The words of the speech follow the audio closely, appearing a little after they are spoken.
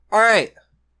All right.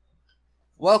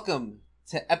 Welcome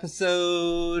to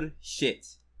episode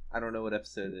shit. I don't know what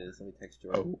episode it is. Let me text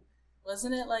you. Oh.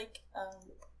 Wasn't it like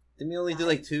Didn't we only do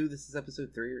like 2? This is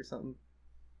episode 3 or something.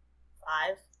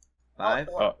 5? 5?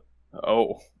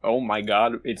 Oh my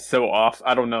god, it's so off.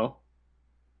 I don't know.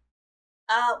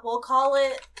 We'll call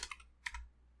it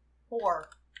 4.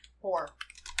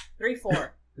 3,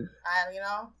 4.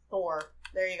 Thor.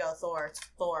 There you go, Thor. It's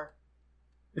Thor.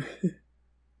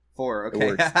 4.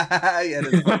 Okay. Yeah,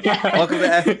 welcome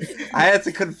to. I had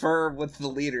to confirm with the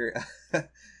leader.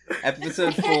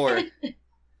 Episode 4.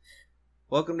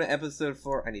 Welcome to episode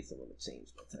 4. I need someone to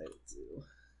change my title too.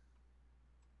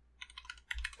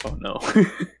 Oh no.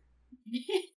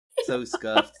 So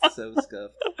scuffed.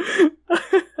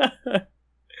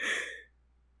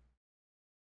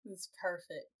 It's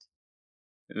perfect.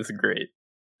 This is great.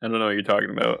 I don't know what you're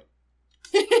talking about.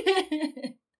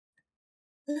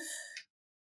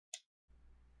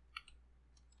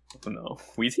 Oh no.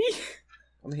 Wheezy?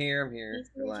 I'm here.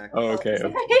 Relax. Oh, okay.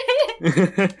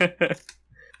 I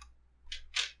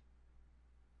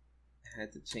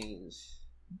had to change.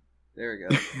 There we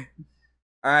go.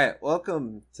 Alright,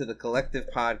 welcome to the Collective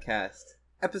Podcast.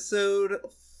 Episode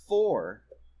 4.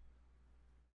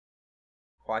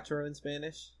 Cuatro in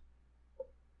Spanish?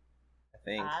 I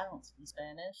think. I don't speak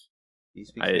Spanish. Do you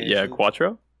speak Spanish? Yeah,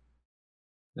 Cuatro?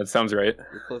 That sounds right.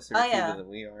 You're closer to Cuba than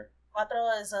we are.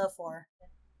 Cuatro is 4.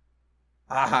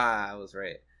 Aha, I was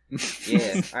right.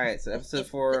 Yeah. Alright, so episode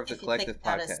 4 of the Collective Podcast.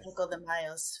 That is Cinco de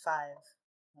Mayo's 5.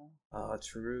 Oh,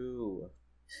 true.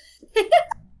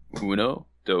 Uno,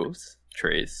 dos,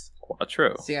 tres,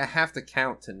 cuatro. See, I have to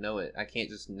count to know it. I can't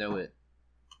just know it.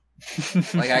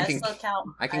 Like I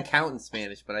can count in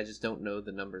Spanish, but I just don't know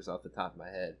the numbers off the top of my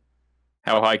head.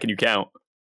 How high can you count?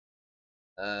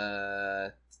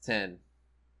 10.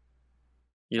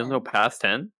 You don't know past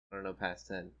 10? I don't know past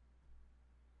 10.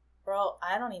 Bro,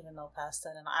 I don't even know past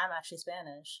 10, and I'm actually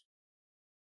Spanish.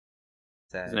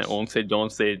 Isn't it won't say,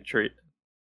 don't say trait?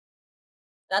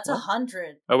 That's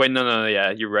 100. Oh wait, no,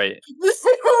 yeah, you're right.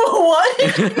 What?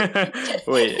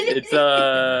 Wait, it's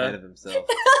ahead of himself.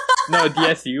 No,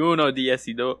 diez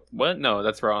y dos. What? No,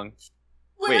 that's wrong.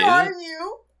 Where are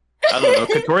you? I don't know.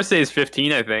 Catorce is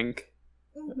 15, I think.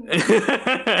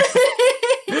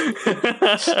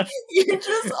 You're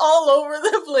just all over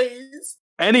the place.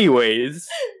 Anyways,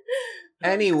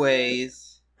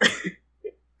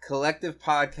 Collective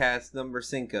Podcast number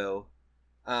 5.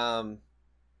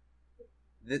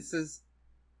 This is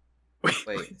wait,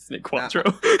 isn't it Quattro?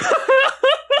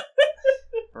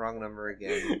 Wrong number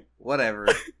again. Whatever.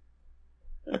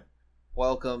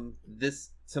 Welcome.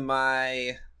 This to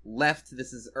my left.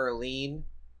 This is Erlene.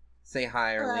 Say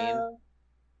hi, Erlene. Hello.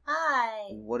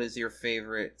 Hi. What is your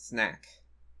favorite snack?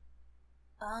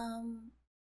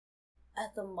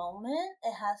 At the moment,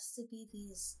 it has to be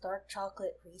these dark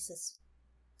chocolate Reese's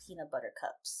peanut butter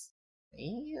cups.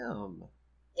 Damn.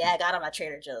 Yeah, I got them at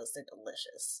Trader Joe's. They're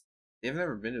delicious. I've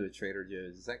never been to a Trader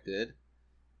Joe's. Is that good?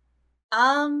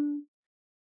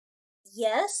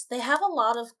 Yes, they have a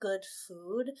lot of good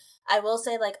food. I will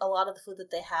say, like, a lot of the food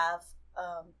that they have,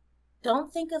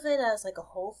 don't think of it as, like, a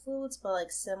Whole Foods, but,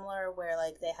 like, similar where,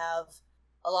 like, they have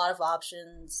a lot of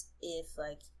options if,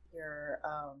 like, you're,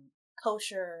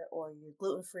 kosher or you're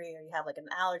gluten-free or you have, like, an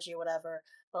allergy or whatever.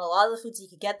 But a lot of the foods you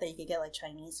could get there, you could get, like,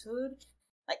 Chinese food.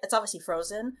 Like, it's obviously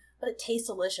frozen, but it tastes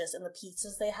delicious. And the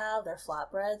pizzas they have, they're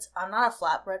flatbreads. I'm not a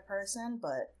flatbread person,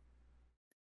 but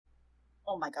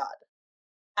oh my god.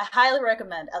 I highly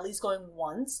recommend at least going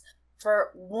once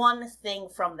for one thing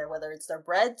from there, whether it's their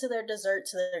bread to their dessert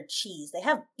to their cheese. They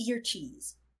have beer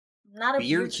cheese. I'm not a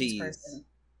beer cheese person.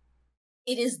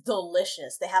 It is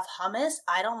delicious. They have hummus.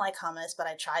 I don't like hummus, but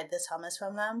I tried this hummus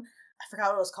from them. I forgot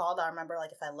what it was called. I remember,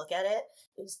 like, if I look at it,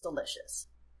 it was delicious.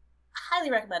 I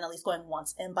highly recommend at least going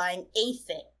once and buying a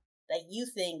thing that you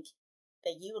think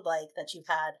that you would like that you've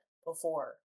had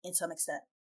before in some extent.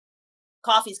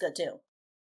 Coffee's good too.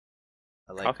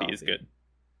 I like coffee is good.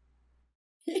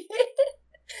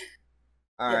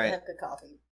 All right. They have good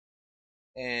coffee.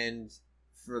 And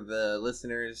for the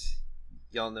listeners,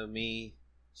 y'all know me,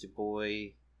 it's your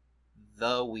boy,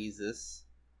 the Weezus.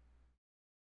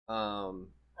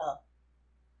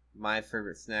 My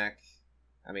favorite snack,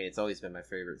 I mean, it's always been my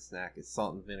favorite snack, is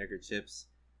salt and vinegar chips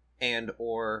and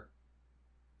or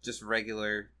just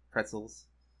regular pretzels.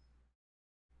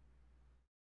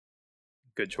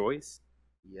 Good choice.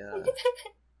 Yeah.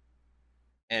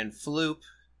 And Floop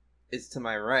is to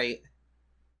my right.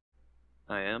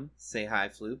 I am. Say hi,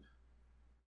 Floop.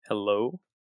 Hello.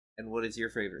 And what is your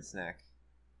favorite snack?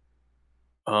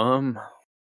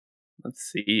 Let's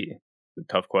see. A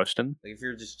tough question. Like, if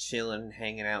you're just chilling,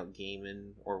 hanging out,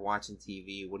 gaming, or watching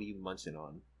TV, what are you munching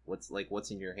on?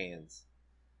 What's in your hands?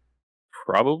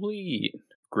 Probably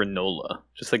granola.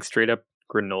 Just like straight up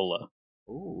granola.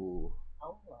 Ooh,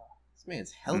 Oh, this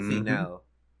man's healthy now.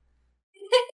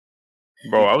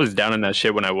 Bro, I was down in that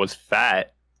shit when I was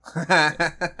fat.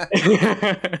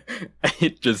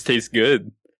 It just tastes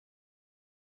good.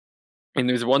 And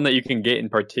there's one that you can get in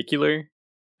particular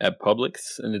at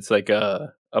Publix, and it's like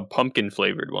a pumpkin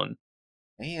flavored one.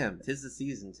 Damn, 'tis the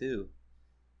season too.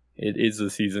 It is the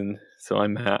season, so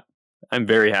I'm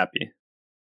very happy.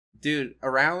 Dude,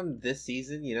 around this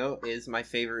season, is my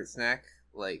favorite snack,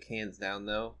 like hands down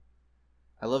though.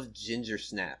 I love ginger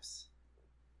snaps.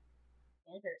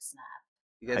 ginger snap.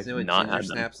 You guys I've know what not ginger had them.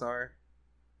 snaps are?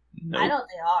 I know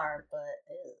they are, but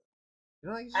ew. You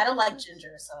don't like I don't like snaps?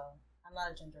 ginger, so I'm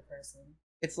not a ginger person.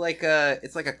 It's like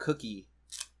a cookie,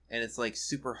 and it's like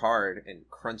super hard and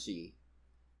crunchy,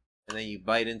 and then you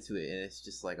bite into it, and it's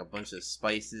just like a bunch of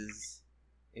spices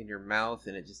in your mouth,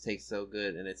 and it just tastes so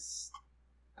good. And it's,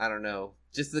 I don't know,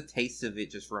 just the taste of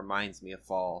it just reminds me of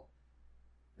fall.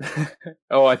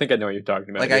 Oh, I think I know what you're talking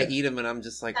about. Like yeah. I eat them, and I'm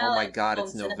just like, Kinda oh my like god,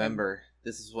 it's cinnamon. November.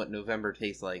 This is what November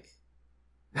tastes like.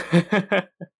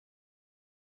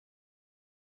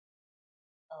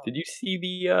 Oh. Did you see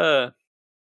the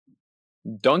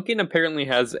Dunkin' apparently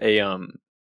has a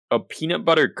peanut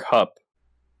butter cup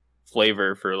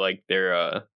flavor for like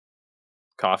their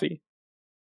coffee,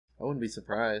 I wouldn't be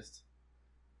surprised.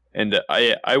 and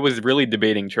I was really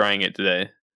debating trying it today.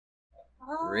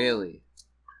 Oh. Really.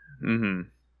 Mm-hmm.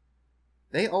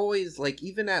 They always, like,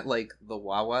 even at, like, the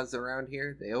Wawas around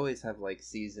here, they always have, like,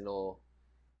 seasonal...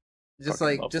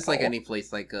 Fucking love Just like fall. any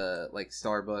place, like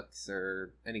Starbucks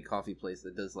or any coffee place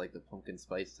that does, like, the pumpkin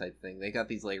spice type thing. They got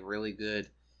these, like, really good,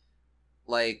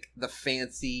 like, the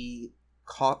fancy,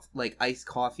 like, iced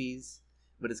coffees,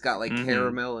 but it's got, like, Mhm.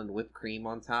 caramel and whipped cream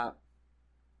on top.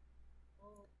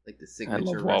 Like, the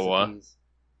signature love Wawa. recipes.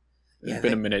 It's Yeah,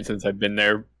 been a minute since I've been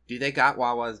there. Dude, they got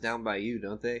Wawas down by you,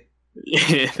 don't they?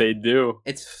 Yeah, they do.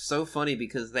 It's so funny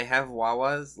because they have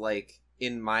Wawas, like,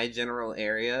 in my general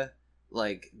area,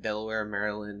 like Delaware,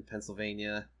 Maryland,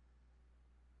 Pennsylvania,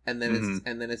 and then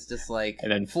it's just like,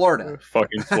 And then Florida.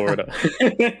 Fucking Florida.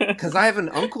 Because I have an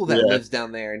uncle that Yeah. lives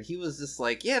down there, and he was just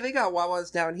like, yeah, they got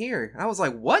Wawas down here. I was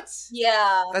like, what?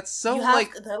 Yeah. That's so, You have,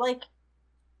 like, they're like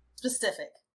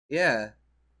specific. yeah.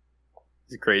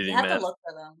 It's crazy, You have man. to look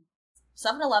for them.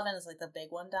 7-Eleven is like the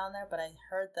big one down there, but I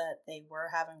heard that they were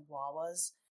having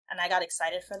Wawas, and I got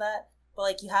excited for that. But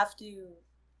like, you have to.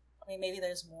 I mean, maybe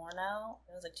there's more now.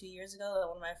 It was like 2 years ago that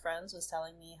one of my friends was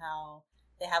telling me how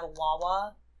they have a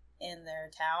Wawa in their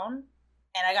town,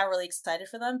 and I got really excited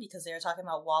for them because they were talking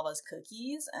about Wawa's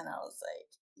cookies, and I was like,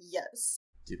 yes.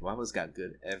 Dude, Wawa's got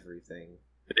good everything.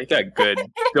 They got good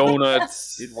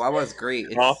donuts, Dude, Wawa's great.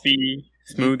 It's, coffee,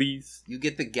 smoothies. you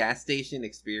get the gas station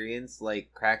experience, like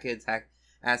crackheads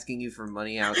asking you for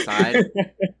money outside,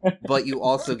 but you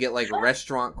also get like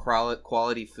restaurant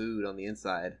quality food on the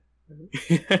inside.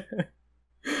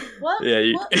 What?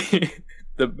 Yeah, What?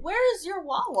 Where is your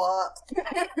Wawa?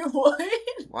 What?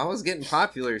 Wawa's getting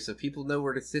popular, so people know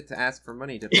where to sit to ask for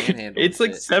money to panhandle. it's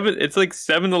like shit. It's like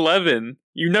 7-Eleven.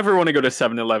 You never want to go to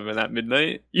 7-Eleven at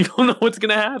midnight. You don't know what's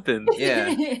gonna happen.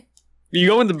 Yeah. You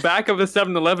go in the back of a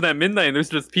 7-Eleven at midnight, and there's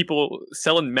just people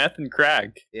selling meth and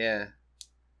crack. Yeah.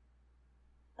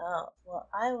 Oh well,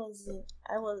 I wasn't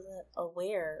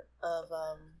aware of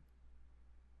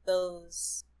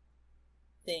those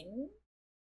things.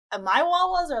 My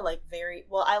Wawas are like very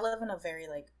well. I live in a very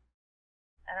like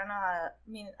I don't know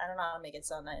how to make it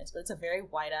sound nice, but it's a very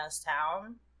white ass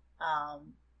town.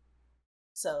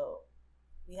 So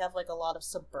we have like a lot of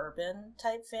suburban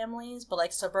type families, but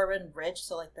like suburban rich,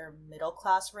 so like they're middle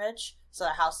class rich. So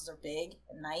their houses are big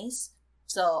and nice.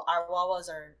 So our Wawas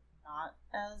are not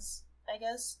as, I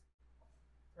guess,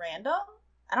 random.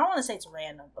 I don't want to say it's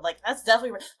random, but like that's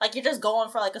definitely like you're just going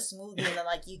for like a smoothie, and then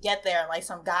like you get there and like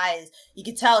some guys, you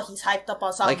can tell he's hyped up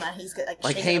on something, and he's like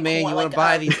hey shaking man, a you coin, want to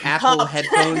buy these Apple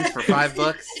headphones for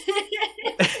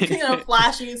 $5?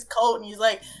 Flashing his coat, and he's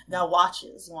like, "Now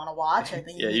watches. You want to watch?" I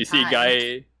think Yeah, you see a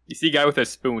guy with a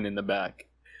spoon in the back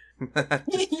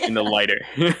in the lighter.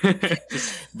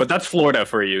 But that's Florida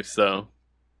for you, so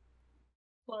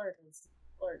Florida's.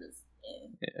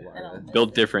 yeah.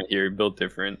 Built different here. Built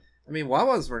different. I mean,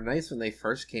 Wawas were nice when they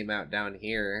first came out down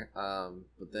here,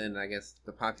 but then I guess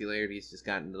the popularity's just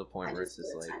gotten to the point where it's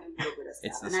just like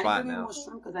it's the spot now.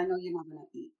 Because I know you're not gonna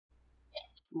eat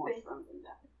more shrimp than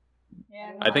that.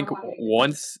 Yeah, I think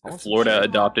once Florida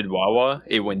adopted Wawa,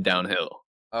 it went downhill.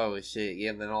 Oh shit!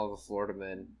 Yeah, then all the Florida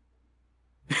men.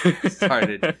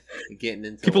 started getting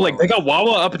into People Wawa. like, they got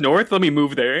Wawa up north? Let me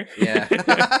move there. Yeah.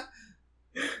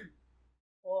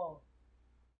 Whoa.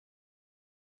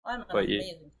 I'm But yeah.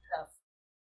 amazing stuff.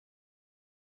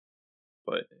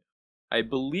 But I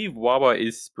believe Wawa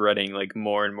is spreading like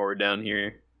more and more down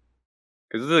here.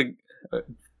 Because there's a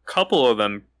couple of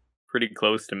them pretty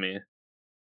close to me.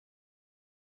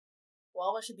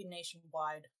 Wawa should be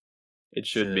nationwide. It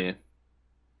should be.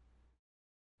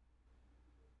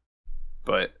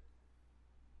 But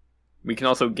we can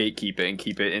also gatekeep it and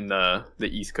keep it in the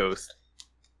East Coast.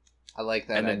 I like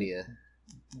that idea.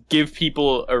 Give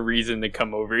people a reason to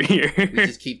come over here. We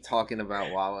just keep talking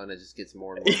about Wawa and it just gets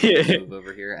more and more people to move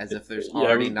over here as if there's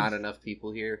already not enough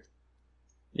people here.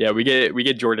 Yeah, we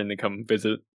get Jordan to come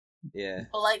visit. Yeah.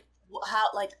 But like how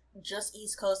like just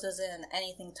East Coast as in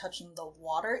anything touching the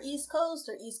water East Coast,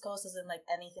 or East Coast as in like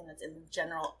anything that's in the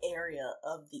general area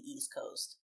of the East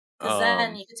Coast? Because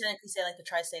then you could technically say like the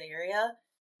tri-state area.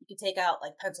 You could take out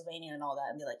like Pennsylvania and all that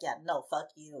and be like, yeah, no, fuck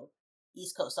you,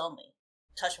 East Coast only,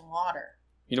 touching water.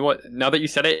 You know what? Now that you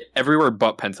said it, everywhere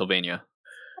but Pennsylvania.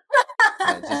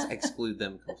 Yeah, just exclude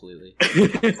them completely.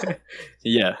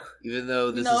 Yeah. Even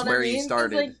though this is where you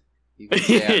started. Like... You can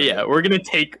stay yeah, we're gonna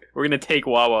take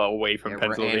Wawa away from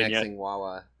Pennsylvania. We're annexing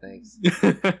Wawa. Thanks.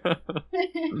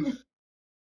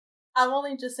 I'm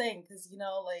only just saying because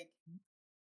like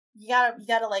you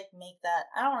gotta like make that.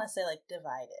 I don't want to say like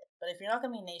divide it, but if you're not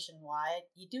gonna be nationwide,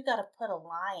 you do gotta put a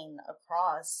line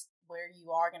across where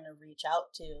you are gonna reach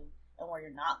out to and where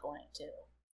you're not going to.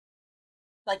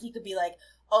 Like you could be like,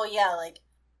 oh yeah, like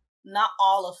not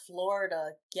all of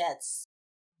Florida gets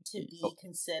to be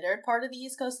considered part of the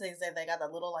East Coast. They got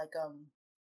that little like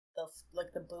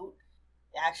the boot,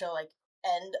 the actual like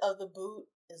end of the boot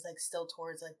is like still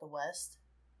towards like the west,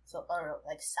 so or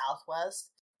like southwest.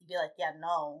 You'd be like, yeah,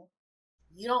 no,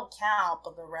 you don't count,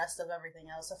 but the rest of everything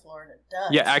else of Florida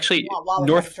does. Yeah, actually,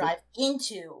 North drive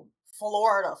into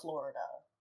Florida.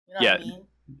 You know what I mean?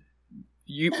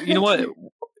 You know what?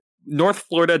 North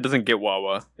Florida doesn't get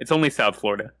Wawa. It's only South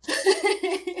Florida.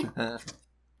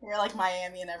 We're like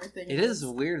Miami and everything. It is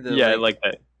weird though. Yeah, I like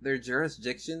that. Their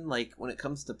jurisdiction, like when it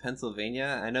comes to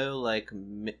Pennsylvania, I know like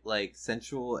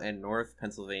Central and North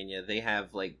Pennsylvania, they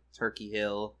have like Turkey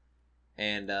Hill,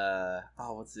 and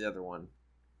what's the other one?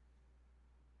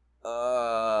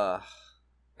 I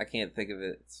can't think of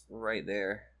it. It's right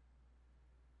there.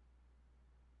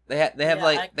 They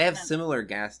have similar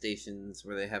gas stations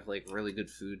where they have like really good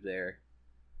food there,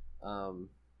 but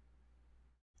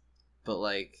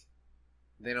like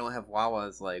they don't have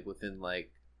Wawas like within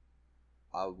like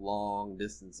a long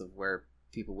distance of where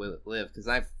people live. Because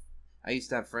I used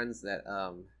to have friends that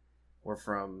were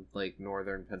from like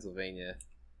northern Pennsylvania,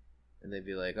 and they'd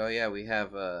be like, "Oh yeah, we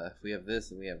have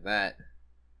this and we have that,"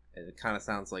 and it kind of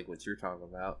sounds like what you're talking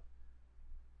about.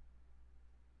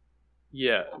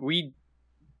 Yeah,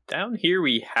 down here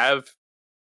we have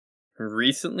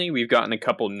recently we've gotten a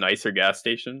couple nicer gas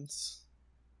stations.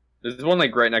 There's one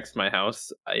like right next to my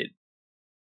house. I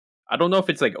don't know if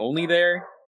it's like only there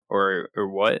or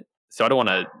what, so I don't want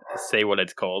to say what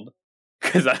it's called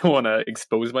because I don't want to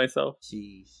expose myself.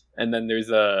 Jeez. And then there's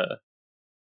a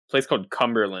place called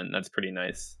Cumberland that's pretty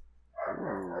nice.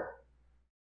 Ooh.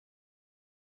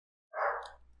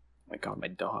 Oh my god, my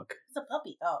dog. It's a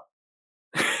puppy. Oh.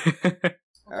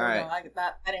 All right.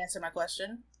 That answered my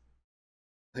question.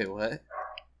 Wait, what?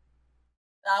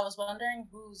 I was wondering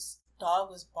whose dog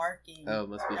was barking. Oh, it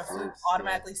must be Fluke's.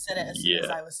 Automatically said it as soon as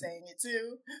I was saying it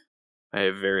too. I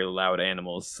have very loud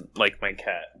animals, like my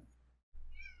cat.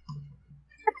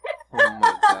 Oh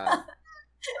my god.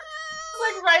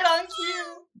 It's like right on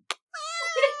cue.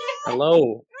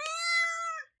 Hello.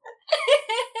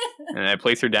 And I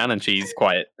place her down and she's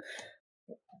quiet.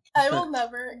 I will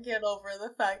never get over the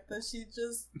fact that she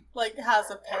just like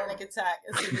has a panic attack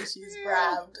as soon as she's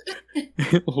grabbed.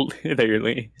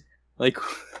 Literally. Like,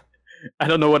 I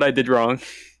don't know what I did wrong.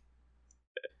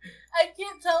 I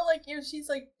can't tell like if she's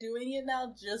like doing it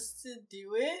now just to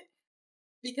do it,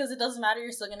 because it doesn't matter,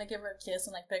 you're still gonna give her a kiss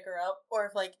and like pick her up, or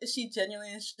if like she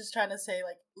genuinely is just trying to say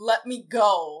like, let me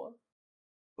go.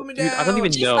 Put me Dude, down. I don't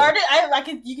even know.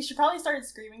 She probably started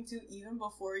screaming too even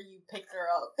before you picked her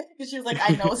up, because she was like,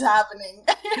 I know what's happening.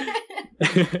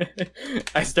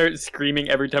 I start screaming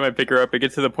every time I pick her up. It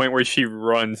gets to the point where she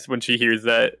runs when she hears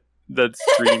that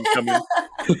scream coming.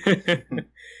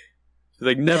 She's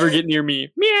like, never get near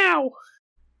me. Meow.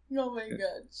 Oh my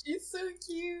god, she's so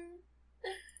cute.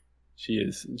 She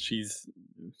is. She's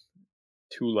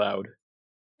too loud.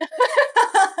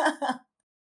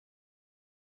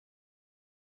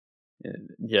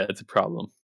 Yeah, it's a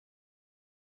problem.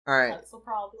 All right. That's the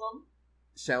problem.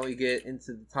 shall we get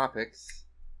into the topics?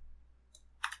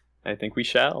 I think we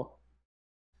shall.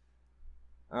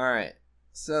 Alright,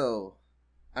 so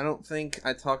I don't think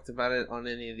I talked about it on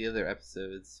any of the other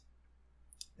episodes,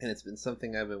 and it's been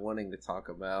something I've been wanting to talk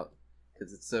about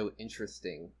because it's so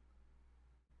interesting.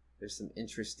 There's some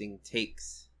interesting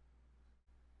takes.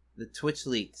 The Twitch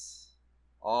leaks.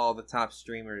 All the top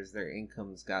streamers, their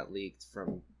incomes got leaked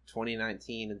from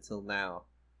 2019 until now.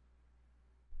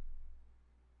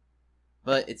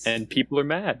 But and people are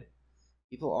mad.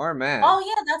 People are mad. Oh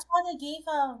yeah, that's why they gave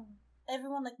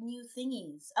everyone like new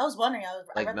thingies. I was wondering.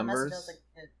 I read numbers? the message. I was like,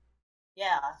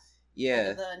 yeah. Yeah.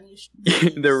 Like the new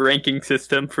The ranking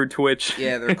system for Twitch.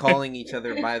 Yeah, they're calling each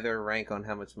other by their rank on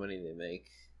how much money they make.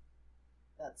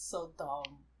 That's so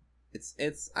dumb.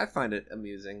 It's I find it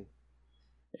amusing.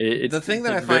 The thing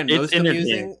that I find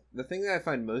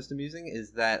most amusing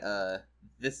is that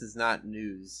this is not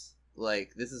news.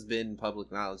 Like, this has been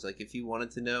public knowledge. Like, if you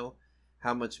wanted to know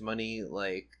how much money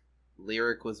like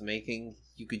Lyric was making,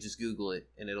 you could just Google it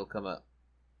and it'll come up.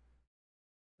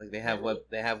 Like, they have Really?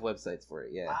 they have websites for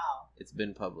it. Yeah, Wow. it's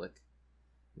been public.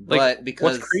 Like, But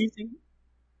because what's crazy?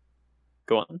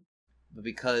 Go on. But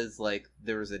because, like,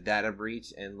 there was a data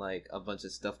breach and, like, a bunch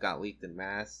of stuff got leaked in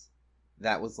mass,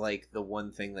 that was, like, the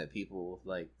one thing that people,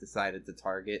 like, decided to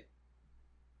target.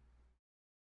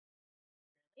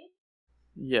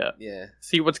 Yeah. Yeah.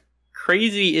 See, what's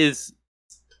crazy is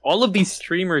all of these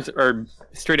streamers are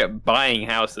straight up buying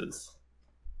houses.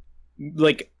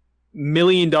 Like, $1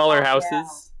 million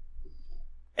houses.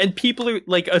 And people are,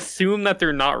 like, assume that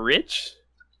they're not rich.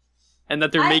 And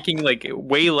that they're making, like,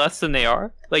 way less than they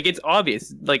are. Like, it's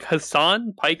obvious. Like,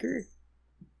 Hassan Piker,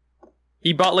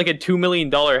 he bought, like, a $2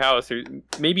 million house, or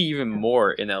maybe even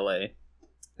more in LA.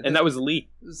 And that was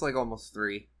leaked. It was, like, almost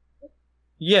 3.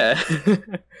 Yeah.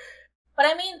 But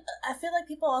I mean, I feel like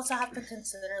people also have to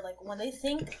consider, like, when they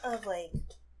think of, like,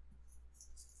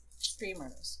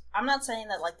 streamers, I'm not saying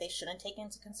that, like, they shouldn't take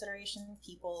into consideration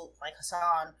people like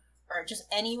Hassan or just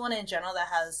anyone in general that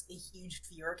has a huge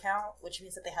viewer count, which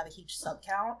means that they have a huge sub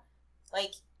count.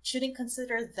 Like, shouldn't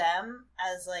consider them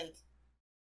as, like,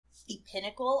 the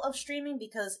pinnacle of streaming,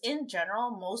 because in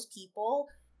general, most people,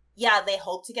 yeah, they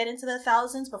hope to get into the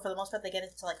thousands, but for the most part, they get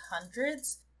into, like,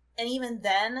 hundreds. And even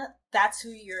then, that's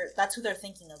who they're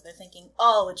thinking of. They're thinking,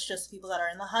 oh, it's just people that are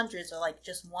in the hundreds, or like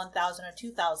just 1,000 or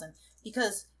 2,000.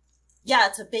 Because, yeah,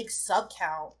 it's a big sub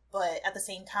count, but at the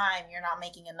same time, you're not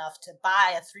making enough to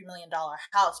buy a $3 million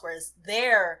house, whereas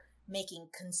they're making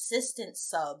consistent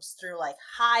subs through like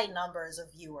high numbers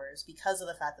of viewers because of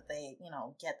the fact that they,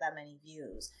 get that many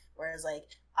views. Whereas, like,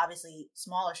 obviously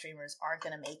smaller streamers aren't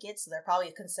going to make it, so they're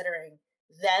probably considering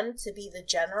them to be the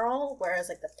general, whereas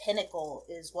like the pinnacle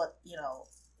is what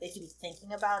they could be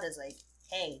thinking about is like,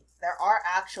 hey, there are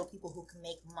actual people who can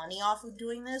make money off of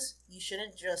doing this. You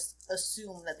shouldn't just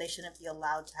assume that they shouldn't be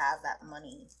allowed to have that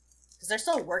money, because they're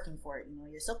still working for it.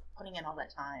 You're still putting in all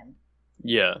that time.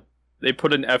 Yeah, they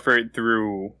put an effort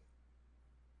through,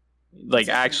 like,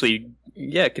 actually,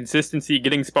 consistency,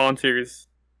 getting sponsors,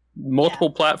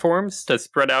 multiple platforms to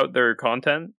spread out their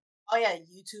content. Oh yeah,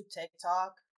 YouTube,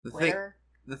 TikTok, Twitter.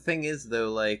 The thing is,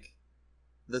 though, like,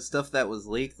 the stuff that was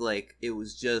leaked, like, it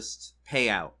was just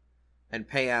payout. And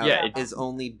payout is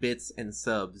only bits and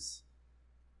subs.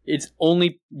 It's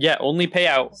only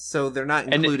payout. So they're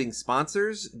not including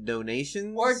sponsors,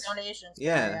 donations? Or donations.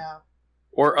 Yeah.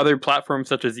 Or other platforms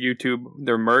such as YouTube,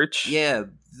 their merch. Yeah.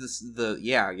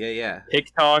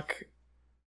 TikTok.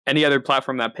 Any other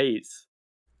platform that pays.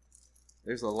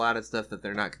 There's a lot of stuff that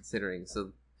they're not considering.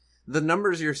 So the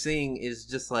numbers you're seeing is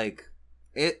just like...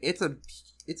 It's a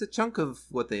chunk of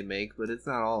what they make, but it's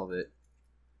not all of it.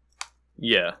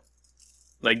 Yeah.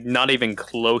 Like, not even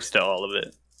close to all of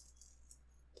it.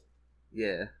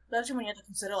 Yeah. Especially when you have to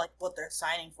consider, like, what they're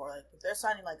signing for. Like, if they're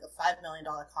signing, like, a $5 million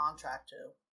contract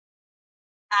to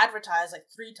advertise, like,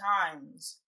 3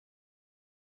 times,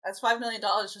 that's $5 million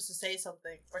just to say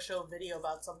something or show a video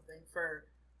about something for,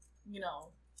 3-5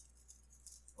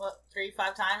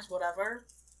 times, whatever.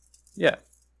 Yeah.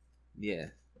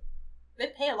 Yeah. They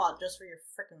pay a lot just for your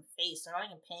freaking face. They're not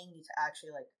even paying you to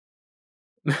actually, like,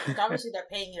 obviously they're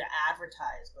paying you to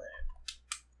advertise, but...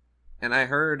 And I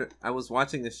was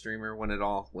watching the streamer when it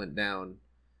all went down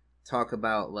talk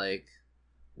about, like,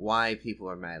 why people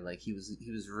are mad. Like, he was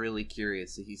really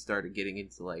curious, so he started getting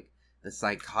into, like, the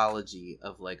psychology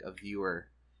of, like, a viewer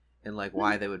and, like,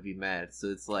 why they would be mad. So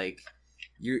it's like,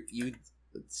 you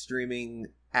streaming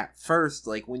at first,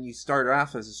 like, when you start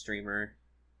off as a streamer,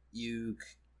 you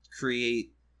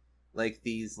create, like,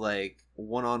 these, like,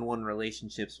 one-on-one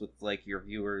relationships with, like, your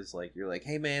viewers. Like, you're like,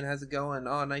 hey man, how's it going?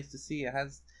 Oh, nice to see you.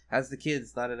 has the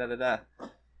kids, da da da da da.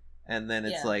 And then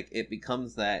it's Yeah. like it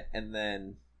becomes that, and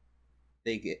then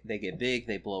they get big,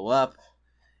 they blow up,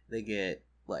 they get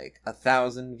like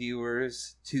 1,000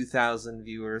 viewers, 2,000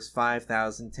 viewers,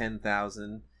 5,000,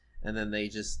 10,000, and then they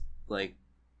just like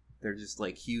they're just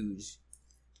like huge.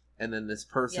 And then this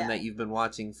person that you've been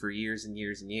watching for years and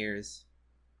years and years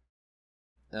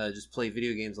just play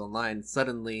video games online,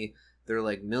 suddenly they're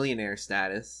like millionaire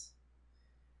status,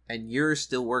 and you're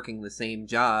still working the same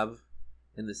job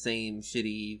in the same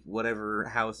shitty whatever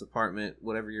house, apartment,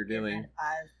 whatever you're doing.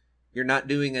 You're not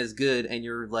doing as good, and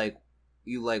you're like,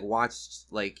 you like watched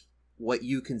like what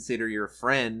you consider your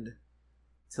friend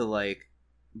to like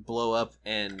blow up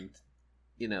and,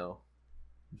 you know,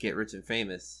 get rich and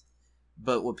famous.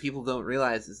 But what people don't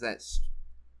realize is that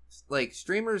like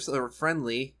streamers are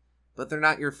friendly, but they're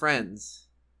not your friends.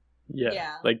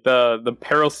 Yeah. Like the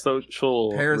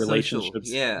parasocial Parasocial,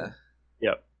 relationships. yeah.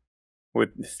 Yep.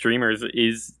 With streamers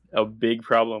is a big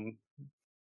problem.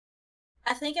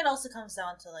 I think it also comes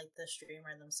down to like the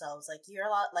streamer themselves. Like you're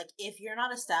a lot like if you're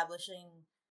not establishing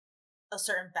a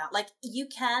certain bound, like you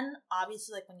can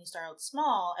obviously like when you start out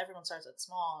small, everyone starts out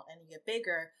small and you get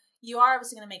bigger. You are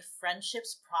obviously going to make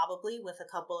friendships probably with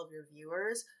a couple of your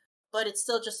viewers, but it's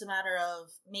still just a matter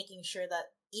of making sure that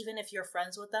even if you're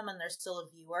friends with them and they're still a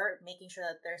viewer, making sure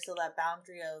that there's still that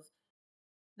boundary of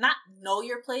not know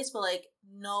your place, but like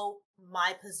know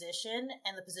my position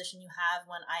and the position you have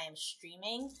when I am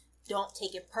streaming. Don't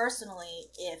take it personally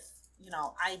if, you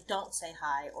know, I don't say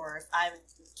hi or if I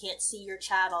can't see your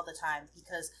chat all the time,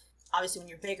 because obviously when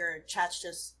you're bigger, chat's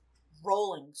just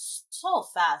rolling so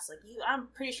fast. Like I'm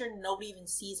pretty sure nobody even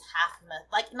sees half of it.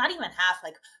 Like not even half,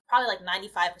 like probably like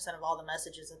 95% of all the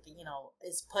messages that the, you know,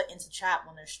 is put into chat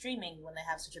when they're streaming when they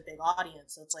have such a big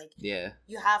audience. So it's like,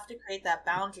 you have to create that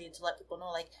boundary to let people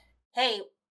know, like, hey,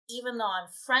 even though I'm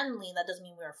friendly, that doesn't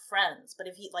mean we're friends. But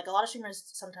if you like, a lot of streamers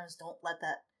sometimes don't let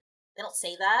that, they don't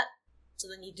say that, so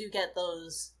then you do get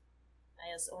those,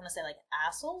 I guess I want to say like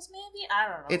assholes maybe? I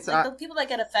don't know. It's like the people that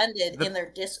get offended in their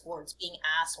discords being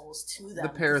assholes to them.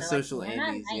 The parasocial like,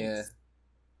 Andes, nice.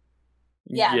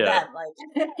 Yeah, that, like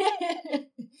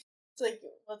it's like,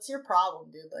 what's your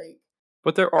problem, dude? Like,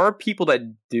 but there are people that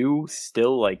do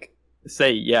still like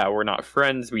say, yeah, we're not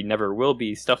friends, we never will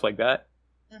be, stuff like that.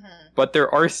 But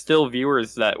there are still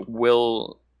viewers that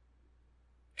will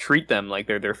treat them like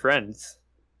they're their friends.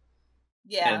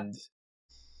 Yeah. And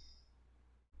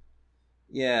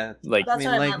yeah, like that's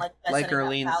I mean, what like setting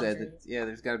Arlene said, boundaries.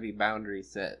 there's got to be boundaries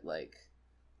set. Like,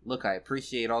 look, I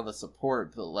appreciate all the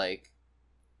support, but like,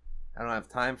 I don't have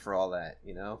time for all that,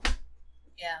 you know?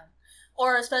 Yeah.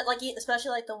 Or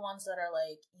especially like the ones that are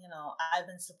like, you know, I've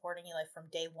been supporting you like from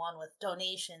day one with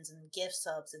donations and gift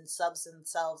subs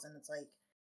themselves, and it's like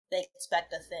they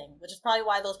expect a thing, which is probably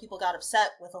why those people got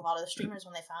upset with a lot of the streamers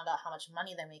when they found out how much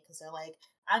money they make, because they're like,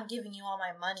 I'm giving you all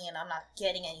my money and I'm not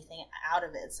getting anything out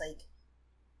of it. It's like,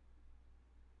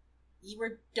 you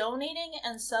were donating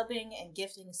and subbing and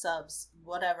gifting subs,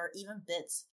 whatever, even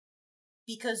bits,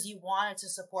 because you wanted to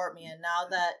support me, and now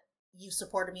that you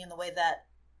supported me in the way that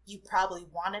you probably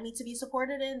wanted me to be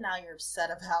supported in, now you're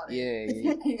upset about it.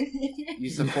 Yeah, you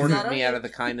supported me out of the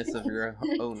kindness of your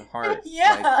own heart.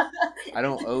 Yeah. Like, I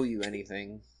don't owe you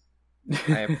anything.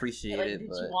 I appreciate like, it, did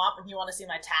but... you want to see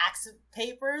my tax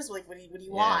papers? Like, what do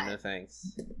you want? Yeah, no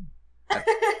thanks.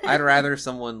 I'd rather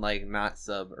someone, like, not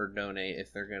sub or donate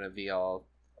if they're gonna be all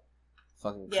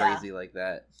fucking crazy like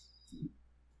that.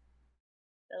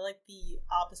 They're like the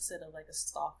opposite of, like, a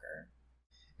stalker.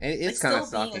 And it's like, kind of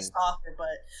still stalking. Being a stalker,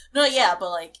 but... No, yeah,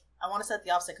 but, like, I want to set the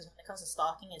opposite, because when it comes to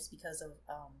stalking, it's because of,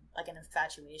 like, an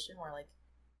infatuation, where, like,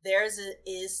 theirs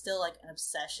is still, like, an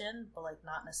obsession, but, like,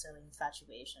 not necessarily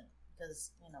infatuation.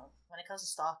 Because, you know, when it comes to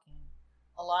stalking,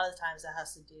 a lot of the times that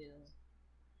has to do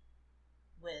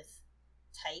with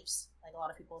types. Like, a lot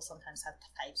of people sometimes have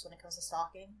types when it comes to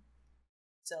stalking.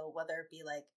 So whether it be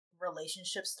like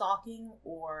relationship stalking,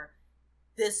 or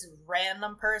this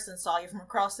random person saw you from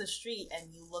across the street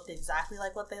and you looked exactly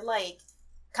like what they like,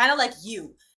 kind of like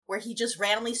you, where he just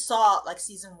randomly saw, like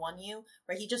season 1 you,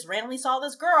 where he just randomly saw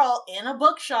this girl in a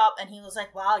bookshop and he was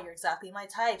like, wow, you're exactly my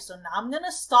type, so now I'm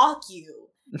gonna stalk you.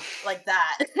 Like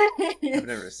that. I've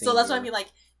never seen So that's you. what I mean, like,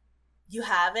 you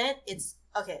haven't. It's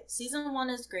okay, season 1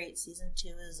 is great, season 2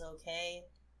 is okay.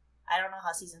 I don't know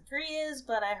how season 3 is,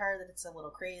 but I heard that it's a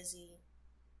little crazy.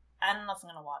 I don't know if I'm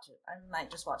gonna watch it. I might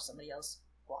just watch somebody else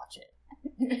watch it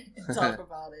and talk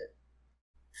about it.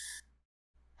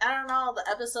 I don't know, the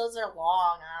episodes are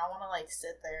long, and I don't want to, like,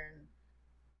 sit there and...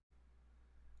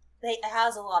 It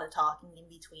has a lot of talking in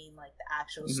between, like, the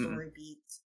actual story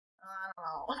beats. I don't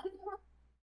know.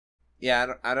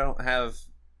 Yeah, I don't have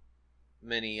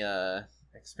many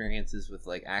experiences with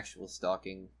like actual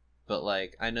stalking, but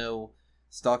like I know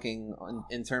stalking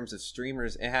in terms of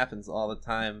streamers, it happens all the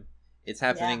time. It's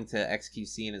happening to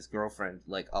XQC and his girlfriend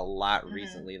like a lot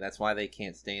recently. That's why they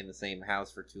can't stay in the same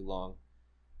house for too long,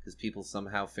 because people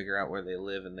somehow figure out where they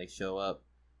live and they show up,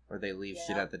 or they leave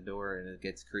shit at the door, and it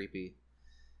gets creepy.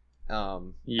 I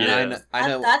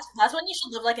know that's when you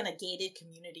should live like in a gated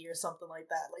community or something like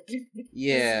that. Like,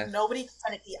 nobody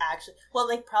technically actually. Well,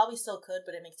 they probably still could,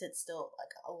 but it makes it still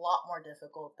like a lot more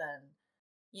difficult than,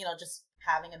 you know, just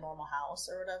having a normal house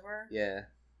or whatever. Yeah.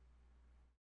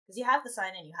 Because you have to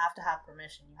sign in, you have to have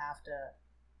permission, you have to,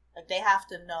 like, they have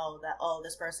to know that, oh,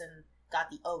 this person got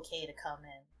the okay to come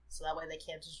in, so that way they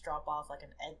can't just drop off like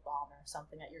an egg bomb or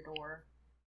something at your door.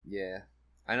 Yeah.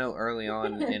 I know early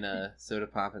on in Soda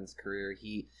Poppin's career,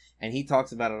 he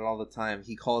talks about it all the time.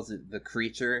 He calls it the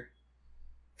creature.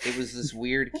 It was this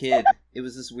weird kid. It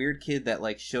was this weird kid that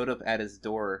like showed up at his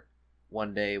door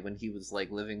one day when he was like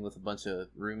living with a bunch of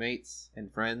roommates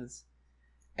and friends.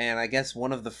 And I guess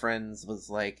one of the friends was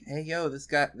like, "Hey, yo, this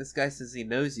guy says he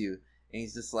knows you." And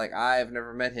he's just like, "I've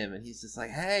never met him." And he's just like,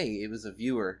 "Hey," it was a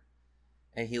viewer.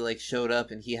 And he like showed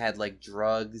up and he had like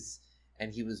drugs.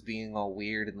 And he was being all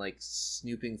weird and like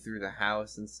snooping through the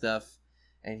house and stuff.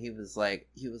 And he was like,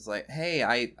 "Hey,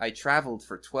 I traveled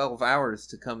for 12 hours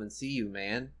to come and see you,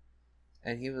 man."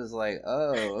 And he was like,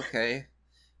 "Oh, okay."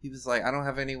 He was like, "I don't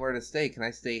have anywhere to stay. Can I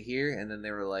stay here?" And then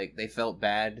they were like, they felt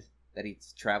bad that he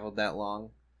traveled that long.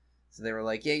 So they were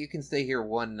like, "Yeah, you can stay here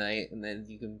one night and then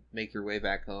you can make your way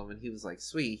back home." And he was like,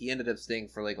 "Sweet." He ended up staying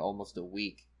for like almost a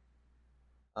week.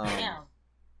 Damn.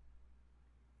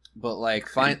 But like,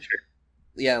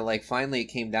 finally it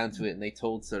came down to it, and they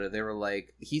told Soda, they were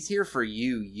like, "He's here for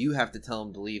you. You have to tell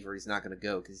him to leave or he's not going to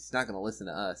go, because he's not going to listen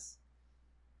to us."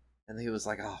 And he was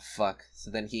like, "Oh, fuck."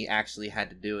 So then he actually had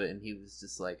to do it, and he was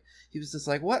just like,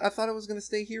 "What? I thought I was going to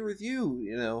stay here with you,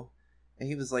 you know?" And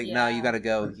he was like, "No, you got to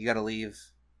go. You got to leave.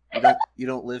 You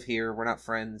don't live here. We're not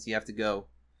friends. You have to go."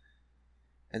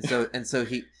 And so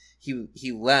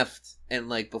he left, and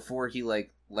like before he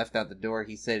like left out the door,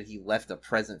 he said he left a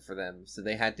present for them, so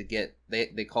they had to get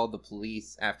they called the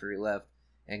police after he left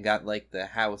and got like the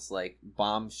house like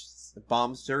bomb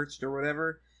searched or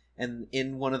whatever. And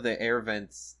in one of the air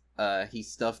vents, he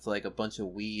stuffed like a bunch of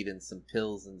weed and some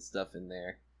pills and stuff in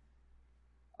there.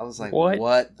 I was like,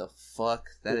 what the fuck?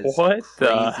 That is what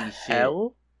crazy the shit.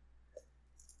 hell?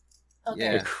 Okay.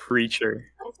 Yeah. A creature.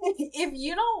 If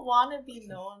you don't want to be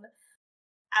known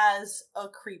as a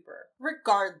creeper,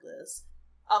 regardless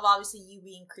of obviously you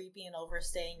being creepy and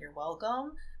overstaying your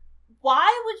welcome,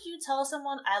 why would you tell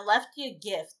someone, "I left you a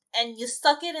gift," and you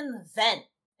stuck it in the vent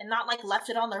and not like left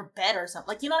it on their bed or something?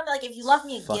 Like, you know what I mean? Like, if you left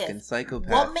me a Fucking gift, psychopath.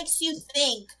 what makes you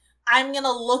think I'm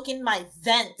gonna look in my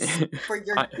vents for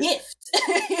your gift?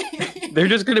 They're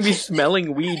just gonna be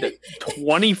smelling weed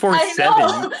 24/7.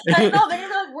 I know. They're gonna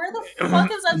be like, "Where the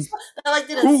fuck is that stuff?" They're like,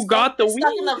 who got the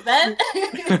stuck weed in the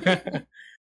vent?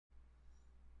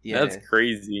 Yeah, that's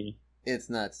crazy. It's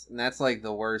nuts. And that's like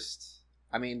the worst.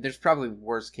 I mean, there's probably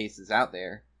worse cases out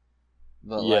there.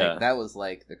 But like that was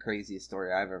like the craziest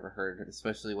story I've ever heard,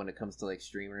 especially when it comes to like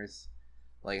streamers,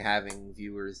 like having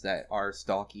viewers that are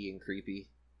stalky and creepy.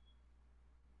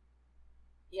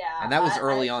 Yeah. And that was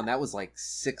early on. That was like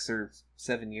 6 or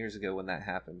 7 years ago when that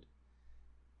happened.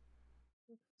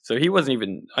 So he wasn't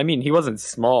even, I mean, he wasn't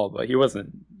small, but he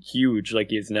wasn't huge like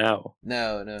he is now.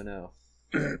 No.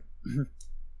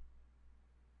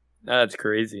 That's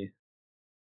crazy.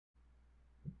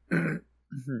 I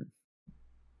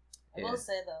will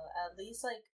say though, at least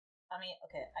like, I mean,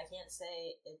 okay, I can't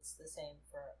say it's the same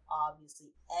for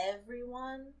obviously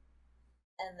everyone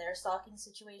and their stalking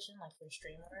situation, like for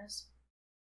streamers.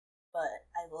 But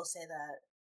I will say that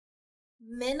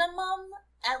minimum,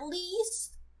 at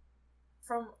least,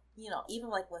 from, you know, even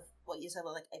like with what you said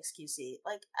with like XQC,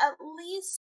 like at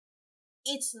least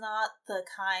it's not the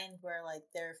kind where like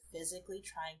they're physically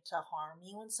trying to harm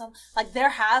you and some, like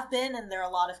there have been, and there are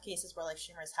a lot of cases where like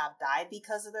streamers have died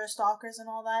because of their stalkers and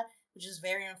all that, which is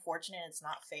very unfortunate. It's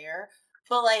not fair.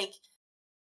 But like,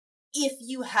 if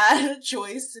you had a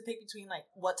choice to pick between like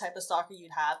what type of stalker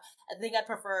you'd have, I think I'd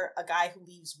prefer a guy who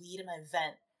leaves weed in my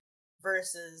vent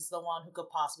versus the one who could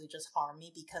possibly just harm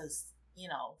me because, you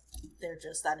know, they're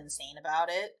just that insane about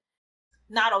it.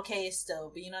 Not okay still,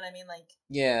 but you know what I mean? Like,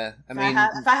 yeah, I mean,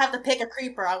 if I have to pick a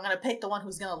creeper, I'm gonna pick the one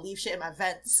who's gonna leave shit in my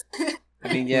vents.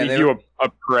 I mean, yeah, leave you a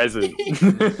present.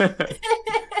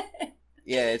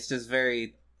 Yeah, it's just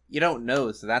very, you don't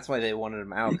know, so that's why they wanted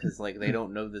him out, because like they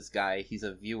don't know this guy. He's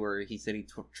a viewer. He said he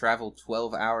traveled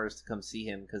 12 hours to come see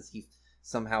him because he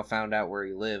somehow found out where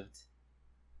he lived.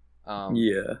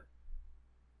 Yeah.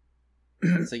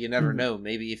 So you never know.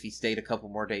 Maybe if he stayed a couple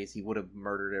more days, he would have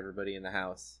murdered everybody in the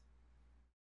house.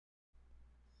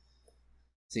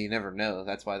 So you never know.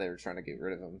 That's why they were trying to get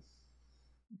rid of him.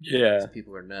 Yeah. These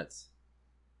people are nuts.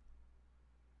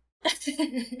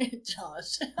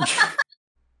 Josh.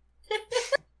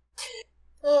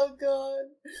 Oh god.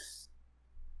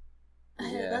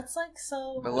 Yeah. That's like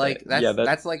so. But like Yeah,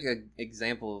 that's like an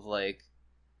example of like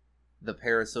the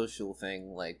parasocial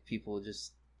thing. Like people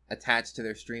just attach to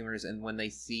their streamers, and when they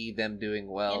see them doing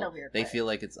well, they feel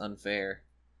like it's unfair.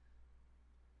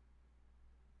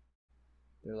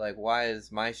 They're like, why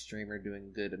is my streamer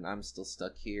doing good and I'm still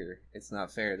stuck here? It's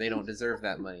not fair. They don't deserve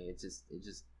that money. It just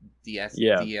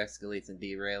de-escalates and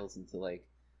derails into like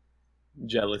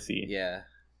jealousy. Yeah.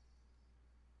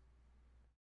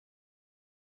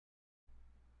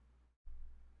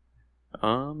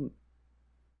 Do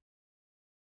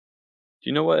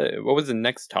you know what was the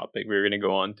next topic we were gonna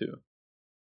go on to?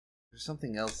 There's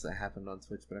something else that happened on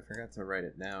Twitch, but I forgot to write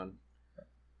it down.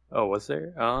 Oh, was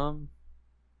there?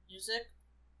 Music?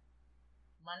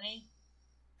 Money?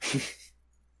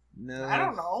 No. I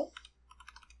don't know.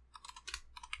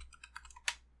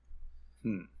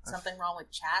 Hmm. Something wrong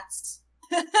with chats?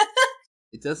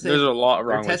 It does say there's a lot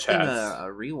wrong they're with testing chats.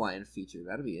 a rewind feature.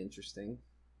 That'd be interesting.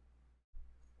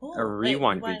 Ooh, A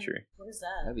rewind feature. What is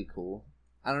that? That'd be cool.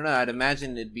 I don't know. I'd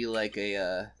imagine it'd be like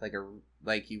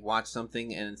like you watch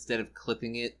something and instead of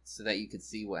clipping it so that you could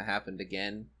see what happened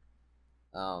again,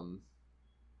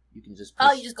 you can just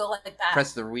you just go like that.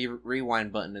 press the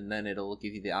rewind button and then it'll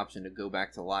give you the option to go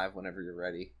back to live whenever you're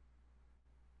ready.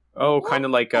 Oh, kind of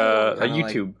like a Kinda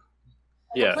YouTube.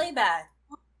 Like a playback.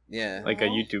 Yeah. Like a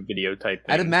YouTube video type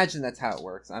thing. I'd imagine that's how it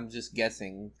works. I'm just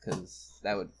guessing because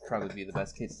that would probably be the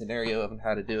best case scenario of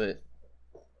how to do it.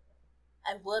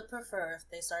 I would prefer if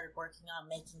they started working on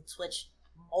making Twitch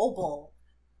mobile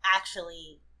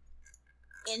actually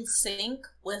in sync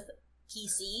with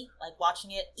PC, like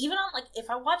watching it even on like if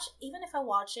I watch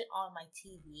it on my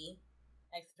TV,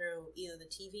 like through either the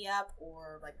TV app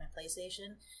or like my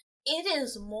PlayStation, it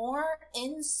is more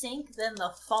in sync than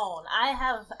the phone. I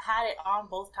have had it on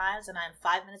both times and I'm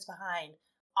 5 minutes behind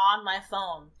on my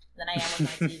phone than I am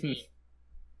with my TV.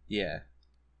 Yeah.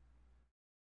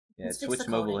 Yeah, Let's fix Twitch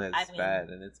the mobile coding. is bad,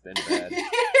 and it's been bad.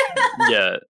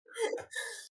 Yeah.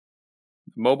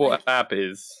 Mobile app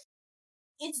is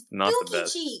It's not the dookie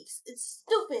best. cheeks. It's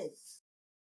stupid.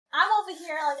 I'm over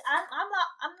here like I'm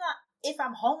not. If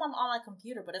I'm home, I'm on my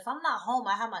computer. But if I'm not home,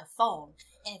 I have my phone.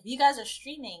 And if you guys are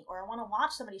streaming or I want to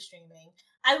watch somebody streaming,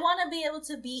 I want to be able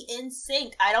to be in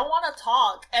sync. I don't want to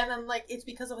talk and then like it's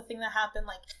because of a thing that happened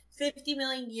like 50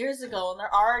 million years ago and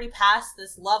they're already past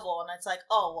this level and it's like,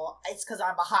 oh well, it's because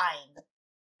I'm behind.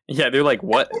 Yeah, they're like,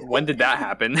 what? When did that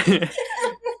happen?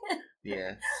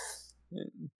 Yeah.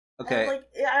 Okay. And,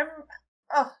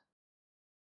 like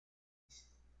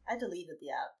I deleted the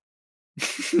app.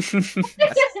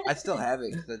 I still have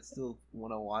it because I still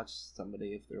want to watch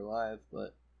somebody if they're live,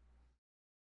 but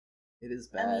it is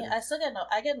bad. I mean,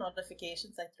 I get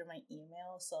notifications like through my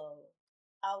email, so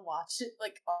I'll watch it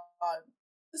like on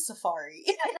Safari.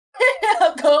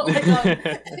 I'll go like on.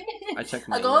 I check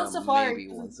my I'll go on email Safari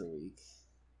maybe once a week.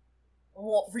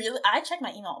 Well, really, I check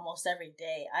my email almost every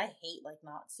day. I hate like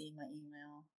not seeing my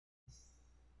email.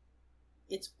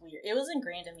 It's weird. It was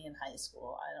ingrained in me in high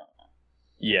school. I don't know.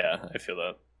 Yeah, I feel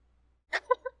that.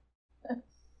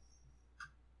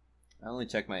 I only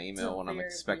check my email when I'm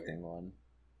expecting one.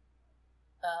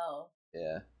 Oh.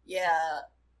 Yeah. Yeah.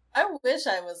 I wish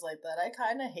I was like that. I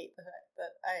kind of hate the fact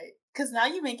that because now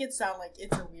you make it sound like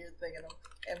it's a weird thing.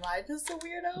 And am I just a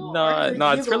weirdo?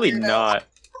 No, it's really not.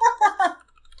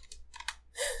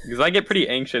 Because I get pretty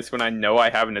anxious when I know I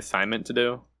have an assignment to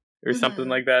do or something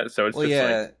like that. So it's just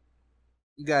like,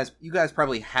 you guys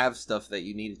probably have stuff that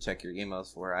you need to check your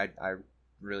emails for. I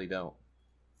really don't.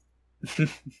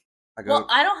 Well,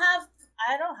 I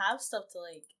don't have stuff to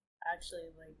like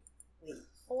actually like wait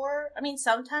for. I mean,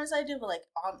 sometimes I do, but like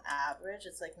on average,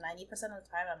 it's like 90% of the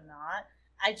time I'm not.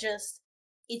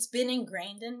 It's been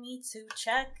ingrained in me to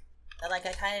check that like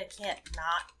I kind of can't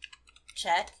not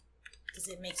check because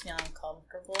it makes me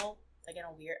uncomfortable. Like in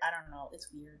a weird, I don't know,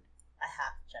 it's weird. I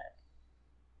have to check.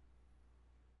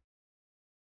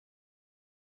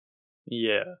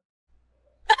 Yeah.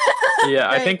 Yeah,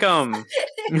 I think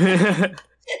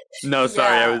No,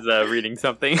 sorry, I was reading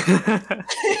something.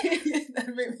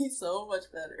 That made me so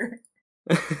much better.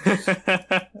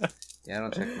 Yeah, I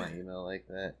don't check my email like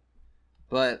that.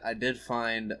 But I did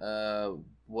find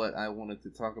what I wanted to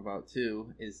talk about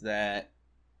too is that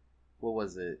what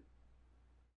was it?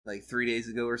 Like 3 days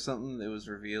ago or something, it was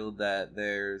revealed that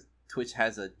Twitch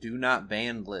has a do not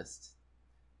ban list.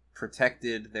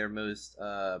 protected their most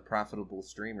profitable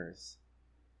streamers.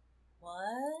 What?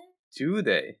 Do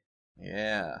they?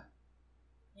 Yeah.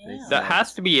 Yeah. That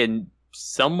has to be a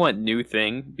somewhat new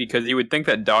thing, because you would think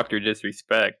that Dr.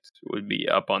 Disrespect would be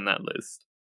up on that list.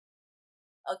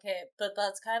 Okay, but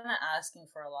that's kind of asking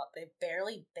for a lot. They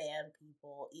barely ban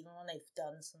people, even when they've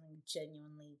done something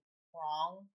genuinely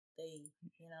wrong. They,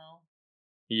 you know.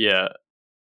 Yeah.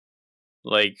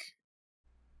 Like,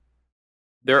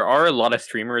 there are a lot of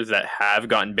streamers that have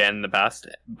gotten banned in the past,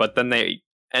 but then they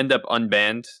end up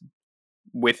unbanned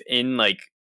within, like,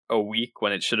 a week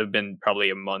when it should have been probably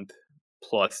a month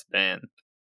plus ban.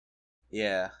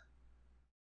 Yeah.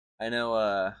 I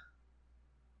know,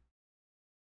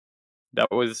 That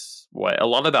was, what, a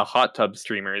lot of the hot tub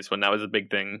streamers, when that was a big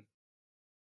thing,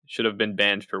 should have been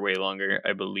banned for way longer,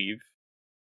 I believe.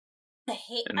 I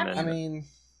hate. And I then- I mean,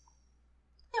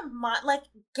 mean, like,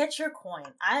 get your coin.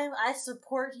 I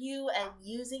support you and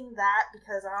using that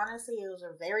because honestly, it was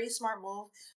a very smart move.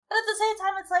 But at the same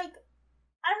time, it's like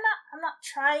I'm not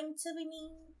trying to be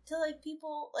mean to like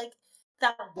people like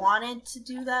that wanted to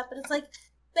do that, but it's like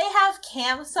they have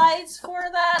campsites for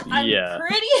that. Yeah. I'm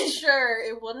pretty sure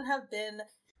it wouldn't have been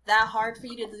that hard for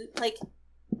you to do. Like,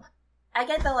 I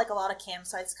get that like a lot of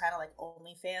campsites, kind of like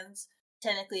OnlyFans,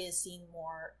 technically is seen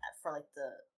more for like the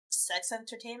sex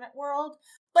entertainment world,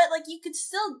 but like you could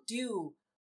still do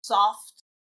soft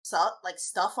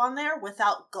stuff on there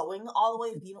without going all the way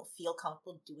if you don't feel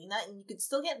comfortable doing that, and you could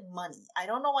still get money. I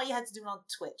don't know why you had to do it on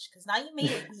Twitch, because now you made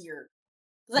it weird.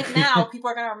 Like, now people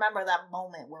are gonna remember that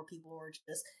moment where people were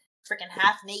just freaking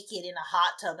half naked in a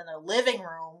hot tub in their living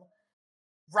room,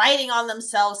 writing on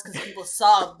themselves because people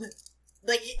subbed.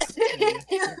 Like,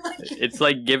 It's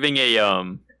like giving a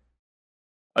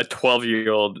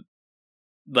 12-year-old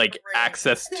like Right.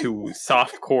 access to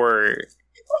softcore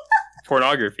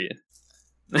pornography.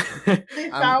 they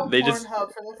found they Pornhub just- for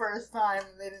the first time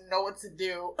and they didn't know what to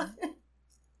do.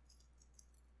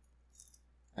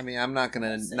 I mean, I'm not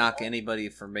gonna Say knock that. anybody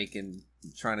for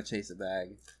trying to chase a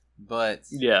bag, but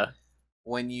Yeah.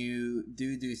 when you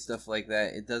do stuff like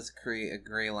that, it does create a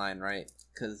gray line, right?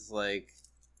 Because like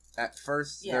at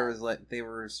first there Yeah. was like they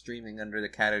were streaming under the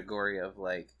category of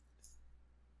like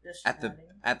Just at chatting,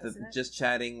 the isn't it? just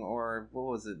chatting, or what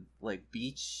was it, like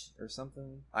beach or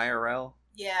something, IRL.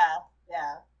 Yeah.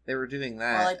 They were doing Or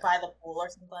that. like by the pool or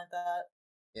something like that.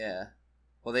 Yeah.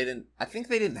 Well, they didn't. I think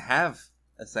they didn't have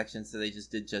a section, so they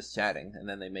just did just chatting, and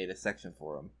then they made a section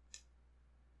for them.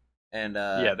 And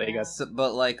Yeah, they got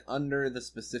but like under the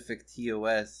specific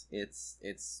TOS,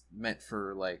 it's meant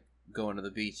for like going to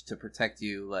the beach to protect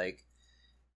you. Like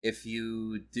if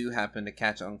you do happen to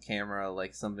catch on camera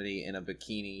like somebody in a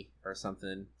bikini or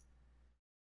something,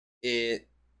 it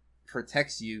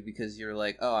protects you because you're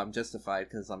like, oh, I'm justified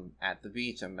because I'm at the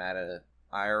beach, I'm at a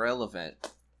IRL event,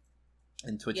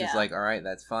 and Twitch is Yeah. like, all right,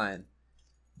 that's fine.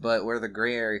 But where the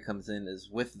gray area comes in is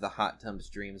with the hot tub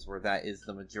streams, where that is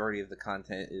the majority of the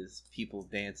content, is people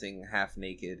dancing half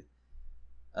naked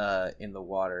in the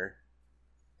water,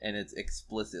 and it's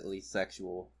explicitly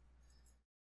sexual.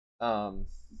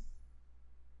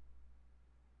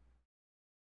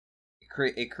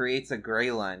 It creates a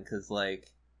gray line because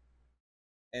like,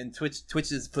 and Twitch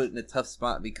is put in a tough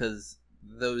spot because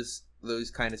those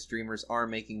kind of streamers are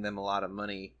making them a lot of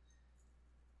money,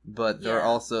 but they're Yeah.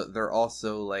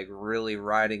 also like really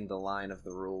riding the line of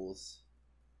the rules.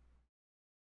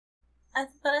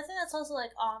 But I think that's also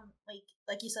like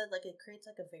like you said, like it creates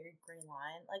like a very gray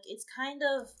line. Like it's kind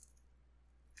of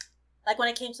like when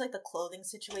it came to like the clothing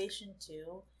situation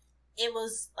too. It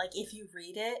was like if you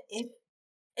read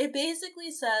it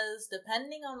basically says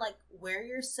depending on like where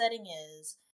your setting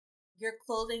is, your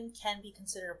clothing can be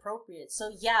considered appropriate.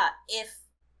 So yeah, if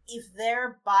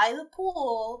they're by the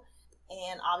pool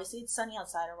and obviously it's sunny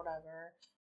outside or whatever,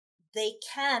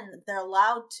 they're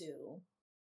allowed to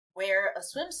wear a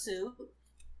swimsuit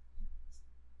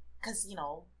because, you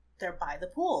know, they're by the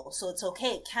pool. So it's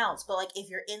okay, it counts. But, like, if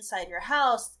you're inside your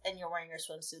house and you're wearing your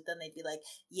swimsuit, then they'd be like,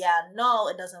 yeah, no,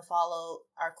 it doesn't follow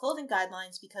our clothing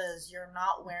guidelines because you're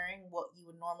not wearing what you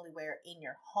would normally wear in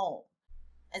your home.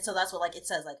 And so that's what, like, it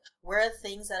says, like, wear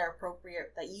things that are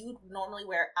appropriate, that you would normally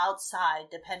wear outside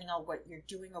depending on what you're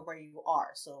doing or where you are.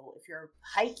 So if you're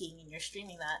hiking and you're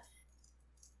streaming that,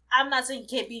 I'm not saying you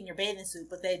can't be in your bathing suit,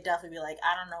 but they'd definitely be like,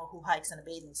 I don't know who hikes in a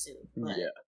bathing suit. But Yeah.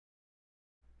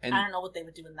 And I don't know what they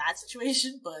would do in that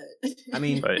situation, but I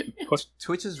mean, But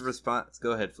Twitch's response.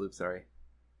 Go ahead, Floop. Sorry.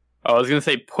 I was gonna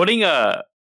say, putting a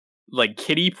like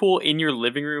kiddie pool in your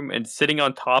living room and sitting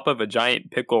on top of a giant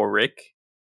pickle Rick,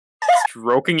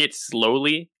 stroking it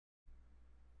slowly.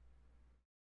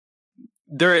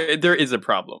 There is a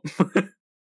problem.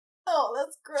 No,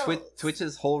 that's gross.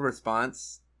 Twitch's whole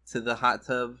response to the hot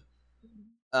tub,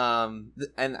 and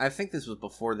I think this was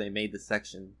before they made the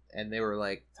section, and they were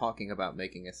like talking about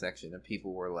making a section, and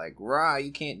people were like, "Rah,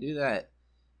 you can't do that."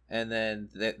 And then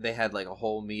they had like a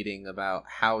whole meeting about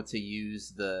how to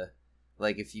use the,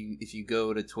 like, if you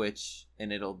go to Twitch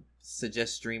and it'll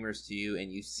suggest streamers to you,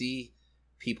 and you see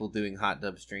people doing hot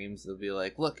tub streams, they'll be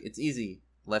like, "Look, it's easy.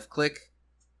 Left click.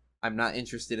 I'm not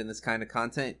interested in this kind of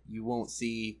content." You won't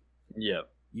see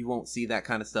that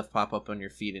kind of stuff pop up on your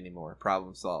feed anymore.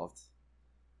 Problem solved.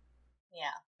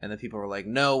 Yeah. And then people were like,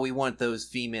 "No, we want those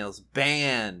females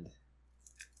banned."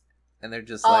 And they're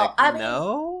just no,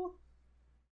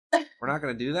 we're not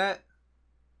gonna do that.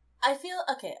 I feel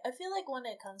like when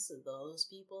it comes to those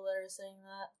people that are saying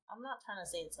that, I'm not trying to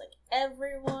say it's like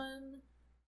everyone,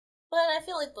 but I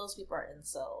feel like those people are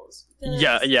incels.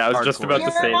 Yeah, I was just about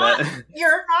to say that.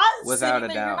 You're not without a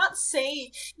doubt. You're not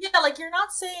saying, you're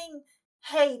not saying,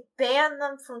 hey, ban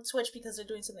them from Twitch because they're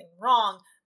doing something wrong.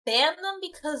 Ban them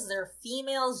because they're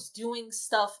females doing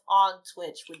stuff on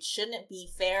Twitch, which shouldn't be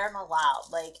fair and allowed.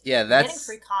 Like, yeah, you're getting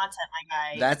free content,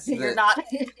 my guy. You're not.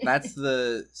 That's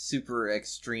the super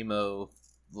extremo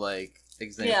like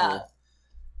example. Yeah.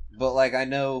 But like, I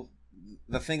know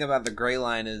the thing about the gray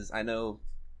line is, I know.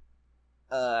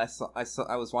 I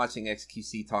was watching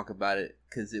XQC talk about it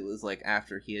because it was like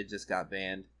after he had just got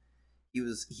banned.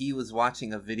 He was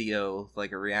watching a video,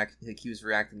 like he was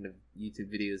reacting to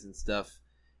YouTube videos and stuff.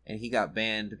 And he got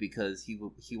banned because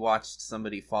he watched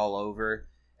somebody fall over,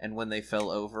 and when they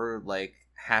fell over, like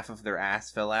half of their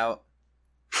ass fell out,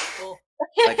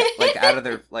 like out of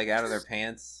their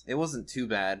pants. It wasn't too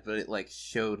bad, but it like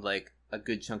showed like a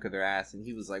good chunk of their ass, and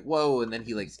he was like, "Whoa!" And then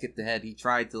he like skipped ahead. He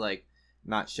tried to like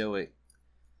not show it,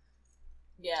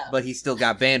 yeah, but he still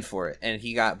got banned for it, and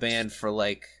he got banned for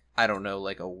like, I don't know,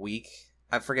 like a week.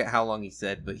 I forget how long he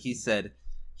said, but he said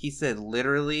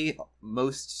literally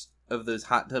most of those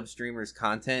hot tub streamers'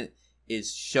 content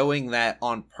is showing that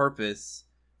on purpose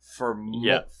for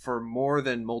more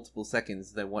than multiple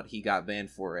seconds than what he got banned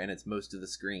for, and it's most of the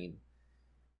screen.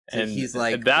 So and he's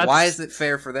like, why is it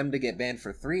fair for them to get banned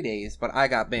for 3 days, but I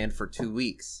got banned for 2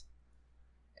 weeks?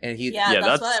 And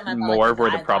that's more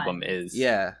where the problem is.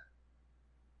 Yeah.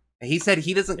 He said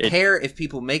he doesn't care if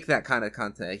people make that kind of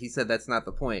content. He said that's not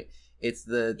the point. It's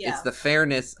the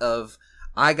fairness of,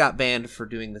 I got banned for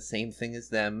doing the same thing as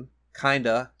them.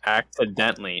 Kinda.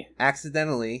 Accidentally.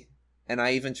 And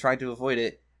I even tried to avoid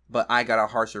it, but I got a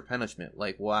harsher punishment.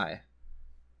 Like, why?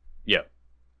 Yeah.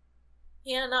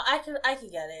 Yeah, no, I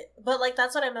could get it. But, like,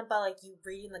 that's what I meant by, like, you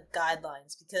reading the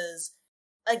guidelines. Because,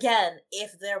 again,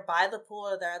 if they're by the pool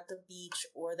or they're at the beach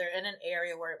or they're in an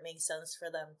area where it makes sense for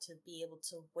them to be able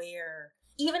to wear,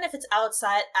 even if it's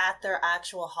outside at their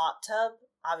actual hot tub,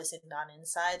 obviously not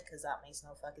inside, because that makes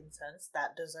no fucking sense.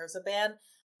 That deserves a ban.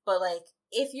 But, like,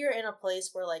 if you're in a place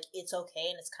where, like, it's okay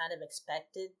and it's kind of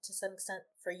expected to some extent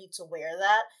for you to wear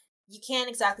that, you can't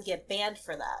exactly get banned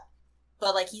for that.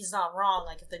 But, like, he's not wrong.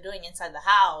 Like, if they're doing inside the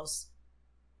house,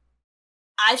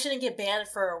 I shouldn't get banned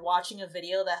for watching a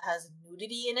video that has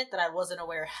nudity in it that I wasn't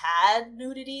aware had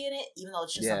nudity in it, even though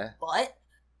it's just a butt.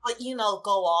 But,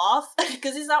 go off.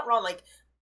 Because he's not wrong. Like,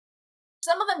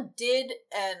 some of them did,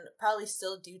 and probably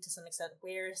still do to some extent,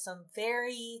 wear some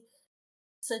very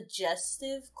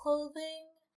suggestive clothing,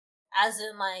 as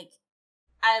in like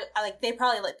I like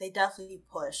they definitely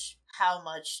push how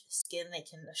much skin they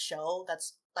can show.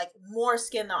 That's like more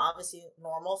skin than obviously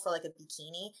normal for like a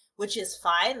bikini, which is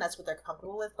fine, that's what they're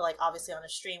comfortable with. But like obviously on a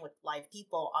stream with live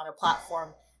people on a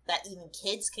platform that even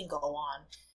kids can go on,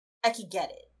 I could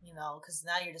get it, because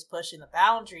now you're just pushing the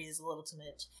boundaries a little too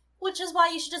much, which is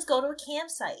why you should just go to a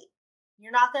campsite.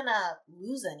 You're not gonna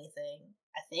lose anything,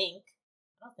 I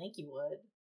don't think you would.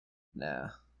 Nah.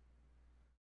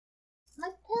 My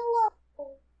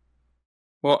pillow.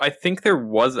 Well, I think there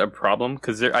was a problem,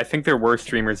 because I think there were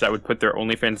streamers that would put their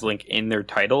OnlyFans link in their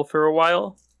title for a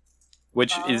while,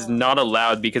 which is not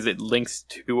allowed because it links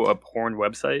to a porn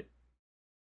website.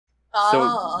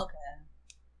 Okay.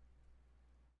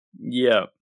 Yeah.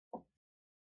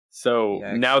 So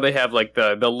now they have like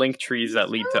the link trees that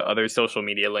lead to other social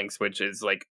media links, which is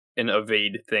like an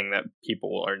evade thing that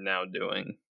people are now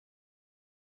doing.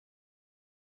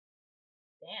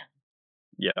 Damn.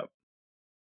 Yeah.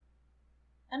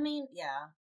 I mean, yeah.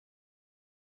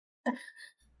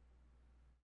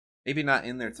 Maybe not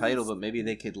in their title, but maybe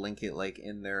they could link it like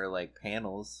in their like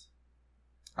panels.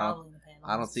 Probably in the panels.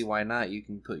 I don't see why not. You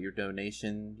can put your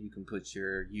donation. You can put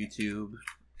your YouTube.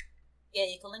 Yeah,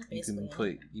 you can link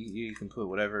basically. You can put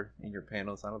whatever in your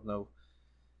panels. I don't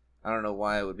know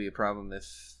why it would be a problem if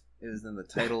it was in the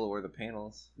title or the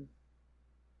panels.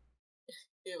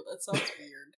 Ew, that sounds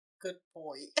weird. Good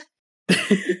point.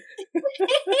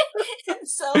 It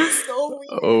sounds so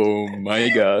weird. Oh my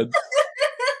god.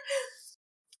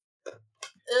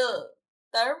 Ew.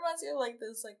 That reminds me of like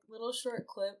this like little short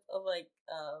clip of like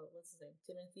what's his name?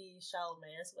 Timothy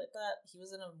Chalamet or something like that. He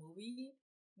was in a movie.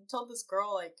 He told this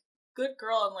girl like good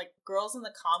girl, and like girls in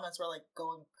the comments were like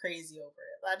going crazy over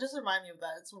it. That just reminded me of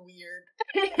that. It's weird.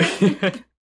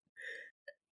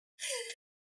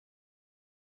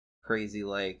 Crazy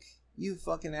like, you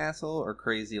fucking asshole, or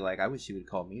crazy like, I wish you would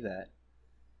call me that.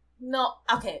 No,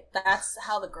 okay, that's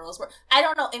how the girls were. I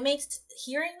don't know. It makes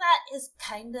hearing that is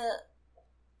kind of,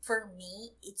 for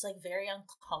me, it's like very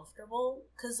uncomfortable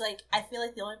because like I feel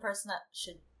like the only person that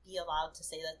should be allowed to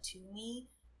say that to me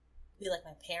would be like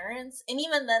my parents, and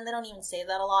even then they don't even say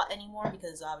that a lot anymore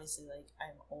because obviously like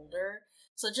I'm older.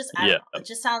 So just I don't know. It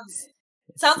just sounds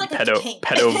like a kink.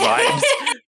 Pedo vibes.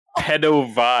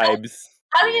 Pedo vibes.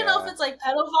 I don't even know if it's like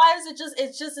pedo vibes.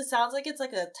 It sounds like it's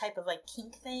like a type of like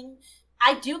kink thing.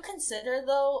 I do consider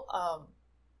though,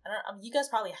 you guys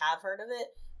probably have heard of it.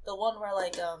 The one where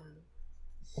like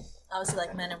obviously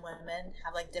like men and women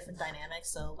have like different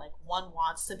dynamics. So like one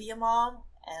wants to be a mom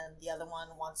and the other one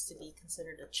wants to be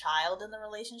considered a child in the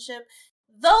relationship.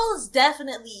 Those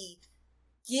definitely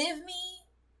give me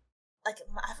like,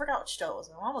 I forgot which show it was.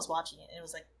 My mom was watching it and it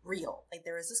was like real. Like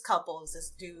there was this couple, it was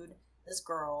this dude, this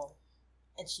girl,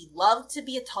 and she loved to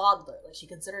be a toddler. Like she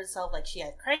considered herself like she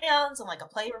had crayons and like a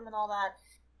playroom and all that.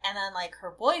 And then like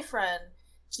her boyfriend,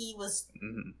 he was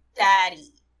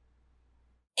daddy.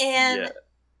 And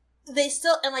they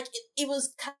still, and like it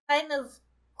was kind of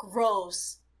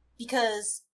gross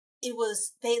because it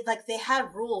was, they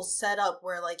had rules set up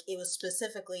where like it was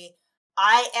specifically,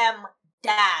 I am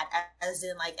dad, as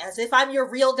in like, as if I'm your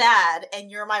real dad and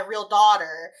you're my real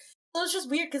daughter. So it's just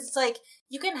weird because it's like,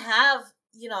 you can have,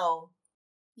 you know,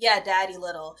 yeah, daddy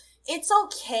little. It's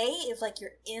okay if like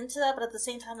you're into that, but at the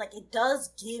same time, like it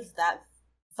does give that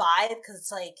vibe because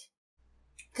it's like,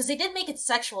 because they did make it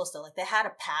sexual still. Like they had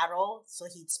a paddle, so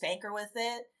he'd spank her with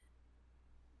it,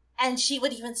 and she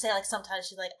would even say like sometimes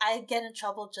she's like, I get in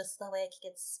trouble just the way I could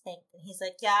get spanked, and he's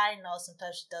like, yeah, I know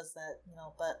sometimes she does that, you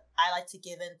know, but I like to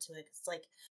give into it. It's like,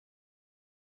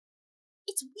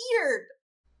 it's weird.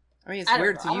 I mean, it's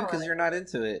weird to you because you're not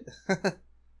into it.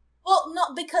 Well,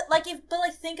 no, because like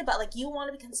think about like you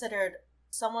want to be considered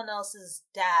someone else's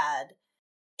dad,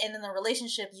 and in the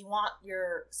relationship you want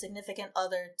your significant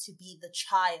other to be the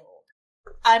child.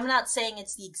 I'm not saying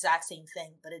it's the exact same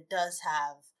thing, but it does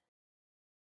have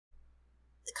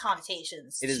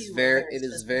connotations. It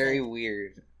is very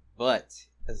weird, but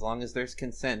as long as there's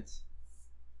consent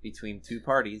between two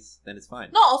parties, then it's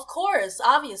fine. No, of course,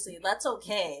 obviously that's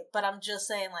okay, but I'm just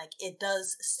saying like it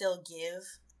does still give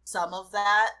some of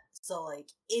that. So, like,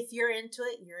 if you're into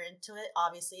it, you're into it.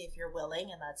 Obviously, if you're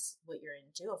willing and that's what you're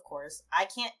into, of course. I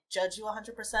can't judge you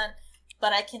 100%,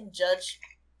 but I can judge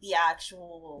the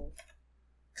actual...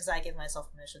 Because I give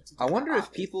myself permission to do I wonder that,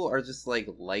 if people are just,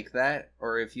 like that,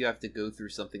 or if you have to go through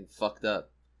something fucked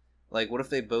up. Like, what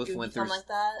if they both went through... like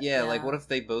that? Yeah, like, what if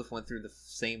they both went through the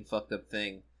same fucked up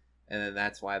thing, and then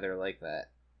that's why they're like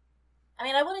that? I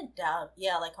mean, I wouldn't doubt...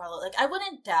 Yeah, like, Carlo, like, I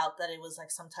wouldn't doubt that it was,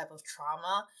 like, some type of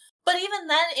trauma. But even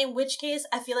then, in which case,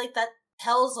 I feel like that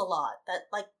tells a lot. That,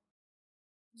 like,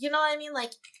 you know what I mean?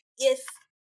 Like, if...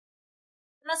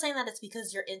 I'm not saying that it's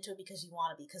because you're into it because you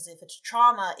want to be, because if it's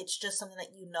trauma, it's just something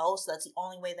that you know, so that's the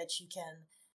only way that you can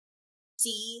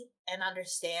see and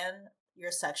understand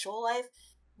your sexual life,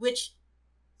 which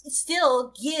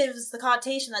still gives the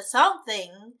connotation that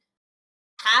something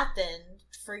happened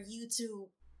for you to,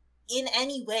 in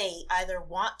any way, either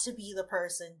want to be the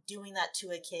person doing that to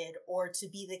a kid or to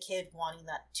be the kid wanting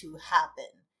that to happen.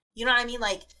 You know what I mean?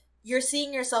 Like, you're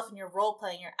seeing yourself in your role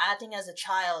playing, you're acting as a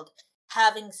child,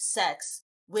 having sex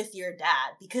with your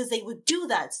dad, because they would do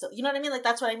that still. You know what I mean? Like,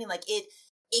 that's what I mean. Like, it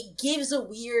gives a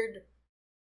weird,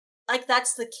 like,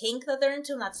 that's the kink that they're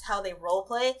into and that's how they role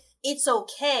play. It's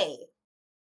okay.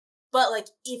 But, like,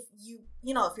 if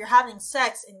if you're having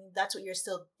sex and that's what you're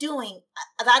still doing,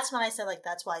 that's when I said, like,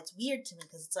 that's why it's weird to me,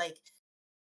 because it's like,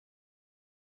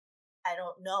 I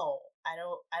don't know.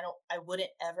 I wouldn't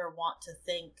ever want to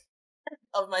think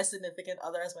of my significant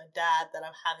other as my dad that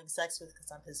I'm having sex with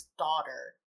because I'm his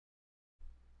daughter.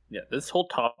 Yeah, this whole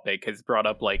topic has brought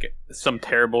up, like, some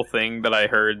terrible thing that I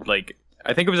heard, like,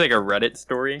 I think it was, like, a Reddit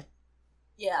story.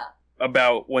 Yeah.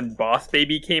 About when Boss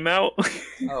Baby came out.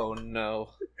 Oh,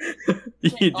 no.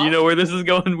 Do you know where this is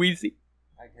going, Weezy?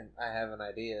 I have an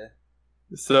idea.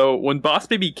 So, when Boss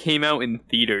Baby came out in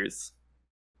theaters,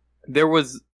 there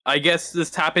was, I guess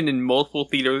this happened in multiple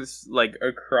theaters, like,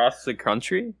 across the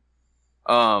country.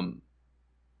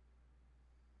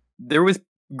 there was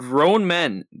grown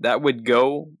men that would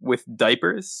go with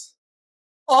diapers,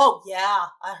 Oh yeah,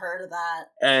 I heard of that.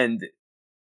 and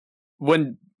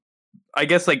when I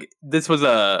guess like this was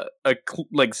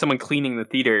like someone cleaning the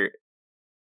theater,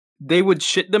 they would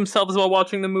shit themselves while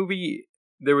watching the movie.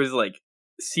 There was like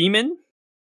semen,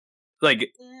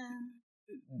 like Yeah.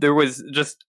 there was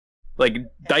just like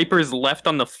diapers left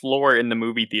on the floor in the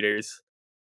movie theaters.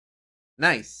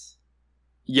 Nice.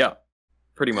 Yeah,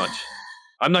 pretty much.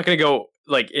 I'm not gonna go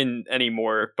like in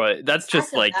anymore, but that's I just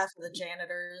feel like bad for the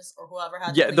janitors or whoever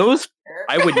had. yeah, to clean those there.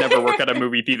 I would never work at a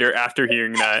movie theater after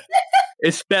hearing that,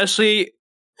 especially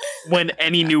when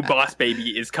any new Boss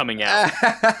Baby is coming out.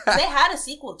 They had a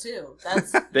sequel too.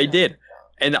 That's They did,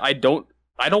 and I don't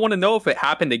want to know if it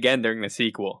happened again during the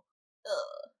sequel,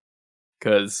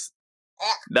 because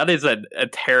that is a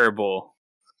terrible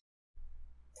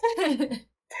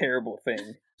terrible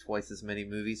thing. Twice as many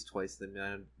movies, twice the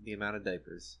amount of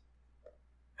diapers.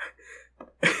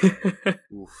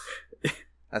 Oof.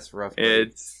 That's rough.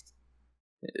 Buddy.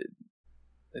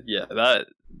 Yeah,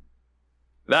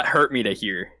 that hurt me to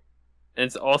hear. And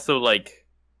it's also like,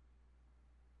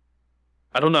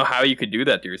 I don't know how you could do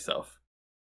that to yourself.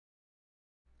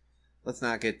 Let's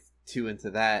not get too into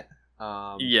that.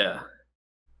 Yeah.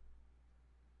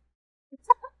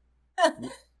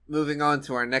 Moving on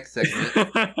to our next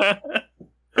segment.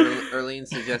 Erlene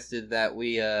suggested that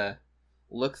we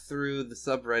look through the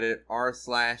subreddit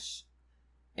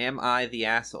r/am I the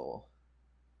asshole.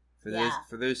 For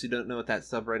those who don't know what that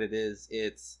subreddit is,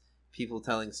 it's people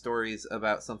telling stories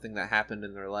about something that happened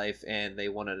in their life, and they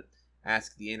want to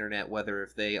ask the internet whether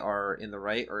if they are in the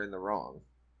right or in the wrong.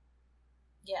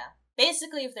 Yeah.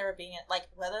 Basically, if they were being like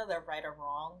whether they're right or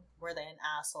wrong, were they an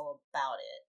asshole about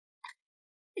it?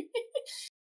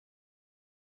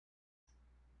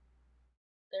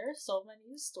 There are so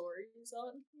many stories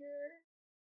on here.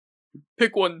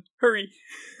 Pick one, hurry.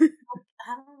 I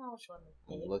don't know which one to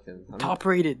pick. I'm looking. Top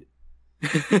rated.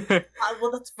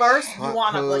 Well, that's first. You Hot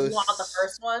want the posts.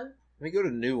 first one? Let me go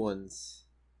to new ones.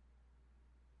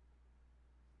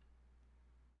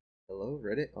 Hello,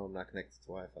 Reddit? Oh, I'm not connected to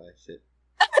Wi-Fi. Shit.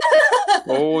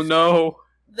 Oh no.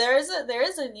 There is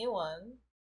a new one.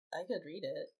 I could read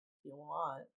it if you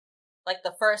want. Like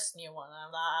the first new one.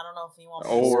 I don't know if you want.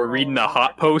 Oh, we're reading the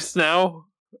hot posts now.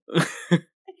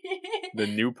 The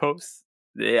new posts.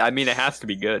 Yeah, I mean, it has to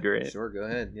be good, right? Sure, go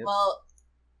ahead. Yep. Well,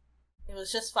 it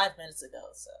was just 5 minutes ago,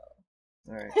 so.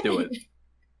 All right. Do it.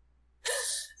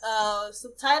 So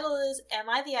the title is, Am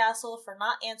I the Asshole for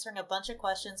Not Answering a Bunch of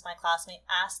Questions My Classmate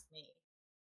Asked Me?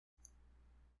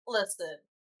 Listen,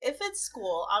 if it's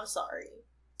school, I'm sorry.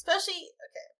 Especially,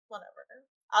 okay, whatever.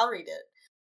 I'll read it.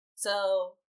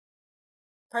 So,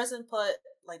 person put,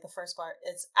 like, the first part,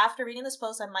 it's, after reading this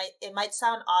post, it might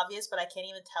sound obvious, but I can't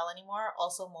even tell anymore.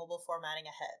 Also, mobile formatting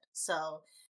ahead. So,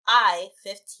 I,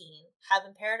 15, have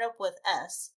been paired up with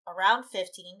S, around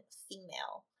 15,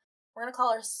 female. We're gonna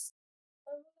call her Samantha?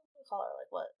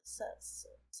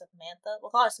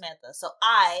 We'll call her Samantha. So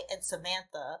I and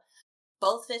Samantha,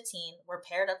 both 15, were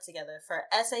paired up together for an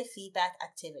essay feedback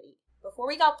activity. Before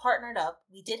we got partnered up,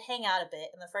 we did hang out a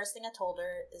bit, and the first thing I told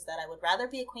her is that I would rather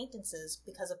be acquaintances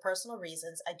because of personal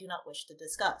reasons I do not wish to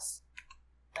discuss.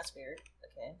 That's weird.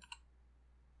 Okay.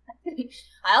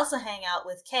 I also hang out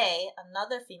with Kay,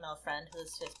 another female friend who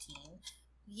is 15.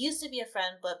 We used to be a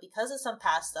friend, but because of some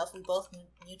past stuff, we both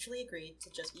mutually agreed to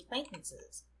just be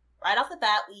acquaintances. Right off the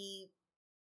bat, we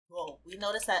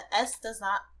noticed that S does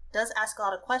ask a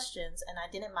lot of questions, and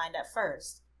I didn't mind at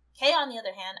first. Kay, on the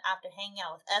other hand, after hanging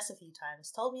out with S a few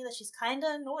times, told me that she's kinda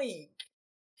annoying.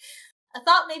 I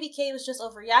thought maybe Kay was just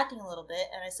overreacting a little bit,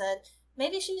 and I said,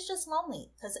 maybe she's just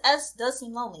lonely, because S does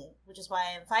seem lonely, which is why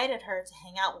I invited her to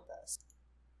hang out with us.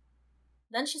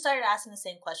 Then she started asking the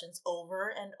same questions over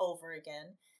and over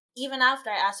again, even after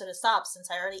I asked her to stop since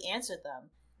I already answered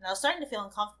them, and I was starting to feel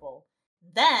uncomfortable.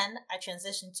 Then I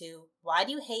transitioned to, why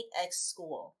do you hate X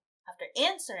school? After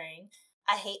answering,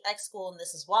 I hate X school and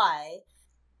this is why.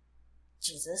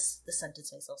 Jesus, this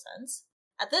sentence makes no sense.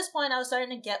 At this point, I was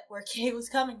starting to get where Kay was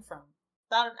coming from.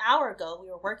 About an hour ago, we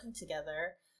were working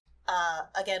together,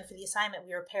 again for the assignment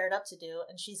we were paired up to do,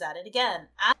 and she's at it again,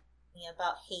 asking me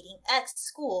about hating X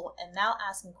school, and now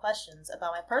asking questions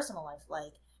about my personal life,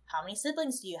 like, how many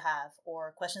siblings do you have?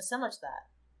 Or questions similar to that.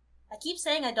 I keep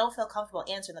saying I don't feel comfortable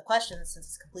answering the questions since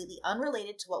it's completely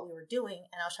unrelated to what we were doing,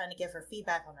 and I was trying to give her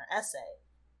feedback on her essay.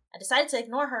 I decided to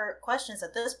ignore her questions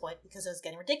at this point because it was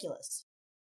getting ridiculous.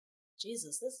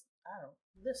 Jesus, this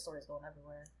story's going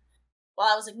everywhere. While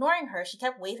I was ignoring her, she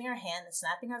kept waving her hand and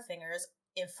snapping her fingers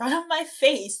in front of my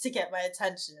face to get my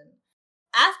attention.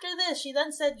 After this, she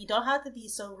then said, you don't have to be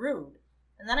so rude.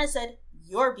 And then I said,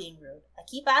 "You're being rude. I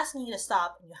keep asking you to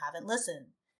stop and you haven't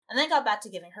listened." And then got back to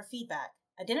giving her feedback.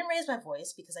 I didn't raise my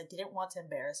voice because I didn't want to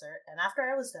embarrass her, and after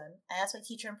I was done, I asked my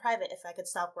teacher in private if I could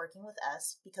stop working with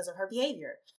S because of her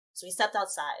behavior. So we stepped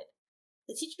outside.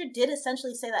 The teacher did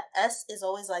essentially say that S is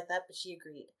always like that, but she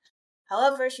agreed.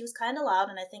 However, she was kind of loud,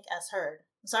 and I think S heard.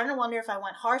 I'm starting to wonder if I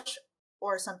went harsh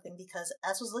or something because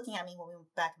S was looking at me when we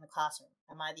went back in the classroom.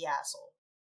 Am I the asshole?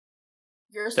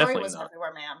 Your story Definitely was not.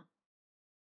 everywhere, ma'am.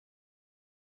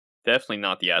 Definitely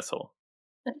not the asshole.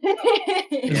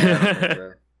 Yeah,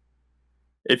 bro.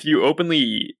 If you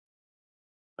openly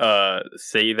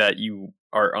say that you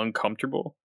are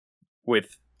uncomfortable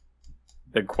with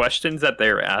the questions that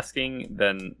they're asking,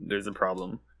 then there's a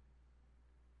problem.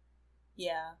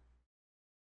 Yeah.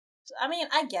 I mean,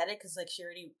 I get it, because, like, she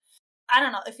already... I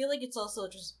don't know, I feel like it's also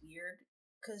just weird,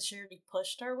 because she already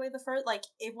pushed her way the first... Like,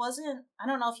 it wasn't... I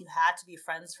don't know if you had to be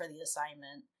friends for the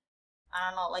assignment. I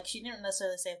don't know, like, she didn't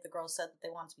necessarily say if the girls said that they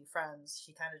wanted to be friends.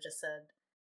 She kind of just said,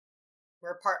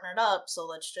 we're partnered up, so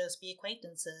let's just be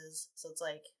acquaintances. So it's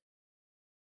like...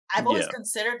 I've always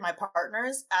considered my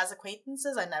partners as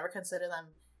acquaintances. I never consider them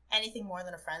anything more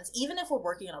than a friends, even if we're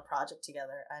working on a project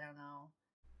together. I don't know.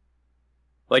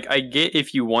 Like, I get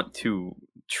if you want to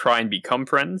try and become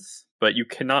friends, but you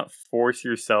cannot force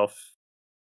yourself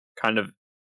kind of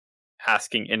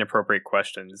asking inappropriate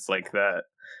questions like that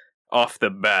off the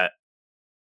bat.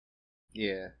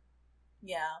 Yeah.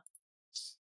 Yeah.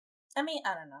 I mean,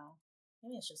 I don't know.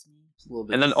 Maybe it's just me. It's a little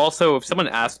bit. And then also, if someone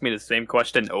asks me the same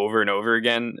question over and over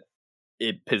again,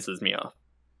 it pisses me off.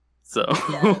 So,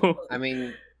 Yeah. I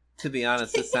mean, to be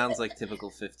honest, this sounds like typical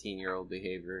 15-year-old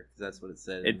behavior. That's what it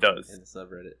said. It does. In the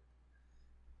subreddit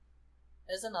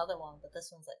There's another one, but this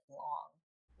one's, like, long.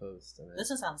 post. I mean. This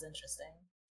one sounds interesting.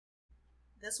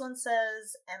 This one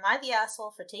says, "Am I the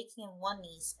asshole for taking in one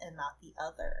niece and not the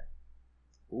other?"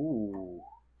 Ooh.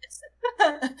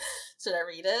 Should I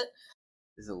read it?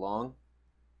 Is it long?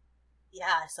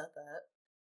 Yeah, I said that.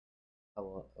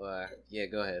 Oh, yeah,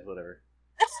 go ahead. Whatever.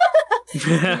 Do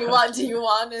you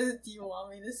want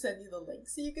me to send you the link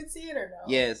so you can see it or no?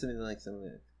 Yeah, something like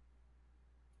something.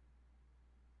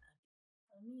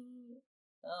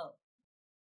 Oh.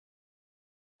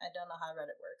 I don't know how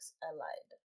Reddit works. I lied.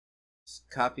 Just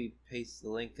copy, paste the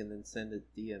link, and then send it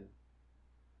DM.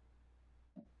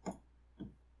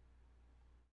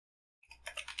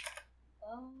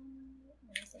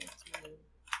 Let me send it to you.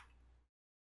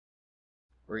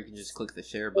 Or you can just click the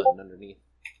share button underneath.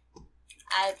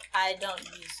 I don't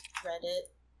use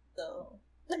Reddit, though.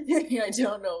 I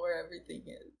don't know where everything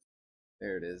is.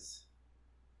 There it is.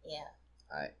 Yeah.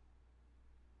 Alright.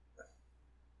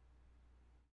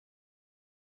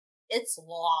 It's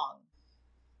long.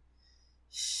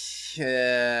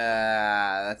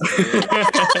 Yeah,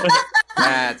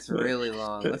 that's really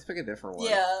long. Let's pick a different one.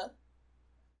 Yeah.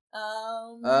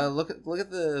 Look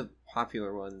at the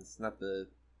popular ones, not the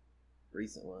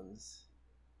recent ones.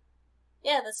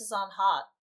 Yeah, this is on Hot.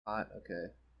 Hot,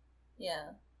 okay.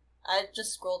 Yeah. I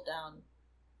just scrolled down.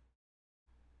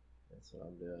 That's what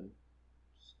I'm doing.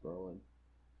 Scrolling.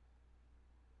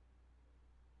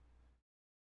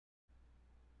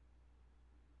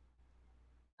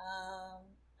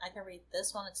 I can read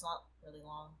this one. It's not really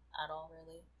long at all,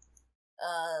 really.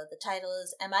 The title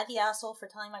is, "Am I the asshole for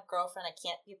telling my girlfriend I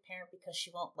can't be a parent because she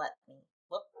won't let me?"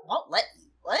 What? Won't let you?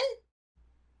 What?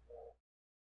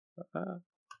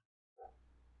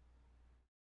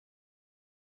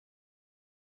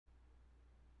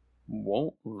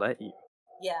 Won't let you.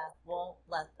 Yeah, won't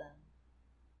let them.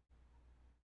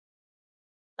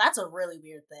 That's a really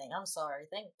weird thing. I'm sorry.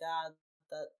 Thank God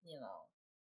that,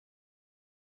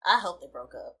 I hope they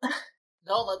broke up.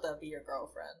 Don't let that be your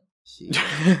girlfriend.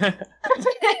 Yeah,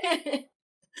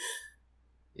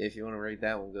 if you want to rate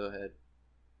that one, go ahead.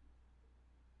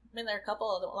 I mean, there are a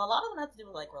couple of them. Well, a lot of them have to do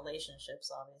with, like,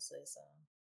 relationships, obviously, so.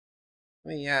 I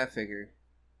mean, yeah, I figure.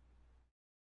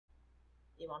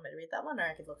 You want me to read that one, or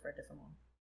I could look for a different one?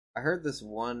 I heard this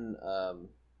one,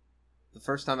 the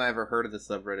first time I ever heard of the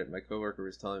subreddit, my coworker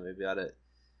was telling me about it.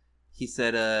 He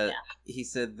said, he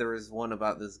said there was one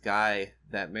about this guy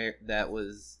that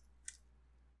was,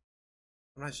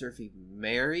 I'm not sure if he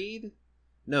married.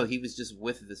 No, he was just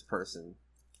with this person.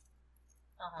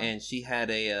 Uh-huh. And she had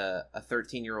a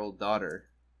 13-year-old daughter.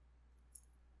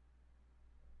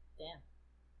 Damn.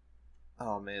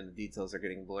 Oh man, the details are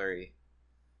getting blurry.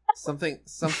 Something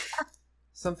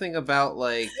about,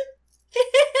 like,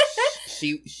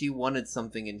 she wanted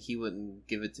something and he wouldn't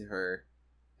give it to her,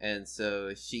 and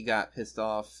so she got pissed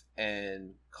off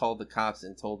and called the cops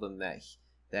and told them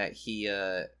that he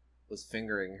was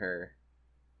fingering her.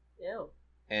 Ew.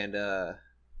 And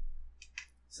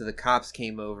So the cops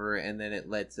came over, and then it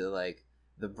led to like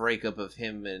the breakup of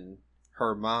him and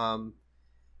her mom,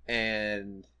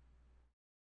 and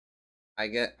I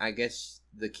guess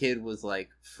the kid was like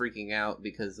freaking out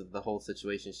because of the whole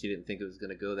situation. She didn't think it was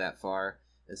going to go that far,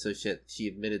 and so she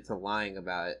admitted to lying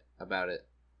about it.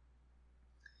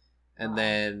 And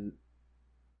then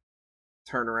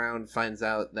turn around, finds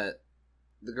out that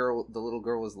the little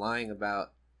girl was lying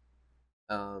about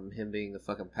him being a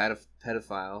fucking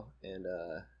pedophile, and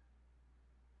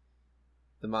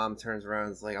the mom turns around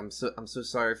and is like, I'm so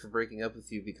sorry for breaking up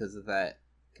with you because of that.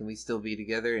 Can we still be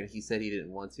together? And he said he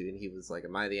didn't want to, and he was like,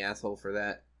 am I the asshole for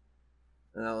that?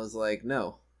 And I was like,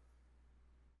 no.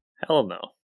 Hell no.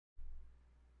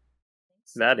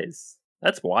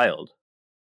 That's wild.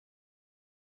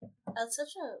 That's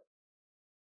such a...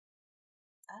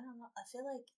 I don't know. I feel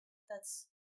like that's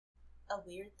a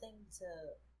weird thing to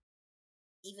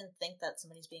even think that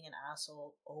somebody's being an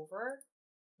asshole over.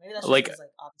 Maybe that's just Like, because,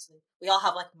 like, obviously we all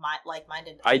have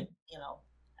like-minded,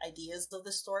 ideas of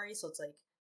the story. So it's like,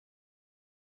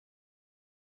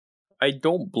 I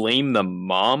don't blame the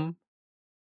mom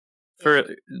for,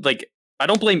 like, I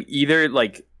don't blame either,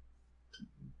 like,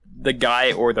 the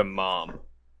guy or the mom.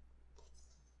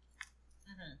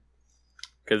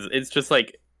 Because it's just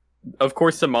like, of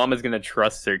course the mom is going to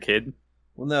trust their kid.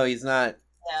 Well, no, he's not.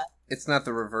 yeah, It's not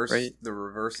the reverse, Right. the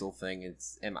reversal thing.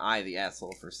 It's, am I the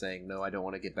asshole for saying, no, I don't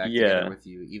want to get back together with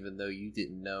you, even though you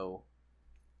didn't know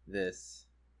this.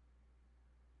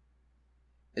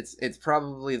 It's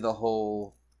probably the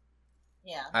whole,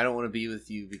 yeah. I don't want to be with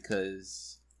you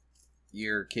because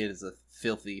your kid is a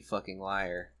filthy fucking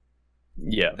liar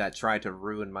Yeah. that tried to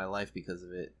ruin my life because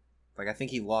of it. Like, I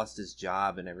think he lost his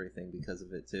job and everything because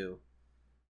of it too.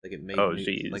 Like, it made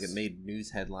it made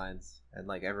news headlines, and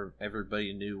like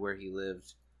everybody knew where he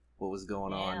lived, what was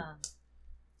going on.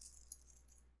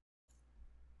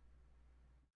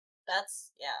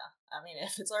 That's, I mean,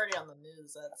 if it's already on the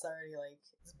news, that's already, like,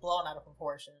 it's blown out of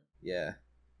proportion. Yeah.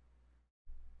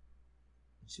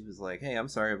 She was like, hey, I'm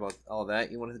sorry about all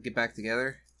that. You want to get back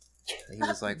together? And he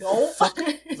was like, no. Fuck.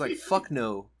 He's like, fuck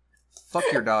no. Fuck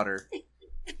your daughter.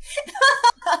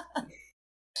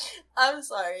 I'm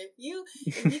sorry. If you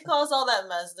cause all that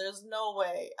mess, there's no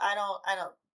way. I don't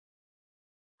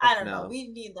know. We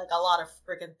need, like, a lot of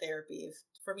freaking therapy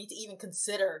for me to even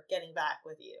consider getting back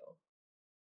with you.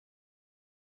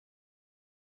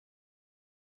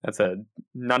 That's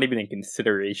not even a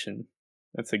consideration.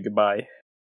 That's a goodbye.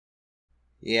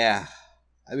 Yeah.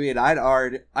 I mean, I'd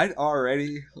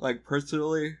already, like,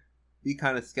 personally be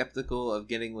kind of skeptical of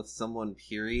getting with someone,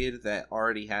 period, that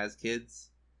already has kids.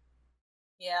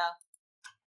 Yeah.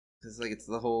 Because, like, it's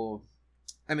the whole...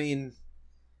 I mean...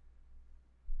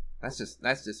 That's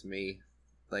just me.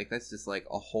 Like, that's just, like,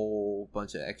 a whole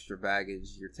bunch of extra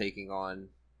baggage you're taking on.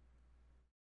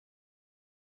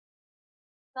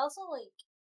 It's also, like,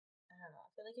 I don't know, I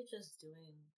feel like you're just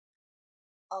doing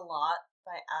a lot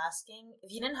by asking.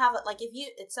 If you didn't have it, like,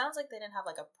 it sounds like they didn't have,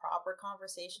 like, a proper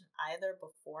conversation either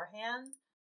beforehand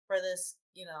for this,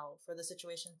 for the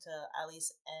situation to at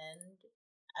least end,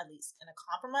 at least in a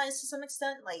compromise to some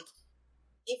extent. Like,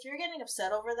 if you're getting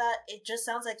upset over that, it just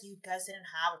sounds like you guys didn't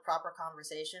have a proper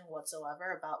conversation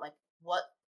whatsoever about, like, what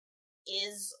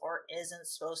is or isn't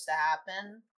supposed to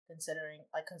happen concerning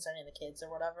the kids or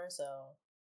whatever. So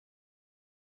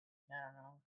I don't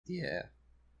know. Yeah.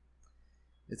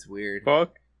 It's weird.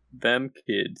 Fuck them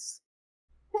kids.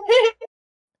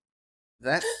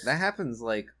 That happens,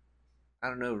 like, I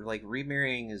don't know, like,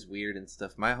 remarrying is weird and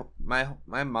stuff. My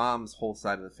mom's whole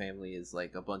side of the family is,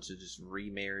 like, a bunch of just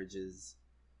remarriages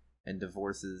and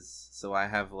divorces. So I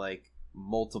have, like,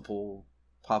 multiple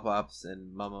pop-ups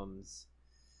and mum-ums.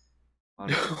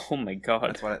 Oh my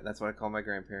god. That's what I call my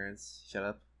grandparents. Shut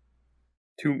up.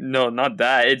 No, not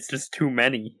that. It's just too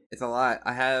many. It's a lot.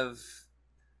 I have...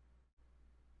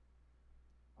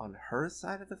 On her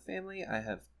side of the family, I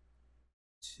have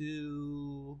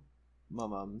 2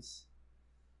 mum-ums.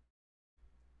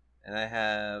 And I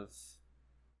have...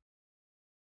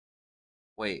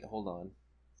 Wait, hold on.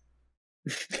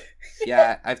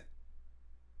 Yeah, I've...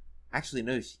 Actually,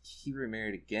 no, he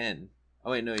remarried again.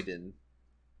 Oh, wait, no, he didn't.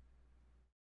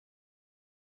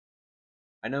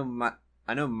 I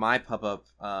know my pop-up,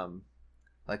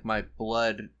 like, my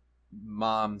blood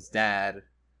mom's dad,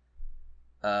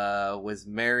 was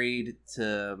married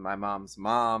to my mom's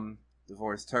mom,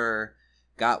 divorced her,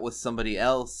 got with somebody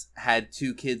else, had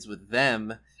 2 kids with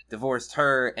them, divorced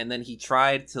her, and then he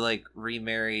tried to, like,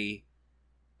 remarry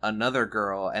another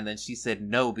girl, and then she said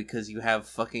no because you have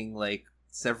fucking, like,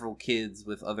 several kids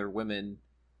with other women,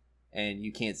 and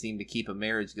you can't seem to keep a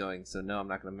marriage going, so no, I'm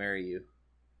not gonna marry you.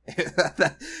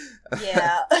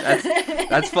 Yeah.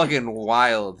 that's fucking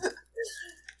wild.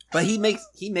 But he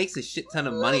makes a shit ton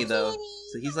of money though,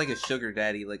 so he's like a sugar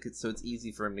daddy. Like so it's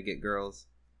easy for him to get girls.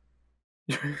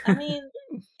 I mean,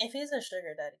 if he's a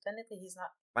sugar daddy, technically he's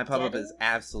not. My pop-up Daddy? is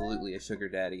absolutely a sugar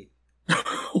daddy.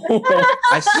 What?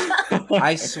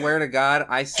 I swear to God,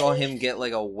 I saw him get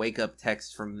like a wake up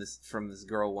text from this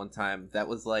girl one time that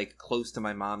was like close to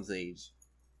my mom's age.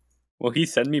 Will he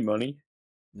send me money?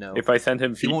 No, If I send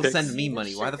him he feet won't pics? send me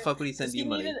money. Why the fuck would he send you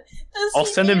money? I'll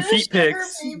send him feet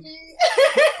pics.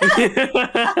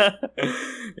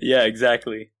 Yeah,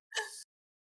 exactly.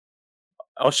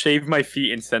 I'll shave my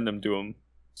feet and send them to him.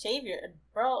 Shave your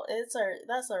bro.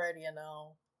 That's already a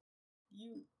no.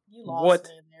 You lost What?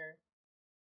 me there.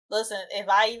 Listen, if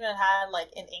I even had like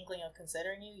an inkling of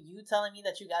considering you telling me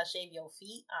that you gotta shave your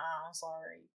feet, I'm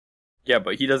sorry. Yeah,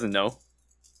 but he doesn't know.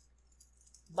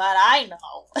 But I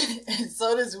know. And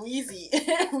so does Wheezy.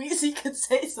 Wheezy could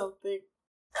say something.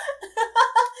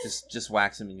 Just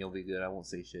wax him and you'll be good. I won't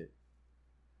say shit.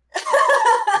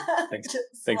 Thanks,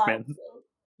 Just thanks, slap man.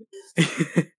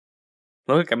 them.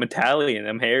 Look, I'm Italian.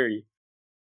 I'm hairy.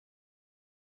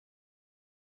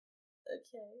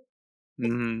 Okay.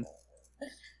 Mm-hmm.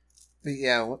 But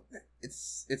yeah,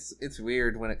 it's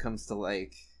weird when it comes to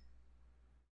like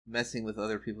messing with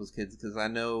other people's kids because I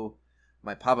know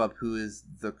my pop-up, who is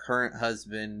the current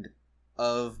husband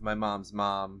of my mom's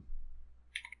mom,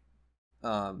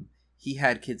 he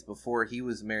had kids before he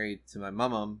was married to my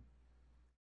mom,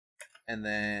 and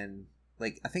then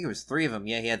like I think it was 3 of them.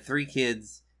 Yeah, he had 3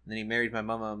 kids, and then he married my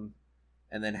mom,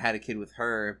 and then had a kid with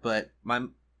her. But my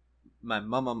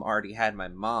mom already had my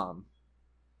mom.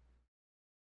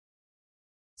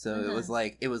 So it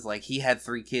was like he had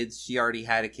 3 kids, she already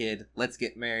had a kid, let's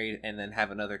get married and then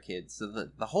have another kid. So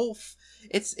the whole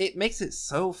it makes it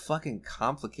so fucking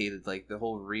complicated, like the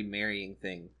whole remarrying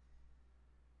thing.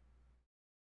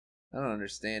 I don't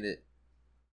understand it.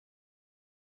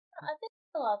 I think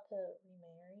it's allowed to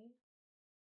remarry.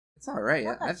 It's all right.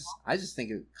 Not that I just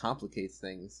think it complicates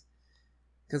things.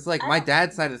 Cuz like I my don't-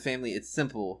 dad's side of the family, it's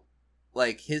simple.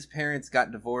 Like his parents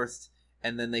got divorced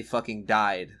and then they fucking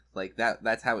died. Like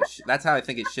that's how that's how I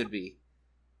think it should be.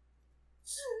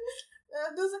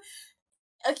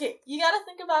 Okay, you gotta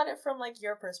think about it from like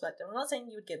your perspective. I'm not saying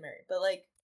you would get married, but like,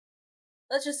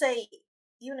 let's just say,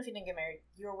 even if you didn't get married,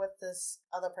 you were with this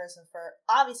other person for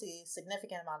obviously a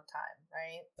significant amount of time,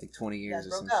 right? Like 20 You years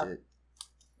guys or some broke up. shit.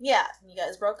 Yeah, you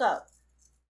guys broke up.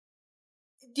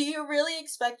 Do you really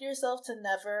expect yourself to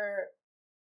never?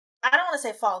 I don't want to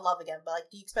say fall in love again, but like,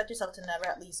 do you expect yourself to never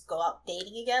at least go out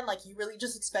dating again? Like, you really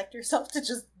just expect yourself to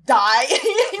just die?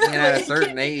 And at a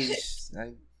certain age, I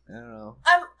don't know.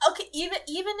 Okay.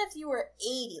 Even if you were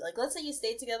 80, like let's say you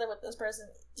stayed together with this person,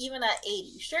 even at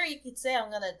 80, sure you could say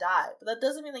I'm gonna die, but that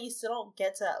doesn't mean that you still don't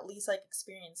get to at least like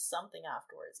experience something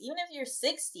afterwards. Even if you're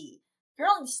 60, you're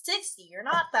only 60. You're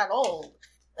not that old.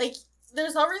 Like,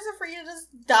 there's no reason for you to just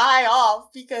die off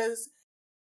because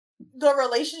the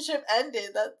relationship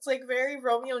ended. That's like very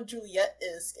Romeo and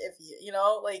Juliet-esque, if you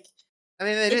know, like. I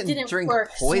mean, they It didn't didn't drink work,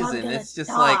 so I'm poison. gonna It's just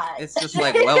die.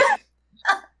 like well.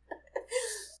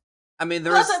 I mean,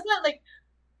 there was like,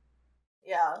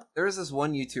 yeah. there was this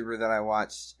one YouTuber that I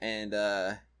watched, and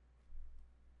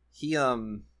he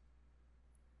what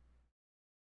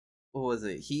was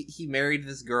it? He married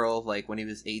this girl like when he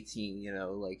was 18. You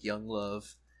know, like young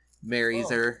love, marries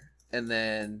Oh. her, and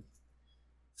then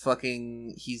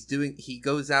fucking he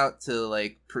goes out to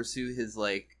like pursue his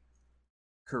like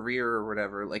career or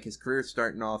whatever. Like his career's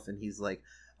starting off, and he's like,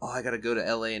 oh, I gotta go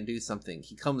to LA and do something.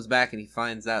 He comes back and he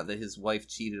finds out that his wife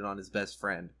cheated on his best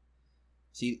friend.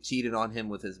 She cheated on him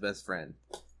with his best friend.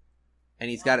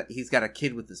 And he's got a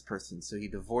kid with this person, so he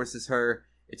divorces her.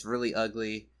 It's really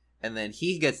ugly. And then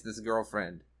he gets this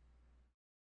girlfriend.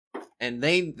 And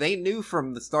they knew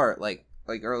from the start, like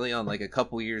early on, like a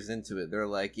couple years into it, they're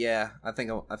like, yeah, I think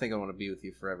I want to be with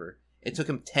you forever. It took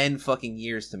him 10 fucking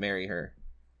years to marry her.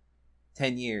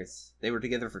 10 years. They were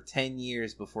together for 10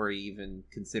 years before he even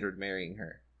considered marrying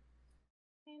her.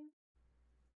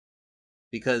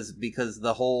 Because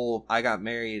the whole I got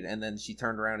married and then she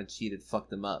turned around and cheated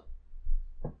fucked him up.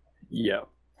 Yeah.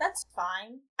 That's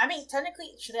fine. I mean, technically,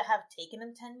 should it have taken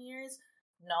him 10 years?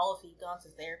 No, if he'd gone to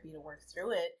therapy to work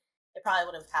through it, it probably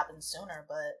would have happened sooner,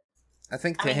 but... I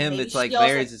think to I mean, him maybe it's like she also-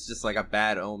 marriage is just like a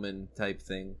bad omen type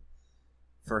thing.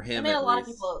 For him, I mean, at a lot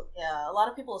least.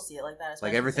 of people see it like that. Like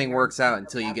especially everything if works they're- out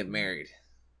until you get married.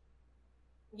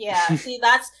 Yeah, see,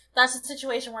 that's a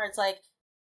situation where it's like,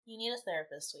 you need a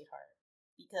therapist, sweetheart,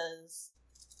 because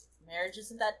marriage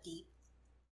isn't that deep.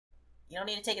 You don't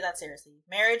need to take it that seriously.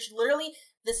 Marriage, literally,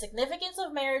 the significance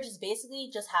of marriage is basically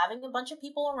just having a bunch of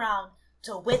people around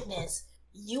to witness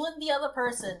you and the other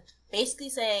person basically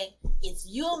saying, it's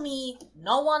you and me,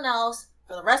 no one else,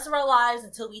 for the rest of our lives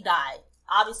until we die.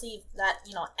 Obviously, if that,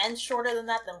 ends shorter than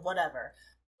that, then whatever.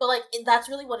 But, like, that's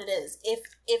really what it is. If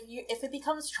it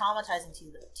becomes traumatizing to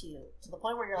you, to the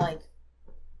point where you're, like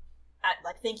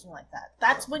thinking like that,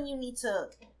 that's when you need to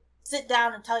sit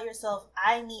down and tell yourself,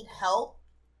 I need help,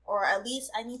 or at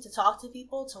least I need to talk to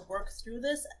people to work through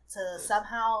this, to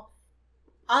somehow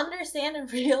understand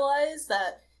and realize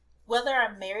that whether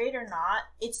I'm married or not,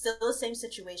 it's still the same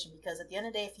situation, because at the end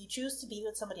of the day, if you choose to be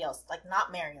with somebody else, like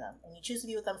not marrying them, and you choose to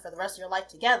be with them for the rest of your life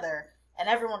together, and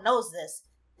everyone knows this,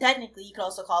 technically you could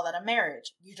also call that a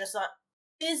marriage. You're just not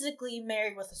physically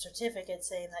married with a certificate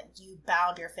saying that you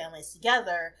bound your families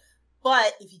together,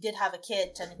 but if you did have a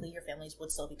kid, technically your families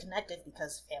would still be connected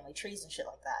because family trees and shit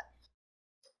like that.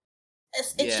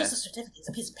 It's just a certificate. It's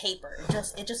a piece of paper.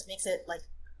 It just makes it like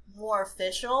more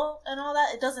official and all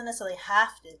that. It doesn't necessarily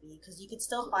have to be, because you could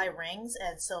still buy rings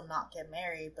and still not get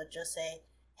married, but just say,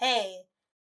 hey,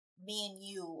 me and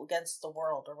you against the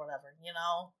world or whatever,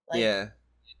 Like, yeah.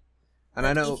 And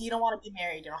I know if you don't want to be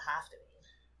married, you don't have to be.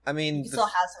 I mean, you can still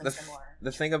have something similar.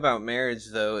 The thing about marriage,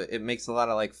 though, it makes a lot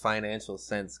of, like, financial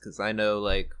sense, because I know,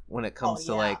 like, when it comes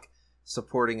to, like,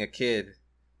 supporting a kid,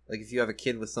 like, if you have a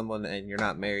kid with someone and you're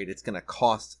not married, it's going to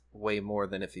cost way more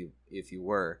than if you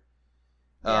were.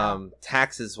 Yeah.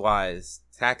 Taxes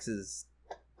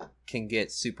can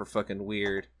get super fucking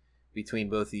weird between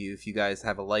both of you if you guys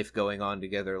have a life going on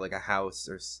together, like a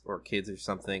house or kids or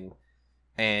something,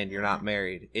 and you're not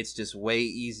married. It's just way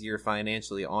easier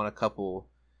financially on a couple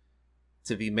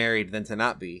to be married than to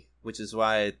not be, which is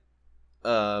why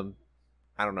I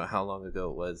don't know how long ago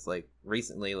it was, like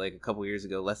recently, like a couple years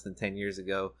ago, less than 10 years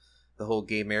ago, the whole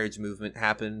gay marriage movement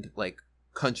happened, like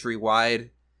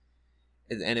countrywide,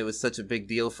 and it was such a big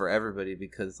deal for everybody,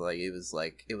 because like it was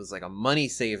like a money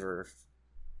saver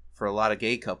for a lot of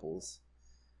gay couples.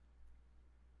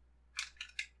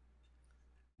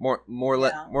 More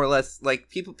or less, like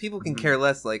people can care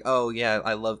less, like, oh yeah,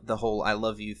 I love the whole I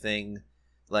love you thing,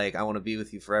 like I want to be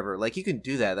with you forever. Like, you can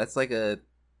do that. That's like a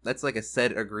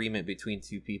said agreement between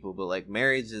two people. But like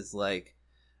marriage is like,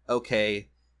 okay,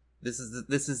 this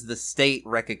is the state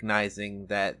recognizing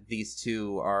that these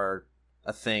two are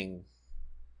a thing.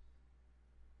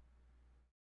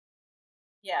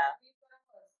 Yeah.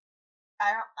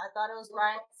 I thought it was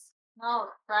Brian. No,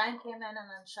 Brian came in and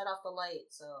then shut off the light,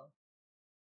 so.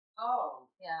 Oh.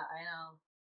 Yeah, I know.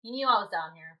 He knew I was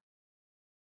down here.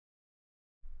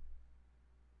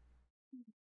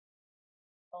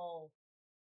 Oh.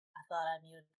 I thought I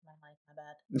muted my mic, my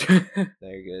bad.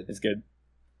 Very good. It's good.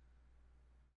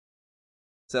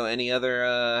 So, any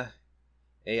other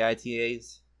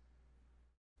AITAs?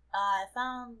 I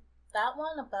found that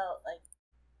one about, like,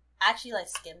 actually, like,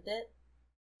 skimmed it.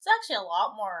 It's actually a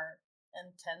lot more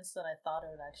intense than I thought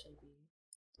it would actually be.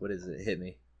 What is it? Hit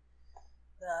me.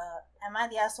 Am I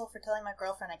the asshole for telling my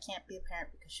girlfriend I can't be a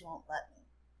parent because she won't let me?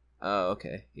 Oh,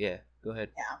 okay. Yeah, go ahead.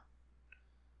 Yeah.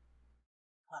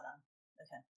 Hold on.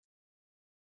 Okay.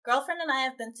 Girlfriend and I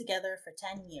have been together for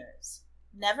 10 years.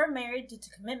 Never married due to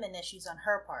commitment issues on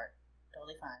her part.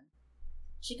 Totally fine.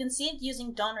 She conceived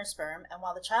using donor sperm, and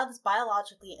while the child is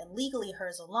biologically and legally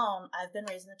hers alone, I've been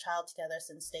raising the child together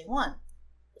since day one.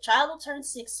 The child will turn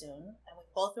 6 soon, and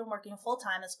we've both been working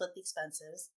full-time and split the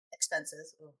expenses.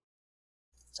 Ooh.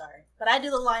 Sorry. But I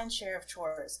do the lion's share of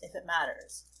chores, if it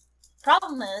matters.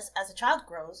 Problem is, as the child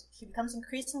grows, she becomes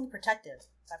increasingly protective.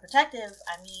 By protective,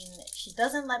 I mean she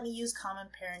doesn't let me use common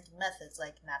parenting methods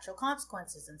like natural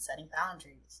consequences and setting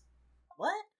boundaries.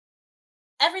 What?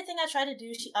 Everything I try to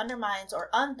do, she undermines or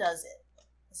undoes it.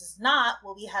 This is not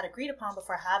what we had agreed upon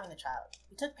before having the child.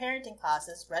 We took parenting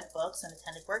classes, read books, and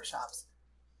attended workshops.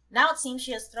 Now it seems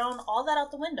she has thrown all that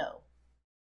out the window.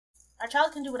 Our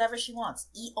child can do whatever she wants,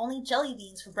 eat only jelly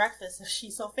beans for breakfast if she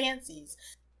so fancies,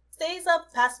 stays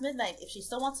up past midnight if she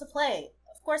still wants to play.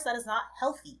 Of course, that is not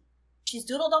healthy. She's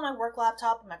doodled on my work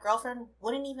laptop, and my girlfriend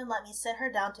wouldn't even let me sit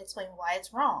her down to explain why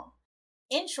it's wrong.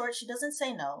 In short, she doesn't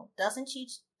say no, doesn't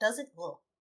teach the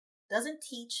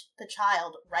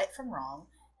child right from wrong,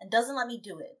 and doesn't let me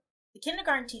do it. The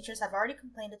kindergarten teachers have already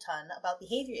complained a ton about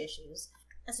behavior issues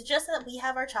and suggested that we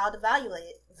have our child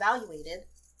evaluated,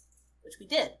 which we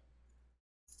did.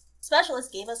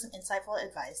 Specialist gave us some insightful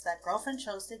advice that girlfriend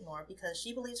chose to ignore because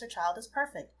she believes her child is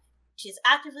perfect. She is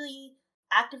actively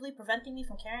preventing me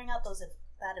from carrying out those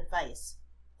advice,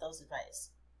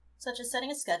 such as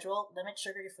setting a schedule, limit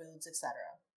sugary foods, etc.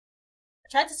 I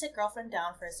tried to sit girlfriend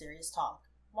down for a serious talk,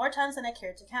 more times than I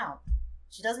cared to count.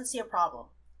 She doesn't see a problem.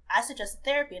 I suggested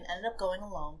therapy and ended up going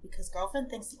alone because girlfriend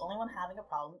thinks the only one having a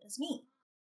problem is me.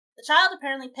 The child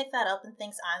apparently picked that up and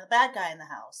thinks I'm the bad guy in the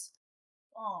house.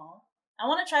 Aww. I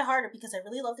want to try harder because I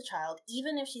really love the child,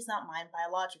 even if she's not mine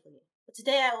biologically. But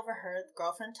today I overheard the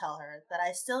girlfriend tell her that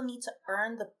I still need to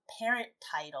earn the parent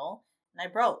title, and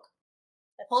I broke.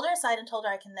 I pulled her aside and told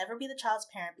her I can never be the child's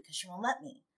parent because she won't let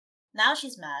me. Now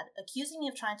she's mad, accusing me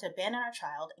of trying to abandon our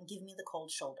child and give me the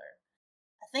cold shoulder.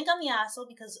 I think I'm the asshole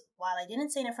because while I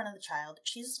didn't say it in front of the child,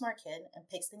 she's a smart kid and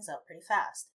picks things up pretty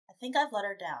fast. I think I've let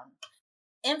her down.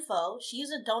 Info, she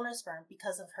used a donor sperm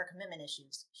because of her commitment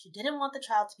issues. She didn't want the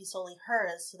child to be solely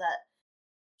hers so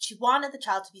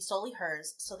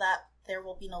that there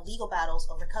will be no legal battles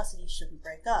over custody should we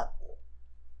break up.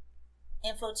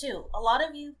 Info 2, a lot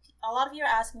of you are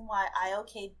asking why I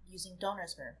okayed using donor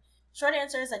sperm. Short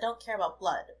answer is I don't care about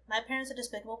blood. My parents are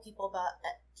despicable people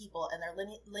and their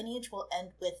lineage will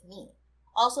end with me.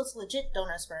 Also, it's legit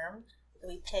donor sperm that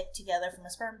we picked together from a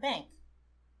sperm bank.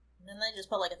 And then they just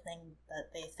put like a thing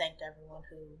that they thanked everyone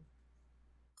who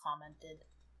commented.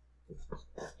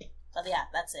 But yeah,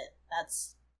 that's it.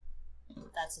 That's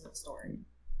the story.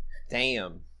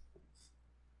 Damn.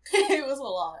 It was a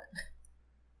lot.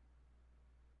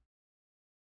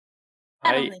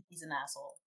 I don't think he's an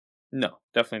asshole. No,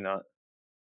 definitely not.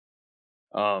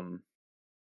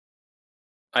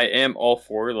 I am all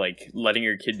for like letting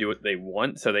your kid do what they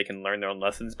want so they can learn their own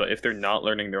lessons, but if they're not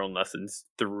learning their own lessons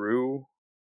through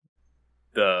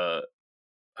the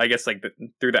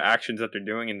through the actions that they're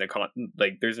doing and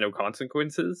there's no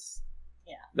consequences.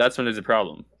 Yeah. That's when there's a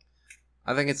problem.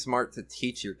 I think it's smart to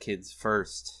teach your kids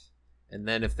first, and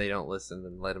then if they don't listen,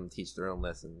 then let them teach their own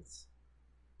lessons.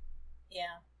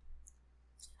 Yeah.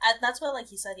 That's what, like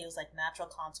he said, he was like natural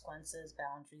consequences,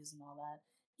 boundaries, and all that.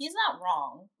 He's not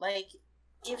wrong. Like,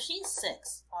 if she's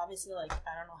 6, obviously, like,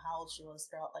 I don't know how old she was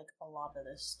throughout, like, a lot of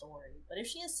this story, but if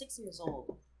she is 6 years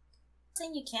old,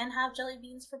 saying you can have jelly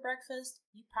beans for breakfast,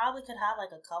 you probably could have, like,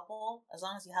 a couple, as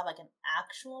long as you have, like, an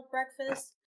actual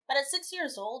breakfast. But at 6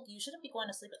 years old, you shouldn't be going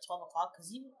to sleep at 12 o'clock,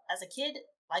 because you, as a kid,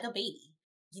 like a baby,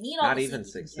 you need all Not the even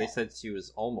sleep 6. They said she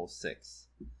was almost 6.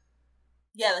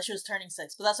 Yeah, that she was turning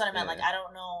 6, but that's what I meant. Yeah. Like, I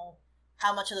don't know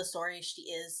how much of the story she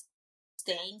is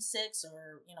staying 6,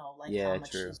 or like how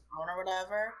much true. she's grown or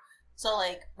whatever. So,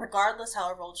 like, regardless,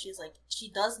 however old she's, like, she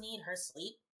does need her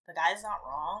sleep. The guy's not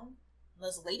wrong.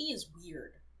 This lady is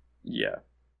weird. Yeah,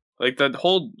 like the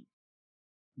whole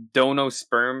dono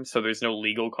sperm, so there's no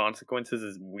legal consequences,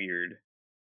 is weird.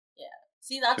 Yeah,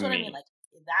 see, that's what I mean. Like,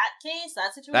 in that case,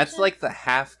 that situation, that's like the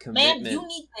half commitment. Man, you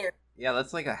need therapy. Yeah,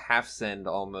 that's like a half send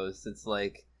almost. It's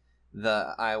like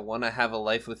I want to have a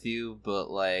life with you, but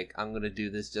like I'm gonna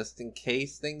do this just in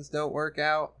case things don't work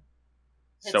out.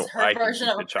 It's so her I version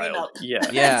can of keep a the child. prenup.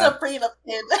 Yeah, Yeah. It's a prenup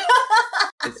kid.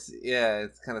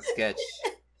 It's kind of sketch.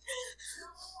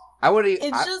 I would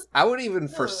even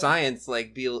for science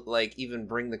like be like even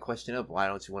bring the question up. Why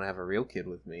don't you want to have a real kid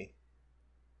with me?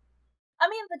 I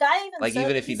mean, the guy even like said,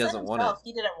 even if he doesn't want it,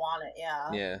 he didn't want it.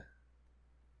 Yeah. Yeah.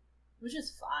 Which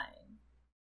is fine.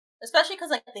 Especially because,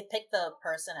 like, they pick the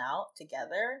person out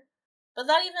together. But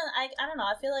not even, I don't know,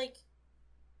 I feel like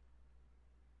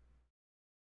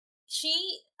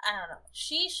she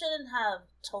shouldn't have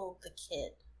told the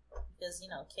kid. Because,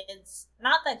 kids,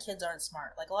 not that kids aren't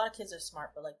smart. Like, a lot of kids are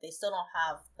smart, but, like, they still don't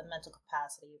have the mental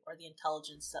capacity or the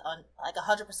intelligence to,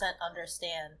 100%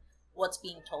 understand what's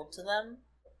being told to them.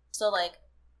 So, like,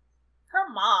 her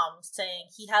mom saying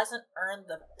he hasn't earned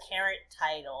the parent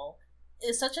title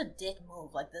is such a dick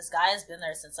move. Like, this guy has been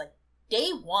there since, like,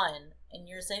 day 1, and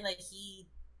you're saying that he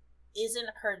isn't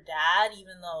her dad,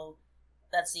 even though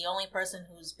that's the only person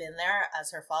who's been there as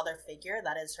her father figure.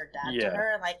 That is her dad to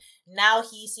her. And, like, now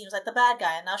he seems like the bad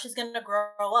guy, and now she's gonna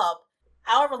grow up,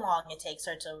 however long it takes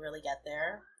her to really get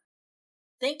there,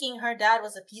 thinking her dad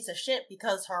was a piece of shit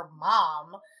because her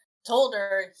mom told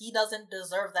her he doesn't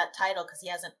deserve that title because he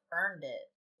hasn't earned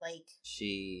it. Like,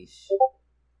 sheesh.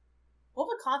 What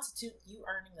would constitute you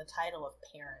earning the title of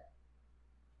parent?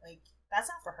 Like, that's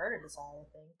not for her to decide, I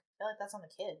think. I feel like that's on the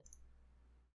kid.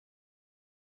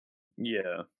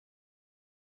 Yeah.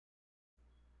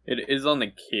 It is on the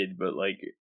kid, but, like,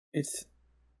 it's...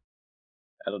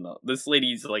 I don't know. This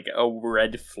lady's, like, a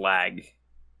red flag.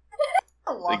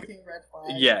 A walking red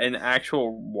flag. Yeah, an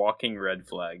actual walking red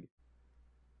flag.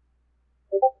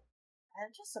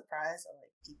 I'm just surprised that,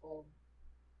 like, people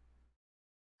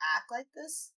act like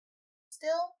this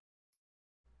still.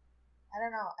 I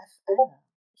don't know. I don't know.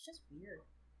 It's just weird.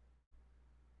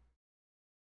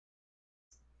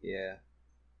 Yeah.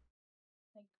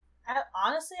 Like,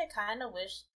 honestly, I kind of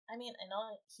wish. I mean, I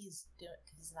know he's doing.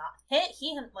 He's not.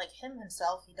 Like him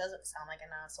himself. He doesn't sound like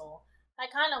an asshole. I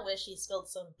kind of wish he spilled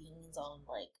some beans on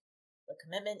like the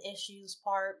commitment issues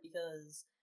part because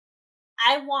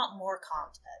I want more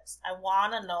context. I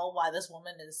want to know why this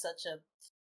woman is such a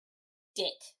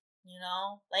dick. You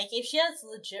know, like if she has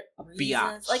legit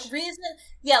reasons, like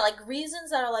reasons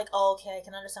that are like, oh, okay, I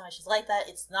can understand why she's like that.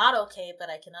 It's not okay,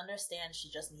 but I can understand she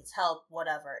just needs help.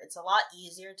 Whatever. It's a lot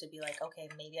easier to be like, okay,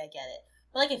 maybe I get it.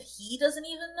 But like if he doesn't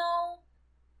even know,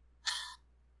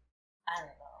 I don't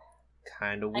know.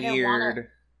 Kind of Like, weird.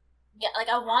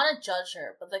 I want to judge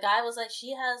her, but the guy was like,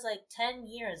 she has like 10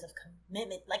 years of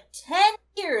commitment, like 10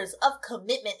 years of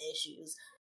commitment issues.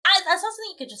 That's not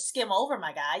something you could just skim over,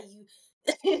 my guy.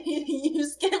 You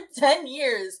skip 10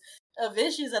 years of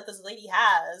issues that this lady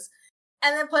has,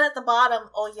 and then put at the bottom,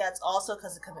 oh yeah, it's also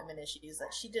because of commitment issues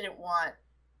that she didn't want,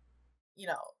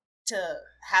 to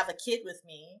have a kid with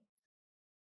me.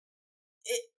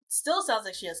 It still sounds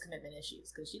like she has commitment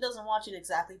issues because she doesn't want you to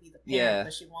exactly be the parent,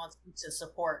 but she wants you to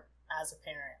support as a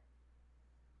parent.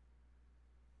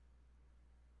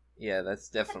 Yeah, that's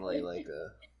definitely like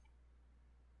a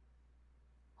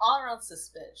all around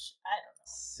suspicious. I don't know.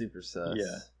 Super sus.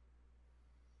 Yeah.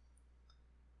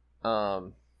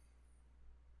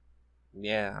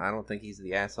 Yeah, I don't think he's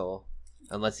the asshole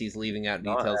unless he's leaving out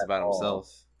details about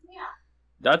himself. Yeah.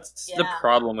 That's the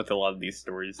problem with a lot of these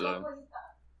stories, though.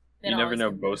 You never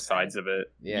know both sides of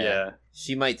it. Yeah.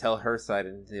 She might tell her side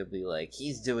and they'll be like,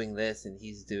 he's doing this and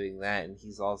he's doing that and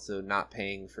he's also not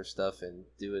paying for stuff and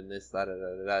doing this, da da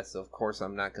da da. So of course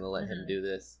I'm not going to let him do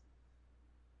this.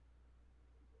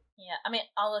 Yeah, I mean,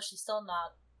 although she's still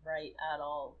not right at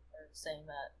all for saying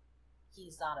that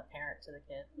he's not a parent to the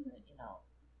kid,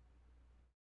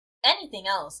 Anything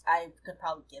else I could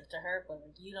probably give to her, but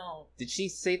like, you don't... Did she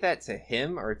say that to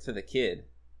him or to the kid?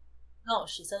 No,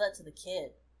 she said that to the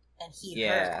kid, and he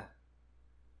heard.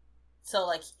 So,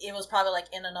 like, it was probably,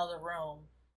 like, in another room,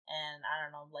 and I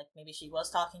don't know, like, maybe she was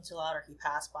talking too loud or he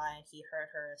passed by and he heard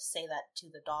her say that to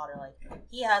the daughter. Like,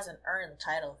 he hasn't earned the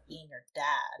title of being your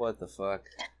dad. What the fuck?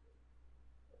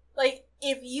 Like,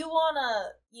 if you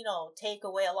wanna, take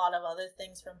away a lot of other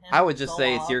things from him... I would just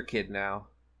say it's your kid now.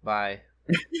 Bye.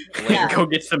 Later, go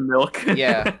get some milk.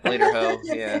 Yeah, later, ho.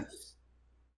 Yeah.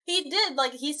 He did,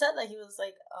 like, he said that he was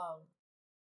like,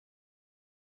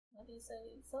 what did he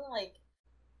say? Something like,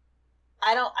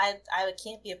 I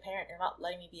can't be a parent, you're not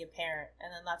letting me be a parent.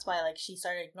 And then that's why, like, she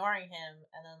started ignoring him,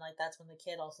 and then, like, that's when the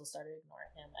kid also started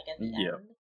ignoring him, like, at the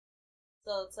end.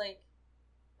 So it's like,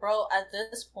 bro, at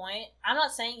this point, I'm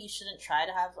not saying you shouldn't try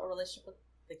to have a relationship with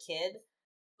the kid,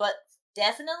 but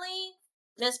definitely,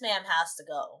 this man has to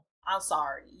go. I'm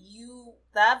sorry.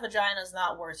 That vagina's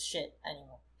not worth shit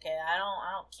anymore. Okay, I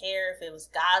don't care if it was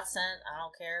God sent. I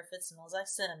don't care if it smells like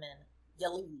cinnamon. You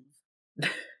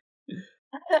leave.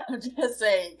 I'm just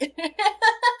saying.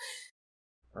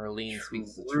 Arlene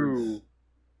speaks the truth.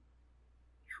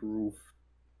 Truth.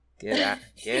 Get out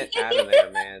of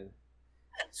there, man.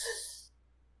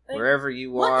 Like, wherever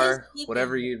you are,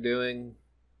 whatever you're doing,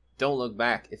 don't look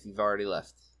back if you've already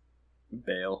left.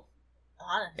 Bail.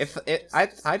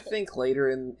 I think later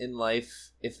in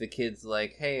life, if the kid's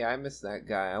like, hey, I miss that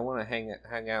guy, I want to hang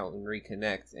out and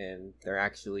reconnect, and they're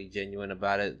actually genuine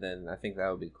about it, then I think that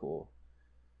would be cool.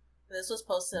 This was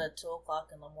posted at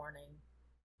 2:00 in the morning.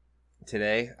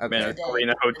 Today? Okay. Man, in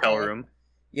a hotel room.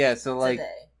 Yeah, so like...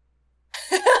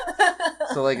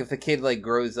 So like if the kid like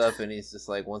grows up and he's just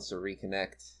like wants to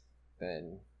reconnect,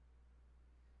 then...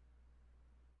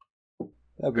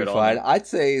 That'd be fine. I'd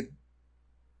say...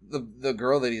 The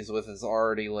girl that he's with is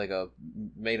already like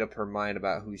made up her mind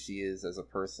about who she is as a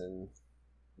person,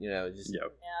 just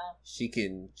she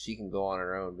can go on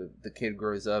her own. But the kid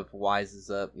grows up, wises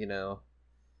up,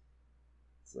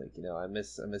 It's like, I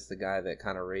miss the guy that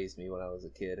kind of raised me when I was a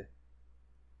kid.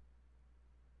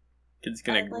 Kid's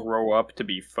gonna grow up to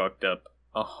be fucked up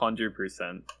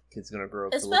 100%. Kid's gonna grow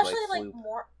up especially to look like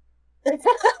more.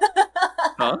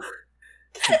 Huh?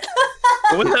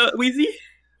 What's that, Wheezy?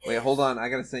 Wait, hold on. I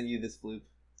gotta send you this floop.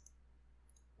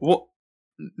 What?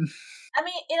 I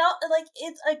mean,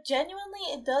 it's like genuinely,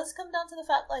 it does come down to the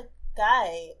fact, like,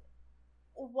 guy,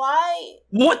 why?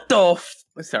 What the?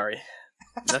 Sorry,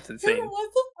 that's insane.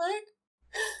 What the fuck?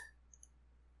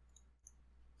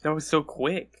 That was so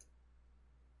quick.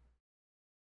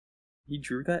 He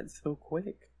drew that so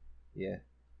quick. Yeah.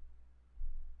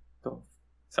 Oh,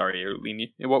 sorry,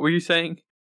 Erlini. What were you saying?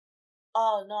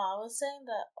 Oh, no, I was saying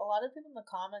that a lot of people in the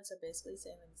comments are basically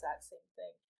saying the exact same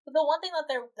thing. But the one thing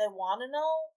that they want to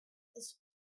know is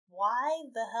why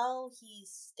the hell he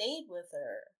stayed with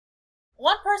her.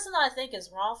 One person that I think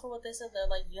is wrong for what they said, they're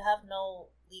like, you have no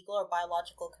legal or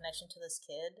biological connection to this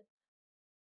kid.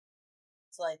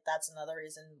 It's like, that's another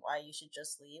reason why you should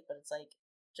just leave. But it's like,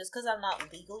 just because I'm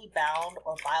not legally bound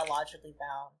or biologically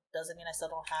bound doesn't mean I still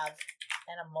don't have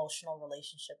an emotional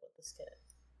relationship with this kid.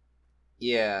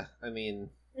 Yeah, I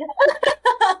mean...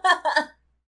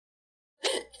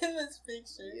 In this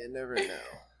picture. You never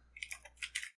know.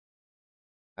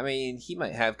 I mean, he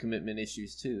might have commitment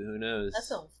issues too, who knows? That's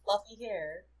some fluffy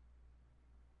hair.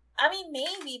 I mean,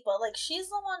 maybe, but like, she's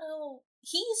the one who...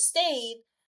 He stayed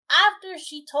after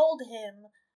she told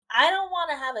him, I don't want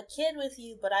to have a kid with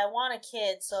you, but I want a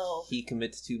kid, so... He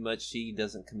commits too much, she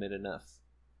doesn't commit enough.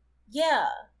 Yeah.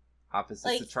 Opposites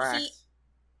like, attract.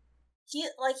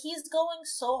 He's going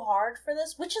so hard for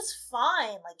this, which is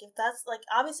fine. Like, if that's, like,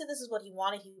 obviously this is what he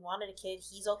wanted. He wanted a kid.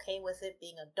 He's okay with it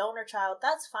being a donor child.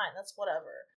 That's fine. That's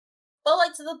whatever. But,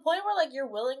 like, to the point where, like,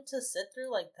 you're willing to sit through,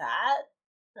 like, that?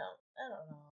 No, I don't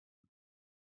know.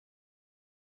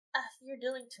 You're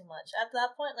doing too much. At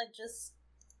that point, like, just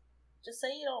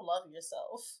say you don't love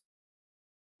yourself.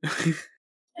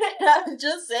 I'm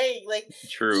just saying, like...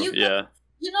 True, yeah.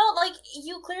 You know, like,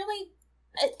 you clearly...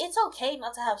 It's okay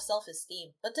not to have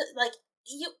self-esteem, but,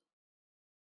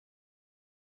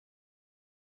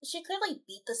 she clearly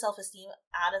beat the self-esteem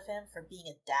out of him for being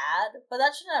a dad, but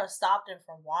that shouldn't have stopped him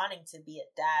from wanting to be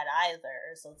a dad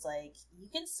either. So it's like, you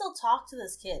can still talk to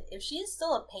this kid. If she's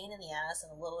still a pain in the ass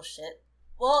and a little shit,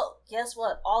 well, guess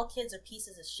what? All kids are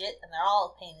pieces of shit, and they're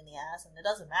all a pain in the ass, and it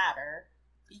doesn't matter.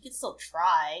 You can still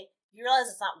try. You realize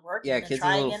it's not working, Yeah, and kids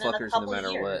try are little again in a fuckers couple no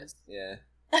matter years. what. Yeah.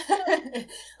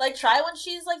 Like, try when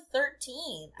she's like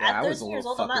 13. Yeah, At 13 I was a years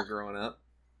little old, fucker growing up.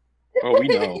 Oh, we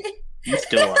know. You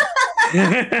still are.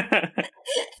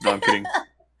 No, I'm kidding.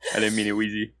 I didn't mean it,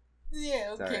 Wheezy.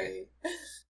 Yeah, It's okay.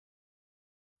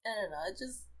 I don't know.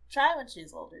 Just try when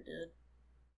she's older, dude.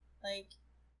 Like,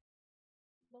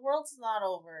 the world's not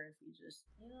over if you just,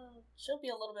 she'll be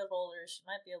a little bit older. She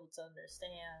might be able to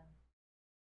understand.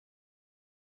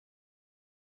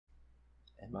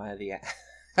 Am I the...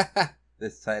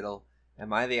 this title.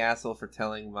 Am I the asshole for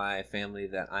telling my family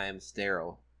that I am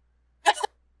sterile?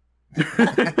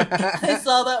 I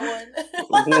saw that one.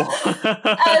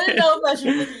 I didn't know if I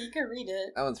should think you could read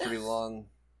it. That one's pretty long.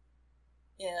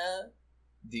 Yeah.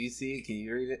 Do you see it? Can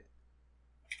you read it?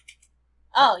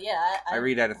 Oh, yeah. I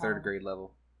read at a third grade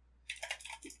level.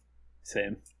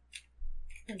 Same.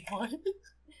 What?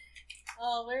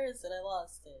 Oh, where is it? I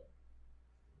lost it.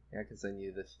 Yeah, I can send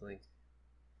you this link.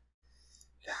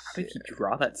 How did you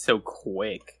draw that so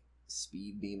quick?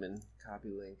 Speed beaming. Copy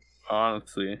link.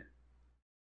 Honestly.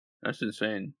 That's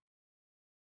insane.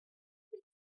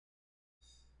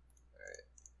 Alright.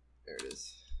 There it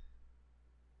is.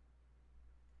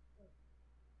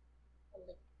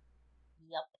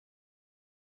 Yep.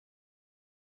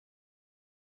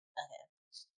 Okay.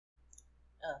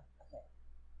 Oh, okay.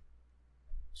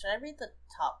 Should I read the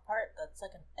top part? That's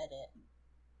like an edit.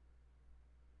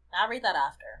 I'll read that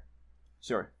after.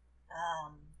 Sure.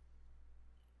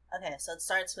 Okay, so it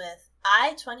starts with,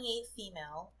 I, 28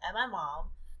 female, and my mom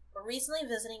were recently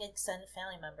visiting extended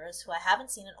family members who I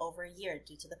haven't seen in over a year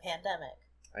due to the pandemic.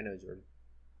 I know, Jordan.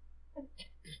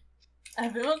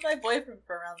 I've been with my boyfriend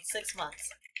for around 6 months.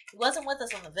 He wasn't with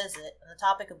us on the visit, and the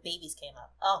topic of babies came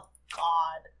up. Oh,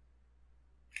 God.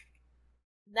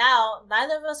 Now,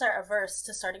 neither of us are averse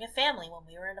to starting a family when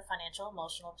we were in a financial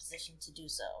emotional position to do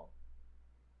so.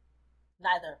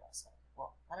 Neither of us.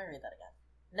 Well, let me read that again.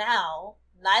 Now,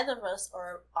 neither of us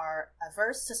are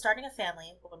averse to starting a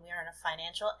family when we are in a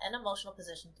financial and emotional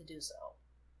position to do so.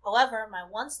 However, my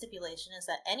one stipulation is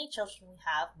that any children we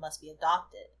have must be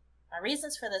adopted. My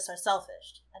reasons for this are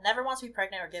selfish. I never want to be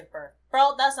pregnant or give birth.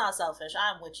 Bro, that's not selfish.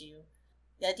 I'm with you.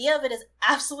 The idea of it is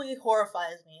absolutely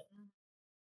horrifies me.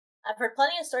 I've heard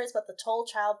plenty of stories about the toll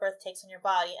childbirth takes on your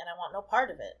body, and I want no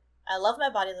part of it. I love my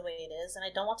body the way it is, and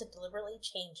I don't want to deliberately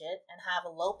change it and I have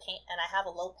a low pain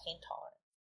tolerance.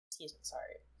 Excuse me,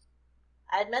 sorry.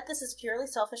 I admit this is purely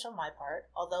selfish on my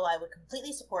part, although I would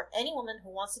completely support any woman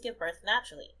who wants to give birth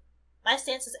naturally. My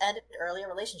stance has ended earlier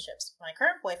relationships. My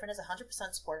current boyfriend is 100%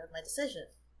 supportive of my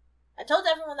decision. I told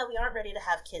everyone that we aren't ready to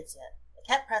have kids yet. They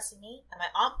kept pressing me, and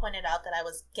my aunt pointed out that I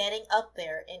was getting up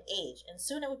there in age, and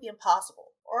soon it would be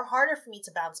impossible, or harder for me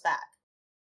to bounce back.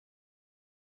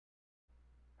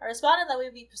 I responded that we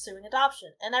would be pursuing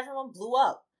adoption, and everyone blew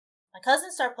up. My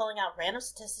cousins started pulling out random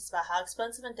statistics about how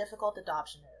expensive and difficult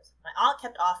adoption is. My aunt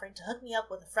kept offering to hook me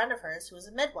up with a friend of hers who was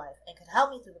a midwife and could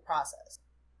help me through the process.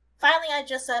 Finally, I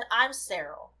just said, I'm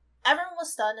sterile. Everyone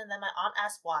was stunned, and then my aunt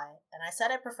asked why, and I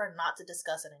said I prefer not to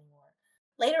discuss it anymore.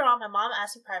 Later on, my mom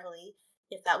asked me privately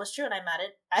if that was true and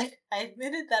I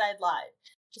admitted that I'd lied.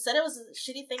 She said it was a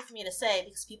shitty thing for me to say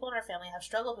because people in our family have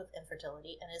struggled with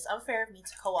infertility and it is unfair of me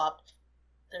to co-opt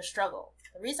their struggle.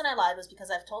 The reason I lied was because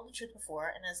I've told the truth before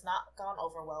and it has not gone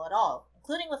over well at all,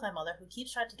 including with my mother who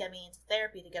keeps trying to get me into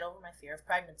therapy to get over my fear of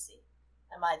pregnancy.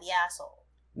 Am I the asshole?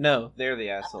 No, they're the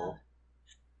asshole.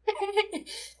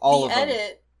 All the of them.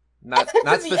 edit. Not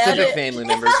The specific edit. family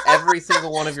members. Every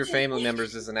single one of your family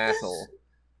members is an asshole.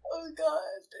 Oh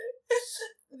god.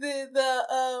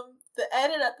 The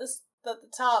edit at the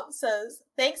top says,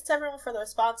 thanks to everyone for the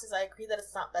responses. I agree that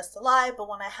it's not best to lie, but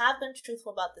when I have been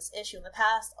truthful about this issue in the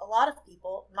past, a lot of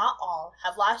people, not all,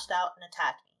 have lashed out and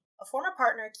attacked me. A former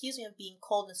partner accused me of being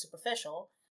cold and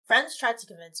superficial. Friends tried to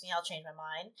convince me I'll change my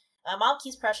mind. My mom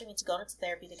keeps pressuring me to go into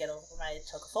therapy to get over my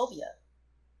tocophobia.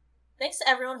 Thanks to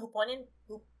everyone who pointed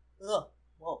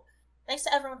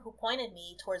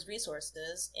me towards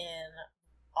resources in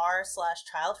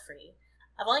r/childfree.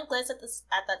 I've only glanced at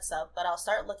that sub, but I'll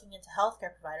start looking into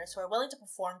healthcare providers who are willing to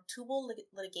perform tubal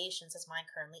litigations as mine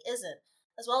currently isn't,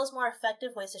 as well as more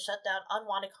effective ways to shut down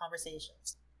unwanted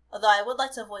conversations. Although I would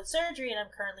like to avoid surgery and I'm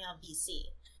currently on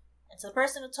BC. And to the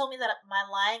person who told me that my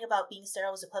lying about being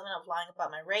sterile was equivalent of lying about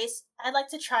my race, I'd like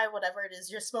to try whatever it is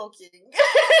you're smoking.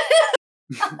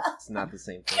 It's not the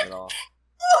same thing at all.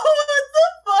 What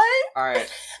the fuck?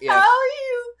 Alright, yeah. How are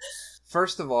you?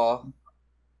 First of all,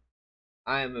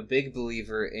 I am a big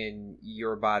believer in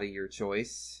your body, your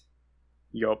choice.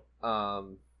 Yup.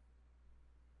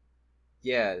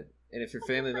 Yeah, and if your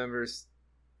family members,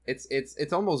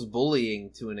 it's almost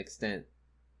bullying to an extent.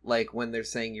 Like when they're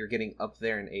saying you're getting up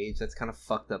there in age, that's kind of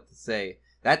fucked up to say.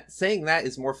 That saying that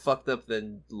is more fucked up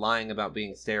than lying about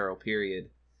being sterile. Period.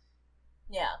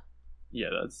 Yeah. Yeah,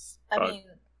 that's. I mean,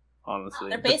 honestly,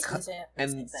 they're basically saying the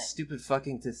same And thing. stupid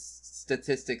fucking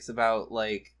statistics about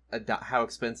like how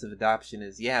expensive adoption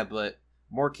is. Yeah, but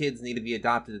more kids need to be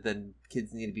adopted than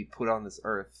kids need to be put on this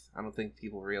earth. I don't think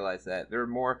people realize that. There are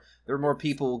more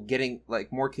people getting,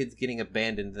 like, more kids getting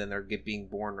abandoned than they're being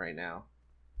born right now.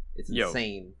 It's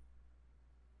insane.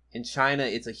 In China,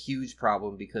 it's a huge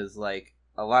problem because, like,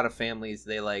 a lot of families,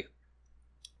 they, like,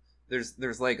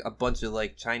 there's like a bunch of,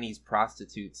 like, Chinese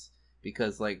prostitutes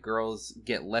because, like, girls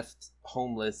get left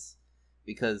homeless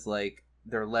because, like,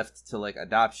 they're left to, like,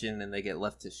 adoption and they get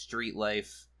left to street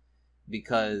life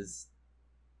because,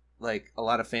 like, a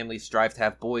lot of families strive to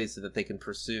have boys so that they can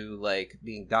pursue, like,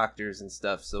 being doctors and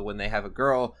stuff. So when they have a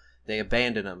girl, they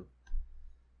abandon them.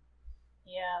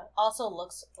 Yeah. Also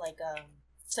looks like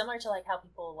similar to like how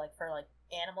people like for like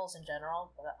animals in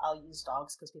general. But I'll use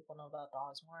dogs because people know about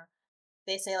dogs more.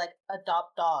 They say like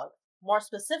adopt dog. More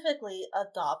specifically,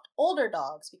 adopt older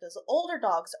dogs because older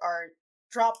dogs are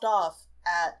dropped off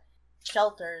at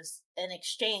shelters in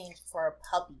exchange for a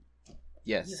puppy.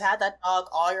 Yes. You've had that dog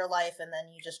all your life and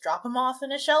then you just drop him off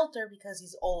in a shelter because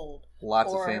he's old.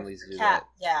 Lots Or of families do cat,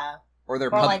 that. yeah. Or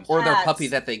their Or like their cats. puppy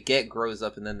that they get grows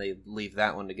up and then they leave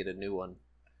that one to get a new one.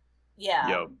 Yeah.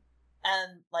 Yup.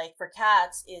 And like for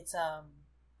cats, it's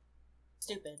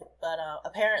stupid, but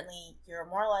apparently you're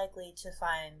more likely to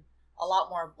find a lot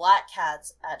more black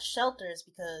cats at shelters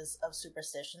because of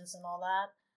superstitions and all that.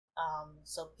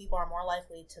 So people are more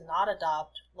likely to not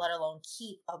adopt, let alone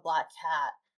keep a black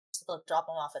cat. So they'll drop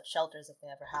them off at shelters if they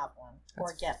ever have one or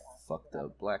That's get one. Fucked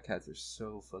up. Black cats are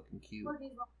so fucking cute.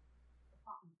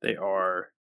 They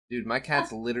are. Dude, my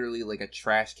cat's literally like a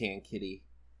trash can kitty.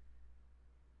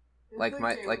 Like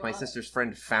my sister's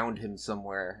friend found him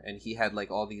somewhere, and he had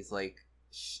like all these like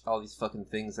all these fucking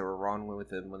things that were wrong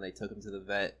with him when they took him to the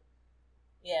vet.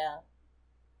 Yeah.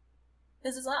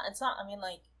 Because it's not, I mean,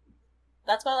 like,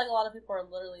 that's why, like, a lot of people are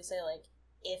literally say, like,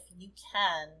 if you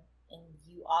can, and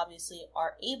you obviously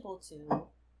are able to,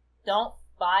 don't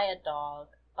buy a dog,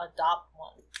 adopt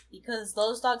one. Because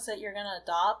those dogs that you're gonna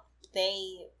adopt,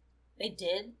 they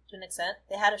did, to an extent,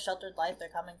 they had a sheltered life, they're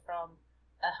coming from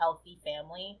a healthy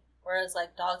family, whereas,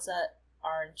 like, dogs that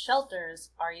are in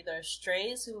shelters are either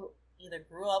strays who either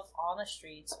grew up on the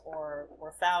streets or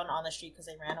were found on the street because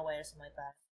they ran away or something like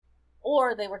that.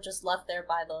 Or they were just left there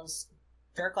by those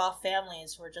jerk-off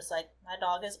families who are just like, my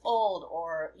dog is old,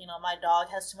 or, you know, my dog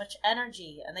has too much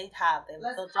energy, and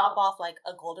they'll drop off, like,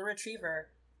 a golden retriever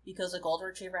because a golden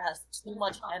retriever has too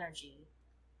much energy.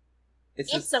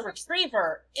 It's a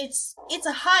retriever. It's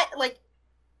a high, like...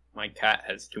 My cat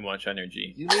has too much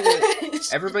energy. You need to,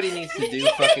 everybody needs to do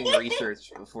fucking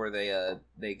research before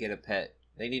they get a pet.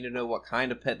 They need to know what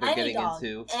kind of pet they're getting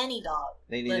into. Any dog.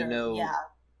 They need to know. Yeah.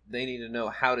 They need to know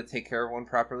how to take care of one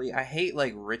properly. I hate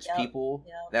like rich people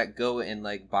that go and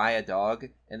like buy a dog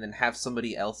and then have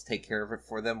somebody else take care of it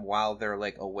for them while they're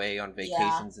like away on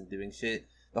vacations and doing shit.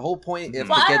 The whole point if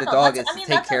Well, to I get a don't know. dog That's- is I mean,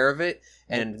 to take that's care of it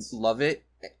and love it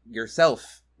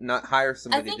yourself, not hire I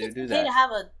somebody think to it's do okay that. to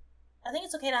have a. I think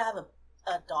it's okay to have a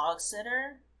dog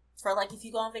sitter for like if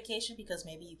you go on vacation because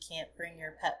maybe you can't bring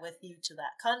your pet with you to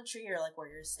that country or like where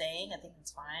you're staying. I think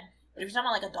that's fine. But if you're talking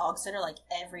about like a dog sitter like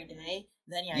every day,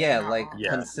 then yeah, Yeah, you're not like wrong. Yeah.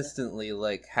 consistently,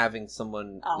 like having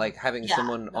someone, Yeah,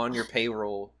 someone no. on your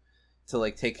payroll to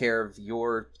like take care of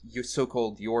your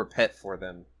so-called your pet for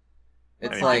them.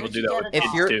 It's mean, like people do that with if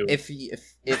kids you're too.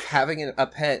 if having a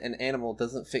pet, an animal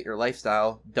doesn't fit your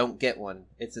lifestyle, don't get one.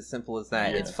 It's as simple as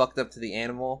that. Yeah. It's fucked up to the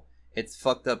animal. It's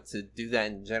fucked up to do that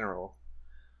in general.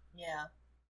 Yeah.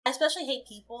 I especially hate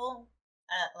people.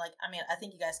 Like, I mean, I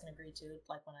think you guys can agree too.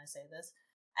 Like when I say this,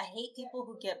 I hate people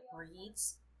who get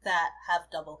breeds that have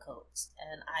double coats,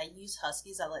 and I use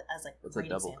huskies as like What's a great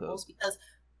double examples because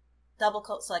double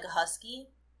coats, like a husky,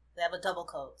 they have a double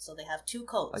coat, so they have two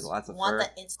coats. Like lots of one fur?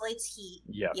 that insulates heat.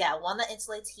 Yeah. Yeah, one that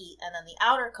insulates heat, and then the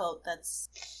outer coat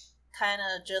that's kind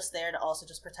of just there to also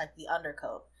just protect the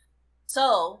undercoat.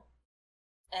 So,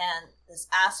 and this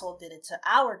asshole did it to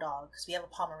our dog because we have a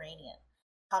Pomeranian.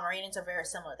 Pomeranians are very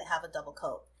similar. They have a double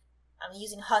coat. I'm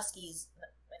using huskies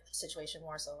in this situation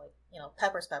more so like, you know,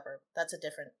 Pepper's Pepper. That's a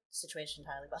different situation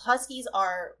entirely. But huskies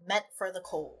are meant for the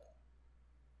cold.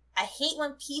 I hate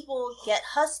when people get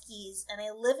huskies and they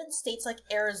live in states like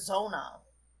Arizona.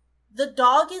 The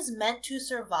dog is meant to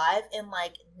survive in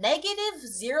like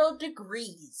 -0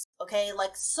 degrees, okay?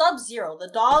 Like sub-zero. The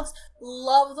dogs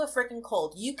love the freaking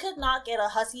cold. You could not get a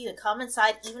husky to come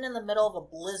inside even in the middle of a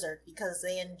blizzard because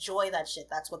they enjoy that shit.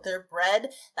 That's what they're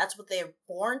bred. That's what they're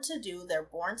born to do. They're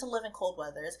born to live in cold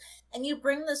weathers. And you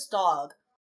bring this dog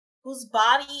whose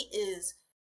body is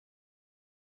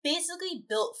basically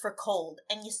built for cold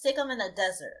and you stick them in a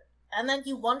desert. And then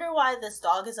you wonder why this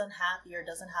dog is unhappy or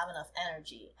doesn't have enough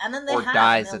energy. And then they Or have,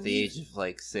 dies and at the they'll leave- age of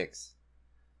like 6.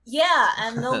 Yeah,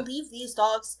 and they'll leave these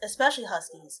dogs, especially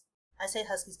huskies. I say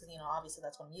huskies because, you know, obviously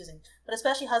that's what I'm using. But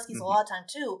especially huskies a lot of time,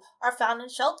 too, are found in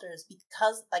shelters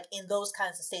because, like, in those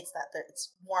kinds of states that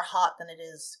it's more hot than it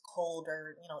is cold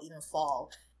or, you know, even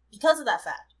fall. Because of that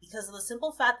fact. Because of the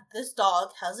simple fact that this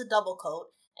dog has a double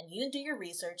coat and you didn't do your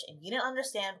research and you didn't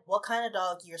understand what kind of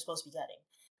dog you're supposed to be getting.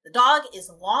 The dog is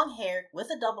long-haired with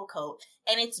a double coat,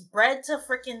 and it's bred to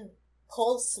freaking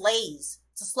pull sleighs.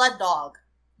 It's a sled dog.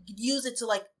 You could use it to,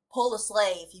 like, pull a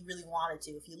sleigh if you really wanted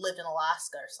to, if you lived in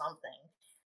Alaska or something.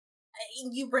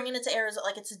 You bringing it to Arizona,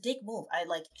 like, it's a dick move. I,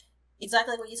 like,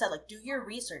 exactly like what you said, like, do your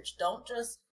research. Don't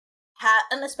just have,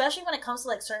 and especially when it comes to,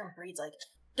 like, certain breeds, like,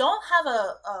 don't have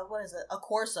a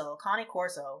Corso, a Connie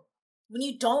Corso, when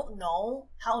you don't know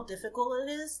how difficult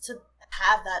it is to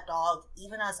have that dog,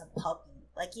 even as a puppy.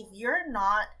 Like, if you're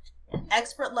not an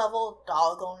expert level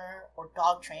dog owner or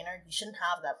dog trainer, you shouldn't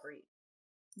have that breed.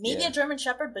 Maybe Yeah. a German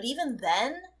Shepherd, but even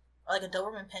then, or like a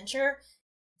Doberman Pinscher,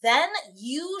 then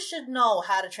you should know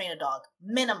how to train a dog.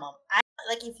 Minimum.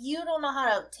 Like, if you don't know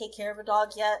how to take care of a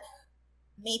dog yet,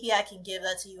 maybe I can give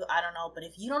that to you. I don't know. But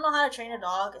if you don't know how to train a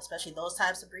dog, especially those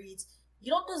types of breeds,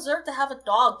 you don't deserve to have a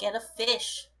dog. Get a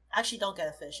fish. Actually, don't get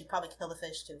a fish. You probably kill the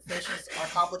fish, too. Fishes are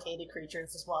complicated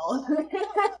creatures as well.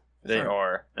 They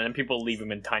are. And then people leave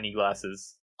them in tiny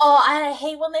glasses. Oh, I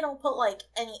hate when they don't put, like,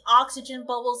 any oxygen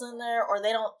bubbles in there, or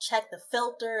they don't check the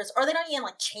filters, or they don't even,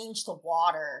 like, change the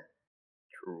water.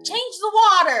 True. Change the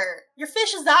water! Your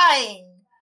fish is dying!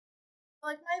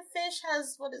 Like, my fish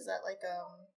has, what is that, like,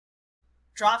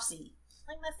 dropsy.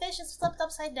 Like, my fish is flipped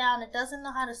upside down, it doesn't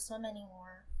know how to swim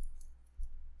anymore.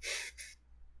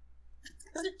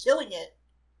 Because they're killing it.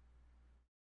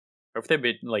 Or if they've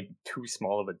been, like, too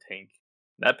small of a tank.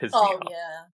 That pisses me Oh, off.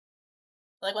 yeah.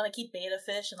 Like, when they keep beta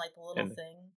fish in, like, the little And-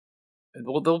 thing.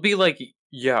 Well, they'll be like,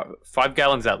 5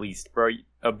 gallons at least, bro.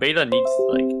 A beta needs,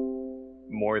 like,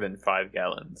 more than 5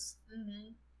 gallons. Mm-hmm.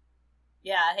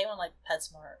 Yeah, I hate when, like,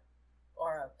 PetSmart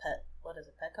or a pet, what is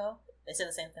it, Petco? They say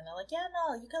the same thing. They're like, yeah,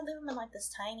 no, you can leave them in, like, this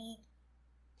tiny,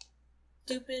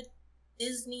 stupid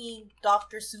Disney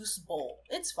Dr. Seuss bowl.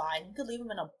 It's fine. You could leave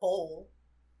them in a bowl.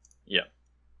 Yeah.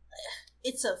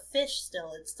 It's a fish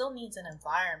still. It still needs an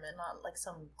environment, not, like,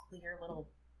 some clear little,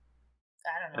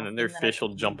 I don't know. And then their thing that I fish will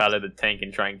can jump use. out of the tank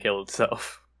and try and kill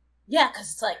itself. Yeah,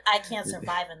 because it's like, I can't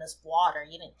survive in this water.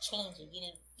 You didn't change it. You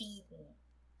didn't feed me.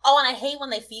 Oh, and I hate when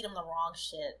they feed them the wrong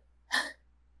shit.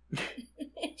 I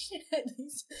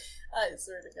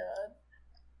swear to God.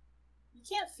 You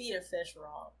can't feed a fish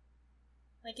wrong.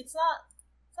 Like, it's not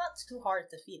too hard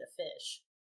to feed a fish.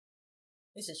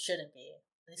 At least it shouldn't be.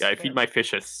 At least Yeah, it I feed shouldn't my be.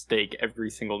 fish a steak every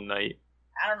single night.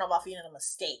 I don't know about feeding them a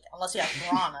steak, unless you have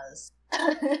piranhas.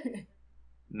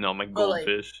 No, my But, like,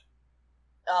 goldfish.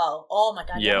 Oh my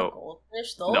god, you have Yo. a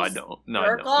goldfish? Those No, I don't. No, I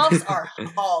jerk don't. offs are.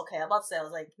 Oh, okay. I'm about to say, I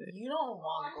was like, you don't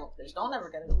want a goldfish. Don't ever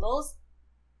get it. Those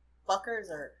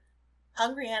fuckers are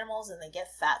hungry animals and they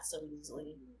get fat so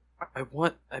easily. I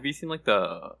want. Have you seen like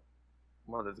the?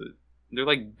 What is it? They're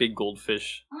like big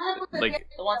goldfish. Like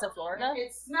The ones in Florida?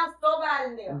 It smells so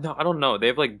bad in there. no, I don't know. They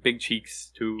have like big cheeks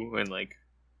too, and like.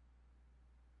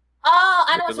 Oh,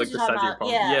 I know They're, what like you're the size talking of your about.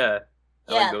 palm. Yeah. Yeah.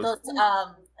 I Yeah, like those.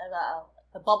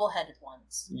 the bubble-headed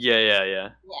ones. Yeah. Yeah.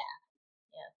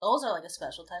 Those are like a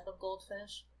special type of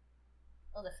goldfish.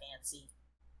 Those are fancy.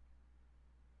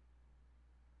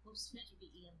 Oops, you be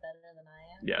eating better than I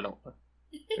am. Yeah, I don't.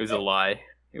 It was a lie.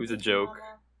 It was a joke.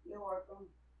 You're welcome.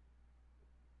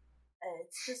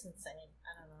 It's just insane.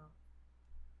 I don't know.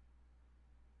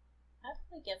 How do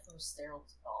they get from sterile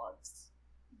to dogs?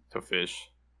 To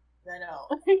fish. I know.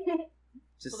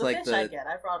 Just So the like fish I get,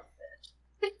 I brought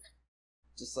fish.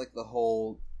 just like the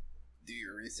whole do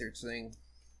your research thing.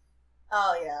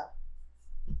 Oh yeah.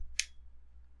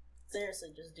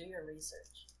 Seriously, just do your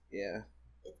research. Yeah.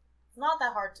 It's not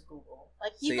that hard to Google.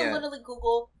 Like you So, can yeah. literally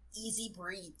Google easy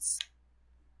breeds.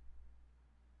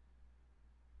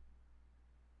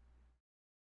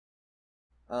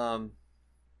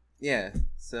 Yeah.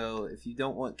 So if you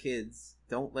don't want kids,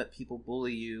 don't let people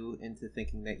bully you into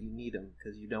thinking that you need them,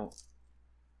 because you don't.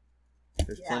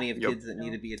 There's Yeah. plenty of Yep. kids that need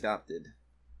to be adopted.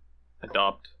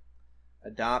 Adopt.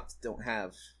 Adopt, don't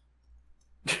have.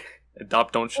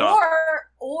 Adopt, don't shop.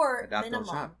 Or Adopt, minimum.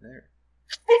 don't shop. There.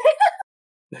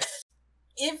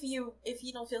 If you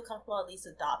don't feel comfortable at least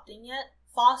adopting yet,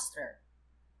 foster.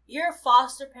 You're a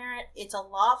foster parent, it's a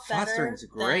lot better. Fostering's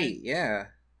great,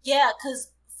 yeah. Yeah,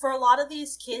 because for a lot of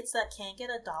these kids that can't get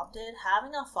adopted,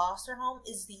 having a foster home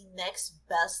is the next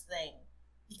best thing.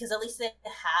 Because at least they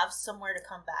have somewhere to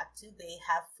come back to. They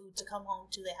have food to come home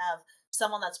to. They have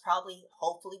someone that's probably,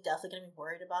 hopefully, definitely going to be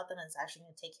worried about them and is actually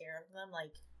going to take care of them.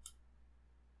 Like,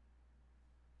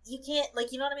 you can't,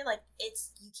 like, you know what I mean? Like,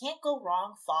 you can't go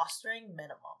wrong fostering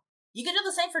minimum. You can do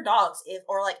the same for dogs,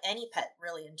 or like any pet,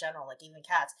 really, in general, like even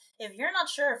cats. If you're not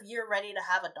sure if you're ready to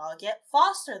have a dog yet,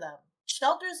 foster them.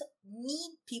 Shelters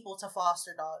need people to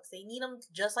foster dogs. They need them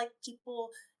just like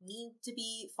people need to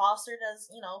be fostered as,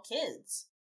 kids.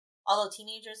 Although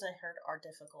teenagers, I heard, are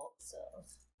difficult, so.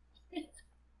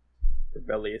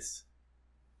 Rebellious.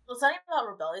 Well, it's not even about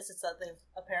rebellious, it's that they've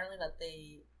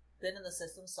been in the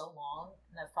system so long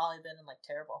and have probably been in like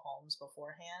terrible homes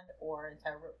beforehand or in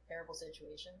terrible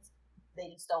situations. They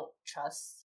just don't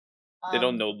trust. They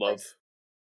don't know love.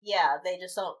 Yeah, they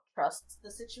just don't trust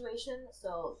the situation,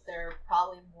 so they're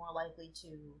probably more likely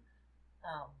to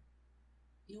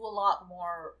do a lot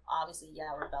more, obviously,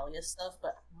 rebellious stuff,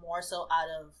 but more so out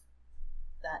of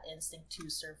that instinct to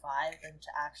survive than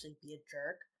to actually be a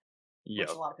jerk. Yep.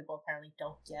 Which a lot of people apparently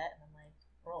don't get. And I'm like,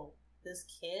 bro, this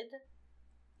kid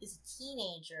is a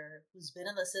teenager who's been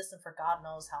in the system for God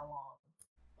knows how long.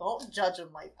 Don't judge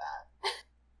him like that.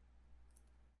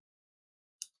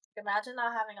 Imagine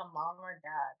not having a mom or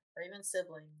dad, or even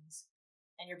siblings,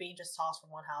 and you're being just tossed from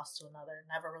one house to another,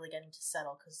 never really getting to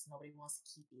settle because nobody wants to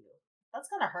keep you. That's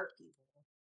gonna hurt people.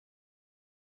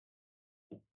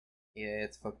 Yeah,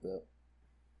 it's fucked up.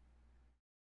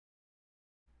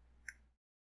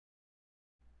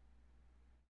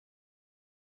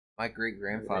 My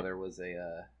great-grandfather was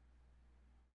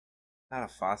not a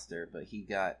foster, but he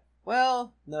was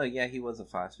a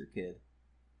foster kid.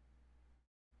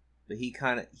 But he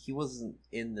wasn't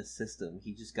in the system.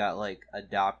 He just got, like,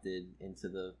 adopted into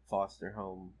the foster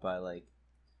home by, like,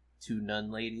 2 nun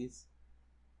ladies.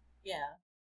 Yeah.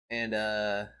 And,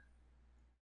 I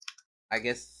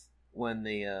guess when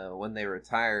they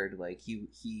retired, like,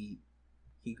 he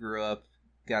grew up,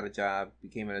 got a job,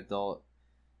 became an adult,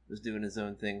 was doing his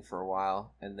own thing for a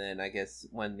while, and then I guess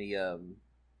when the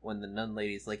nun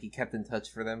ladies, like, he kept in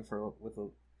touch with them for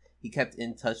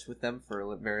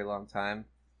a very long time.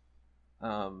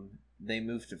 They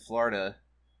moved to Florida,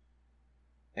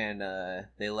 and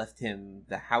they left him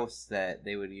the house that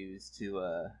they would use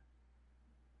to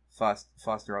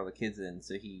foster all the kids in.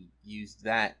 So he used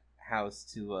that house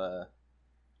to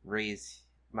raise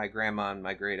my grandma and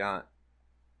my great aunt.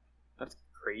 That's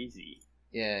crazy.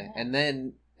 Yeah, and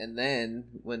then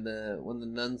when the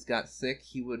nuns got sick,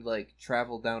 he would, like,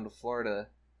 travel down to Florida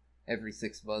every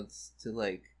 6 months to,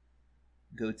 like,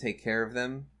 go take care of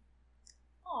them.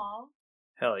 Aww.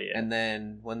 Hell yeah. And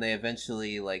then when they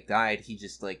eventually, like, died, he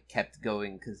just, like, kept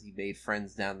going because he made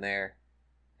friends down there,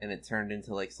 and it turned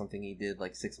into, like, something he did,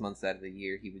 like, 6 months out of the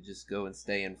year. He would just go and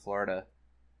stay in Florida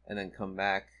and then come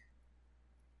back.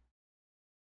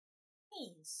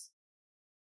 Nice.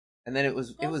 And then it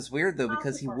was weird though,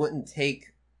 because he wouldn't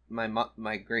take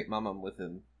my great mama with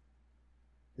him.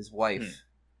 His wife.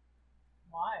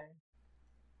 Why?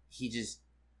 He just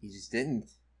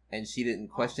didn't, and she didn't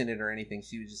question it or anything.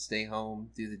 She would just stay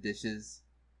home, do the dishes,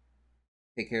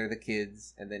 take care of the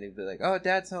kids, and then he'd be like, "Oh,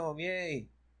 Dad's home, yay!"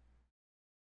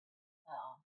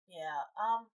 Oh, yeah.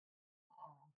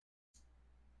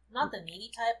 Not the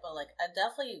needy type, but like I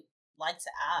definitely like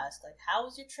to ask, like, how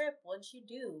was your trip? What'd you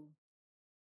do?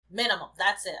 Minimum.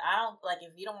 That's it. I don't like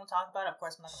if you don't want to talk about it. Of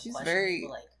course, I'm not gonna question you,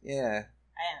 but, like, yeah.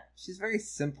 I am. She's very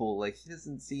simple. Like she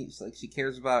doesn't see like she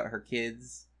cares about her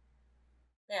kids.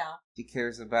 Yeah. She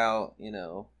cares about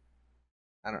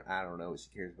I don't know what she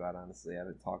cares about. Honestly, I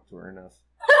haven't talked to her enough.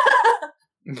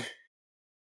 Yeah.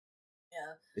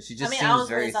 But she just I seems was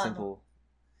very raised on- simple.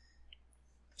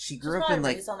 She She's grew up probably in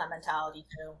like raised on that mentality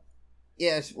too.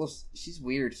 yeah. She's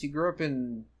weird. She grew up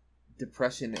in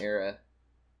Depression era.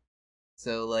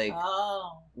 So like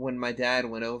when my dad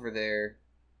went over there,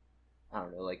 I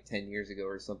don't know, like 10 years ago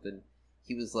or something,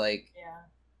 he was like, Yeah.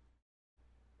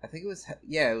 I think it was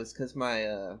because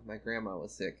my grandma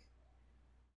was sick,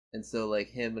 and so like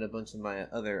him and a bunch of my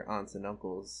other aunts and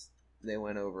uncles, they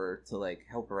went over to like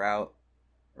help her out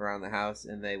around the house,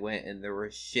 and they went and there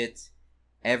was shit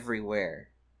everywhere.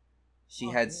 She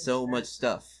had so much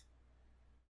stuff,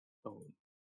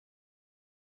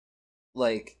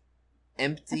 like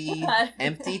empty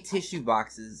tissue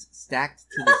boxes stacked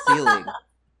to the ceiling,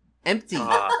 empty.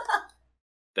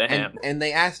 Damn. And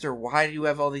they asked her, "Why do you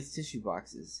have all these tissue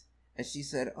boxes?" And she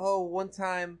said, "Oh, one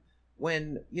time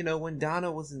when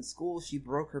Donna was in school, she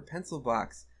broke her pencil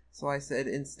box. So I said,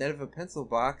 instead of a pencil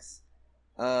box,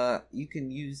 you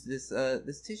can use this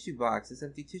tissue box, this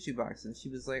empty tissue box." And she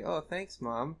was like, "Oh, thanks,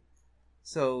 Mom.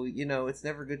 So, it's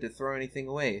never good to throw anything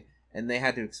away." And they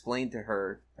had to explain to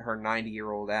her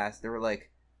 90-year-old ass. They were like,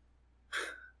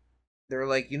 your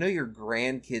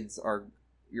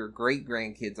great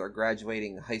grandkids are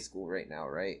graduating high school right now,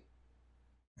 right?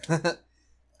 So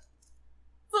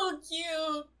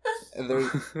cute.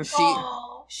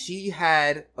 She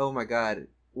had, oh my god,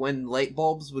 when light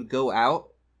bulbs would go out,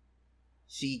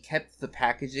 she kept the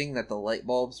packaging that the light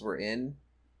bulbs were in.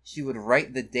 She would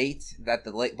write the date that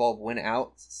the light bulb went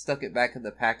out, stuck it back in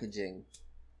the packaging.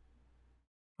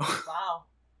 Wow.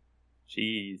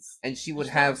 Jeez. And she would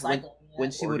have, when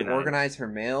she would organize her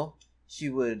mail, she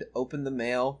would open the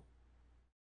mail,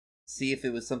 see if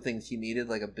it was something she needed,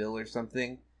 like a bill or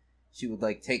something. She would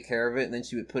like take care of it, and then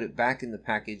she would put it back in the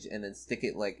package and then stick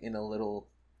it like in a little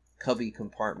cubby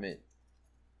compartment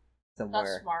somewhere.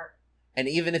 That's smart. And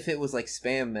even if it was like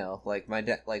spam mail, like my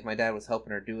dad was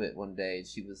helping her do it one day, and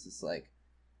he was just like,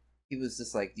 "Do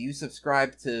you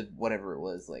subscribe to whatever it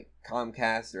was, like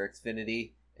Comcast or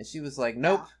Xfinity?" And she was like,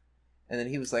 "Nope." Yeah. And then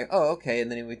he was like, "Oh, okay."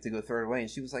 And then he went to go throw it away, and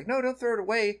she was like, "No, don't throw it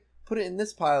away. Put it in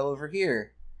this pile over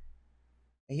here."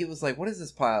 And he was like, "What is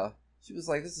this pile?" She was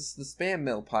like, "This is the spam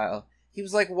mail pile." He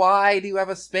was like, "Why do you have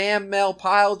a spam mail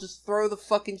pile? Just throw the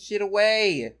fucking shit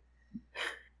away."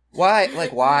 Why?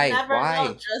 Like, why? You never why?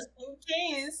 know, just in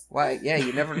case. Why? Yeah,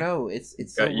 you never know. It's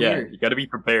so weird. Yeah, you gotta be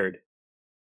prepared.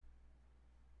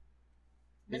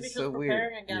 Maybe it's she's so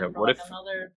preparing weird. again Yeah, for what like if-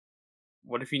 another...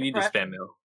 What if you need to spam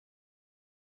mail?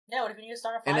 Yeah, what if you need to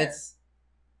start a fire? And it's...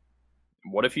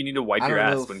 What if you need to wipe I your don't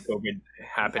ass know when if- COVID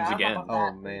happens Yeah, again?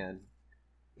 Oh, man.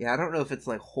 Yeah, I don't know if it's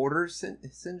like hoarder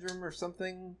syndrome or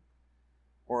something,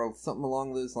 or something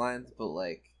along those lines, but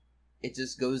like, it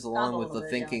just goes along with the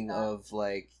thinking of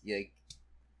like, you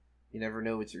never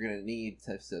know what you're gonna need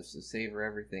type stuff, so save her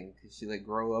everything. Because she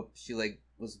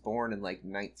was born in like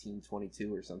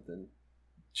 1922 or something.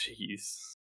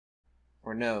 Jeez.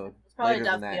 Or no, It's probably later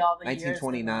than that. all the years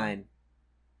 1929.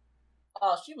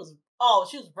 She was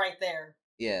right there.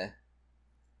 Yeah.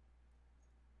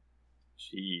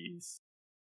 Jeez.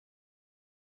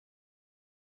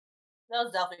 That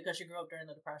was definitely because she grew up during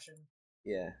the Depression.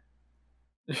 Yeah.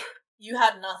 You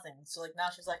had nothing, so like now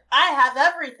she's like, I have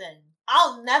everything.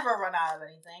 I'll never run out of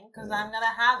anything because I'm gonna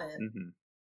have it. Mm-hmm.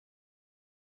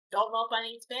 Don't know if I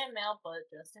need spam mail, but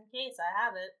just in case, I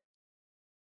have it.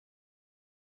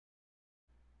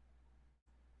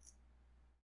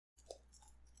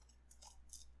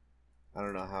 I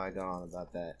don't know how I got on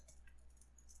about that.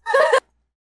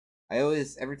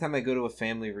 Every time I go to a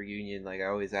family reunion, like I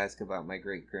always ask about my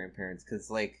great grandparents, because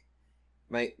like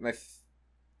my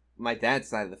dad's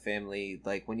side of the family,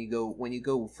 like when you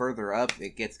go further up,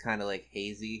 it gets kind of like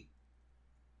hazy,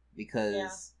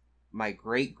 because my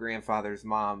great grandfather's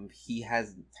mom, he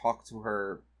hasn't talked to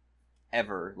her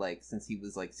ever, like since he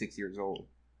was like 6 years old.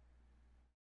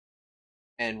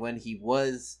 And when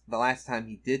the last time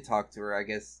he did talk to her, I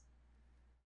guess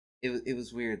it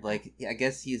was weird. Like, I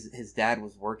guess his dad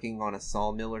was working on a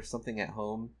sawmill or something at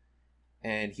home,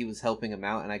 and he was helping him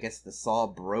out, and I guess the saw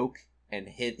broke and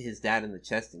hit his dad in the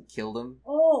chest and killed him.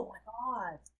 Oh my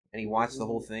god. And he watched the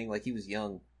whole thing, like, he was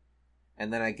young.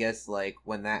 And then I guess, like,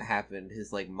 when that happened,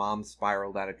 his, like, mom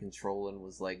spiraled out of control and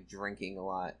was, like, drinking a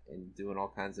lot and doing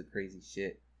all kinds of crazy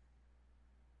shit.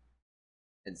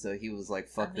 And so he was like,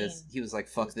 fuck this. He was like,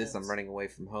 fuck this, I'm running away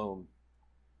from home.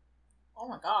 Oh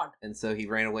my god. And so he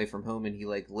ran away from home and he,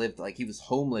 like, lived, like, he was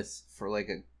homeless for, like,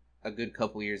 a good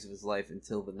couple years of his life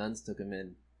until the nuns took him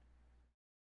in.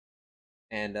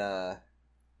 And, I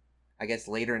guess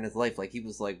later in his life, like, he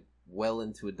was, like, well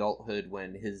into adulthood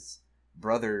when his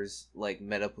brothers, like,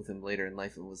 met up with him later in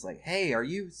life and was like, hey,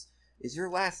 is your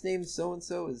last name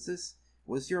so-and-so?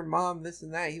 Was your mom this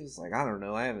and that? He was like, I don't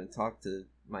know, I haven't talked to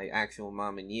my actual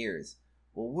mom in years.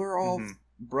 Well, we're all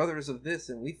brothers of this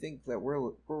and we think that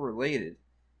we're related.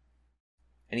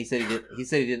 And he said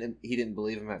he didn't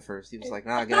believe him at first. He was like,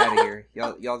 nah, get out of here.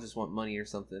 Y'all just want money or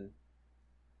something.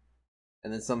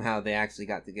 And then somehow they actually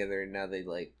got together and now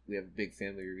we have a big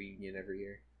family reunion every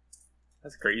year.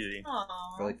 That's crazy.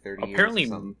 Aww. For like 30 apparently,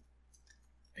 years or something.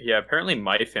 Yeah, apparently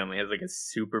my family has like a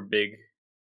super big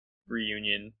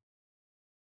reunion.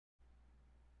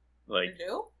 Like, you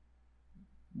do?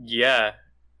 Yeah.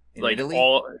 In like Italy?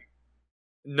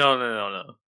 No.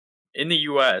 In the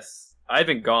US. I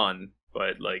haven't gone,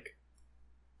 but like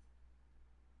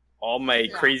all my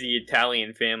crazy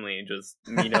Italian family just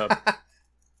meet up.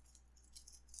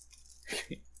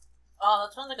 Oh,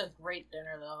 that sounds like a great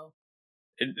dinner though.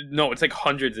 No, it's like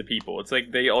hundreds of people. It's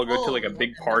like they all go to like a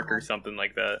big park or something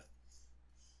like that.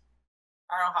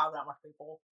 I don't have that much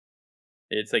people.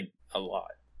 It's like a lot.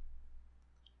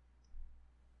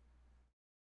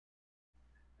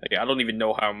 Like, I don't even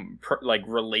know how I'm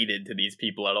related to these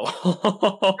people at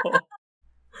all.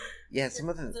 Yeah, some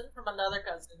of them from another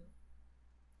cousin.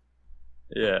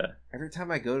 Yeah. Every time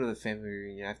I go to the family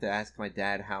reunion, I have to ask my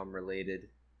dad how I'm related.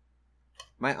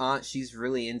 My aunt, she's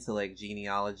really into like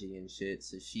genealogy and shit,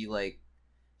 so she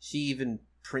even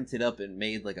printed up and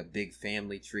made like a big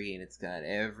family tree, and it's got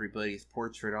everybody's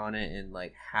portrait on it and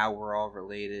like how we're all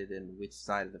related and which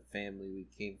side of the family we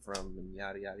came from and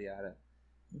yada yada yada.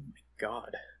 Oh my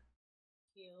god.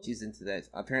 She's into that.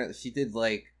 Apparently she did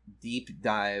like deep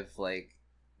dive like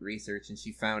research and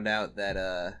she found out that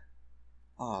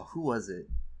who was it?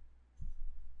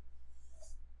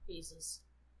 Jesus.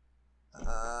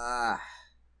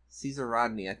 Caesar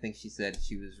Rodney, I think she said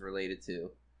she was related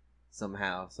to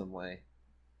somehow, some way.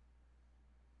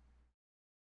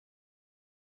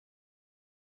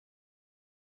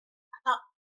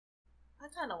 I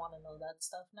kind of want to know that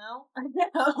stuff now. I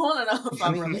want to know if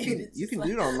I'm related. You can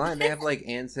do it online. They have like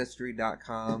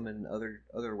Ancestry.com and other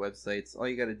websites. All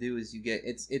you got to do is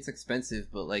it's expensive,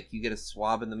 but like you get a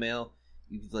swab in the mail.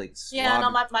 You like swab. Yeah, no,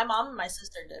 my mom and my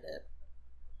sister did it.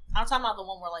 I'm talking about the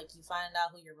one where like you find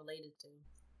out who you're related to.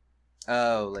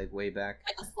 Oh, like way back.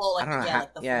 Like the full, like, I don't know yeah, how,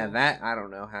 like the yeah, full. that I don't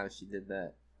know how she did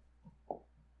that.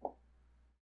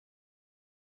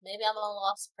 Maybe I'm a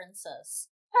lost princess.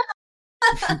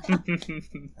 I don't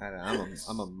know,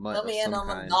 I'm a mutt. Let me in on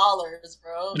kind. the dollars,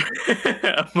 bro.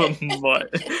 I'm a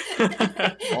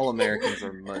mutt. All Americans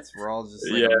are mutts. We're all just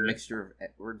like a mixture of.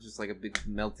 We're just like a big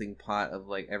melting pot of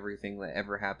like everything that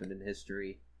ever happened in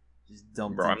history, just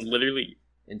dumped. Bro, I'm literally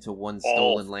into one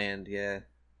stolen land. Yeah.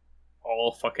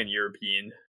 All fucking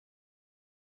European.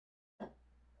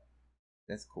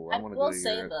 That's cool. I want to will go to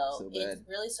say Europe though, so bad. it's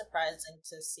really surprising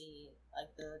to see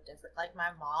like the different. Like my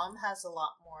mom has a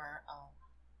lot more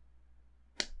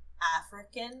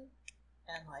African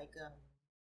and like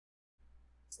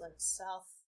it's like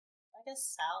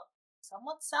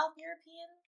somewhat South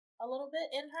European a little bit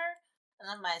in her. And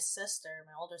then my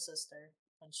older sister,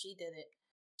 when she did it,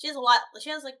 she has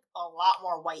like a lot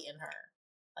more white in her.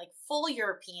 Like full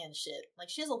European shit. Like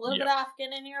she has a little bit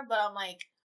African in here, but I'm like,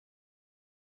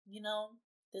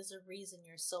 there's a reason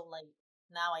you're so light.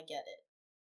 Now I get it.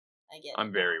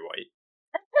 I'm very white.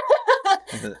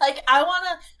 Like I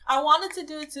wanted to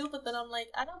do it too, but then I'm like,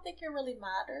 I don't think it really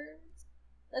matters.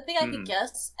 I think I could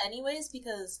guess anyways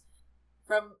because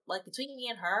from like between me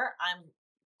and her, I'm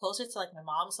closer to like my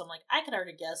mom, so I'm like I could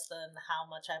already guess then how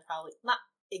much I probably not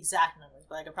exact numbers,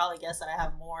 but I could probably guess that I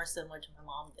have more similar to my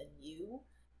mom than you.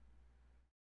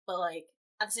 But like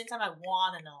at the same time, I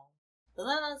want to know. But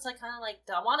then it's like kind of like,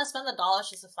 do I want to spend the dollars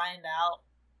just to find out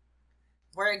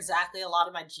where exactly a lot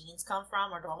of my genes come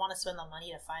from, or do I want to spend the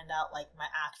money to find out like my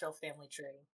actual family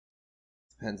tree?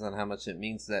 Depends on how much it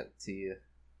means that to you.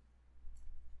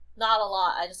 Not a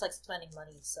lot. I just like spending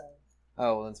money, so.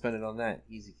 Oh, well, then spend it on that.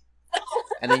 Easy.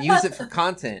 And then use it for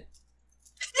content.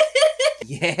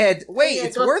 Yeah, wait, Yeah,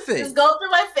 it's worth it. Just go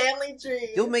through my family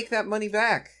tree. You'll make that money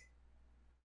back.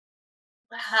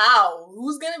 How?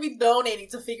 Who's gonna be donating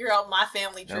to figure out my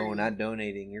family tree? No, not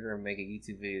donating. You're gonna make a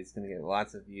YouTube video. It's gonna get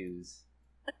lots of views.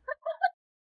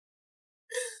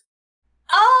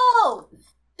 Oh!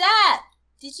 Dad!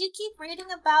 Did you keep reading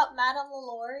about Madame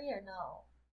LaLaurie or no?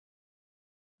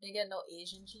 They get no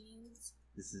Asian genes?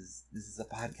 This is a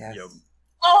podcast. Yep.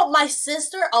 Oh, my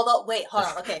sister? Although, wait, hold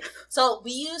on. Okay, so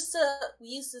we used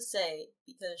to say,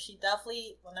 because she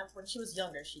definitely, when she was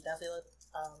younger, she definitely looked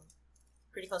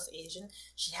pretty close to Asian.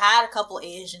 She had a couple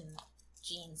Asian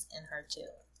genes in her too.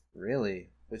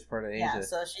 Really? Which part of Asia? Yeah,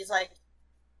 so she's like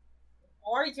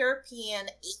more European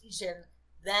Asian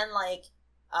than like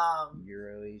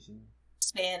Euro Asian,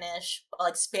 Spanish,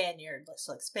 like Spaniard,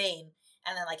 so like Spain,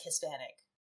 and then like Hispanic.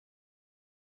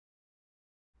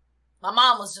 My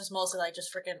mom was just mostly like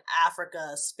just freaking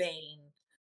Africa, Spain,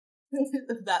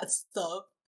 that stuff.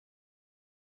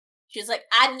 She was like,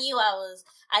 I knew I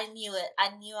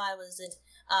was in,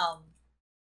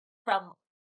 from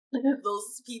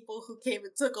those people who came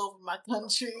and took over my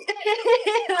country.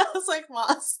 I was like,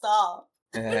 Mom, stop.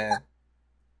 I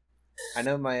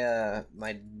know my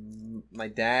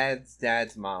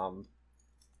dad's mom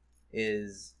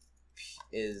is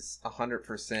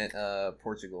 100%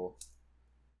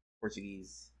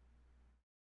 Portuguese.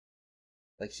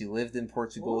 Like, she lived in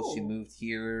Portugal. Ooh. She moved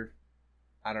here,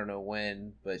 I don't know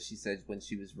when, but she said when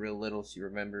she was real little, she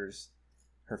remembers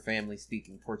her family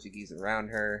speaking Portuguese around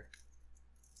her.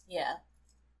 Yeah.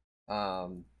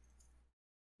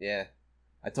 Yeah.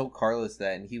 I told Carlos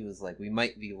that, and he was like, we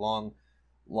might be long,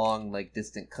 like,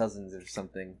 distant cousins or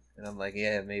something. And I'm like,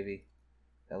 yeah, maybe.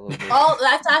 A little bit. Oh,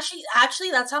 that's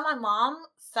actually, that's how my mom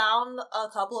found a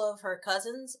couple of her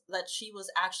cousins that she was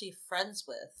actually friends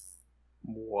with.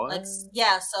 What? Like,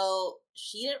 yeah, so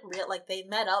she didn't like, they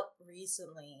met up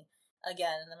recently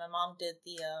again, and then my mom did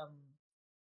the,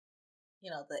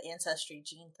 the ancestry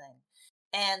gene thing.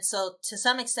 And so, to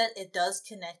some extent, it does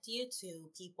connect you to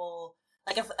people.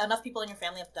 Like, if enough people in your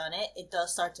family have done it, it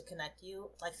does start to connect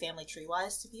you, like, family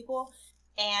tree-wise to people.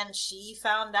 And she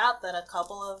found out that a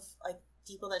couple of, like,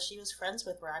 people that she was friends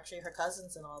with were actually her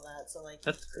cousins and all that. So, like...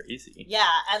 That's crazy. Yeah,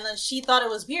 and then she thought it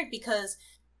was weird because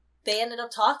they ended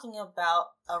up talking about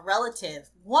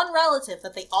one relative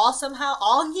that they all somehow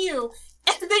all knew,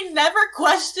 and they never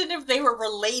questioned if they were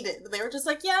related. They were just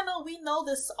like, yeah, no, we know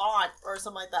this aunt or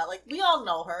something like that. Like, we all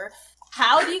know her.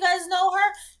 How do you guys know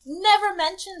her? Never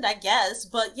mentioned, I guess.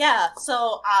 But yeah,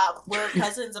 so we're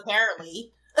cousins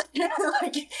apparently.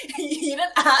 Like, you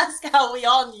didn't ask how we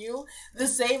all knew the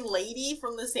same lady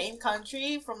from the same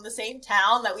country, from the same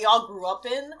town that we all grew up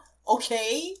in.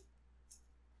 Okay.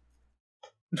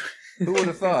 Who would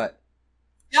have thought?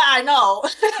 Yeah, I know.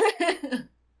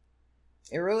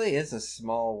 It really is a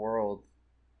small world.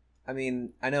 I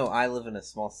mean, I know I live in a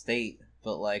small state,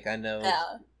 but like I know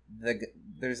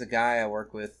there's a guy I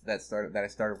work with that I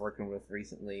started working with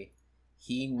recently.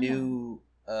 He knew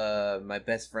my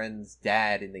best friend's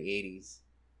dad in the 80s.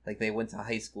 Like, they went to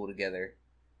high school together.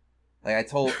 Like,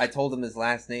 I told him his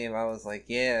last name. I was like,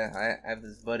 yeah, I have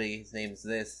this buddy. His name's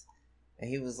this. And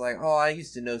he was like, oh, I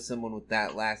used to know someone with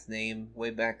that last name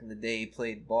way back in the day. He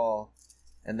played ball.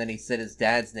 And then he said his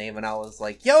dad's name, and I was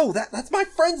like, yo, that's my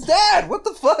friend's dad! What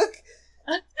the fuck?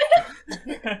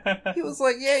 He was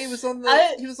like, yeah, he was on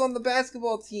the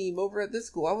basketball team over at this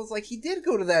school. I was like, he did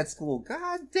go to that school.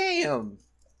 God damn.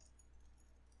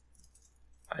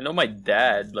 I know my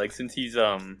dad, like, since he's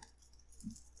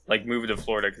like moved to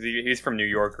Florida, because he's from New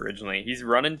York originally. He's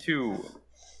run into,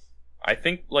 I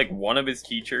think, like, one of his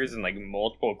teachers and like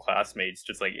multiple classmates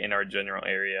just like in our general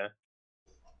area.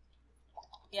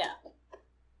 Yeah.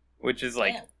 Which is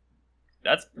like,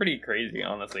 that's pretty crazy,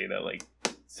 honestly, that like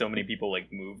so many people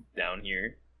like moved down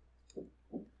here.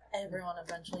 Everyone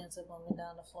eventually ends up moving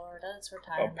down to Florida. It's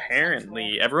retirement.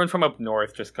 Apparently, everyone from up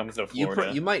north just comes to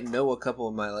Florida. You might know a couple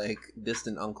of my like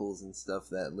distant uncles and stuff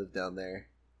that live down there.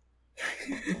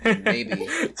 Maybe.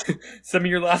 Some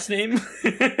of your last name?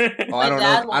 Oh, I don't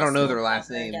know. I don't know their last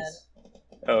names.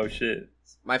 Oh shit!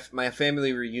 My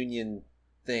family reunion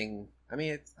thing. I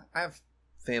mean, I have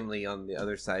family on the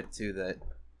other side too that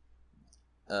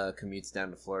commutes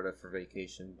down to Florida for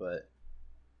vacation, but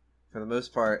for the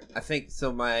most part, I think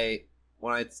so.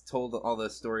 When I told all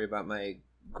the story about my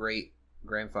great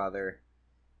grandfather,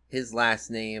 his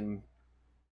last name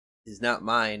is not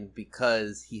mine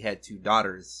because he had two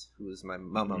daughters, who was my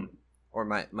mama, or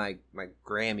my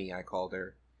Grammy, I called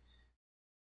her.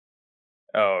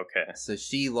 Oh, okay. So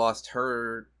she lost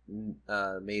her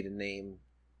maiden name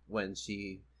when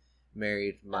she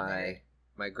married my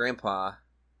grandpa,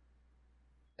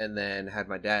 and then had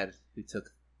my dad, who took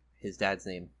his dad's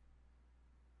name.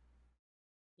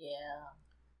 Yeah.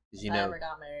 If I ever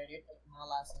got married, you're taking my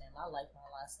last name. I like my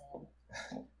last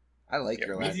name. I like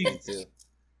your last name too.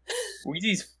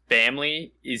 Weezy's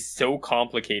family is so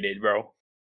complicated, bro.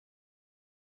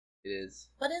 It is.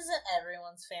 But isn't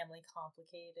everyone's family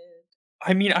complicated?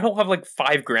 I mean, I don't have like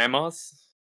 5 grandmas.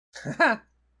 Well,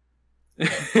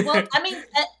 I mean,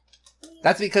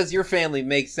 that's because your family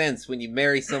makes sense. When you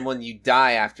marry someone, you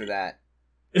die after that.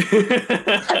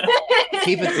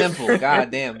 Keep it simple.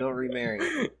 God damn, don't remarry.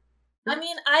 I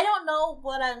mean, I don't know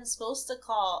what I'm supposed to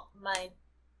call my...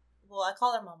 Well, I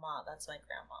call her mama. That's my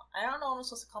grandma. I don't know what I'm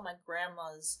supposed to call my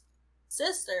grandma's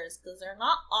sisters, because they're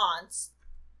not aunts.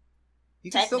 You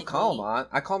can still call them aunt.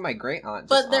 I call my great aunt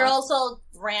but they're aunt. also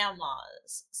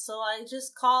grandmas. So I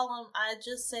just call them... I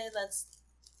just say that's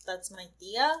my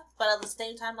tia, but at the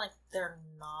same time, like, they're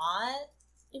not,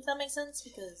 if that makes sense,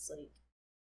 because, like,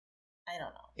 I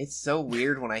don't know. It's so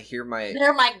weird when I hear my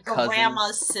They're my cousins.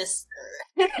 grandma's sister.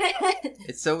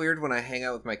 It's so weird when I hang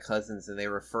out with my cousins and they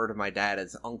refer to my dad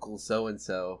as Uncle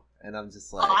So-and-so, and I'm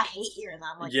just like... Oh, I hate hearing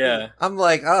that. I'm like, yeah. I'm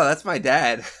like, oh, that's my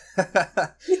dad.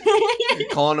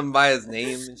 Calling him by his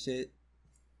name and shit.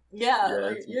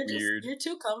 Yeah, it's you're weird. You're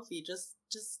too comfy. Just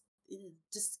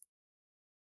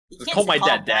you can't Call my just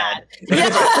dad Dad.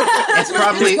 It's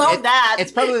probably dad.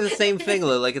 It's probably the same thing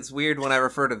though. Like, it's weird when I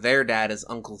refer to their dad as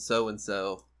Uncle So and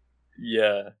So.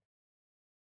 Yeah.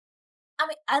 I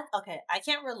mean, I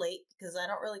can't relate because I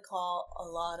don't really call a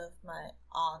lot of my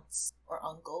aunts or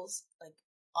uncles like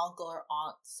uncle or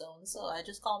aunt so and so. I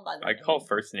just call them by their name. call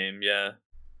first name. Yeah.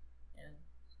 And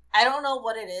I don't know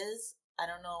what it is. I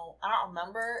don't know. I don't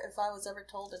remember if I was ever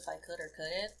told if I could or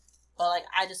couldn't. But like,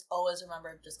 I just always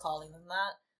remember just calling them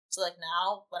that. So, like,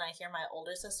 now, when I hear my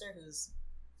older sister who's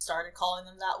started calling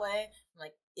them that way, I'm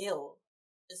like, ew.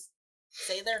 Just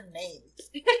say their name.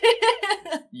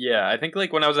 Yeah, I think,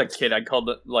 like, when I was a kid, I called,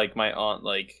 like, my aunt,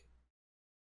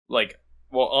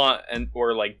 aunt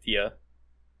or, like, tia.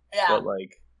 Yeah. But,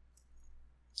 like,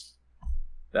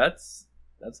 that's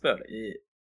about it.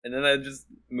 And then I just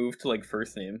moved to, like,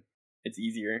 first name. It's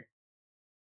easier.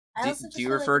 Do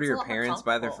you refer to your parents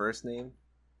by their first name?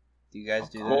 Do you guys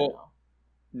do that? Well,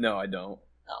 no, I don't.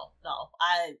 No.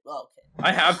 Okay.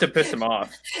 I have to piss him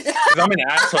off. Because I'm an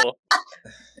asshole.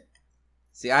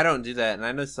 See, I don't do that, and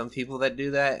I know some people that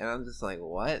do that, and I'm just like,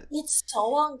 what? It's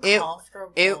so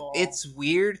uncomfortable. It's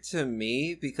weird to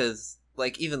me because,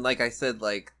 like, even like I said,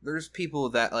 like, there's people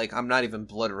that, like, I'm not even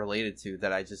blood related to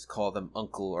that I just call them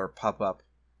uncle or pop-up.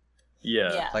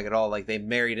 Yeah. Like, at all. Like, they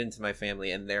married into my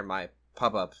family, and they're my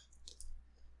pop-up.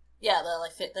 Yeah,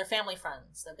 they're family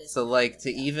friends. They're So, like, to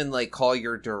even, like, call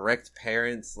your direct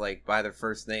parents, like, by their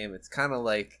first name, it's kind of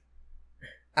like,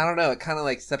 I don't know, it kind of,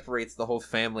 like, separates the whole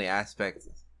family aspect.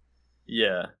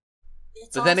 Yeah.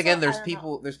 But then again, there's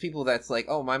people that's like,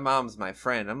 oh, my mom's my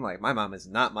friend. I'm like, my mom is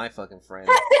not my fucking friend.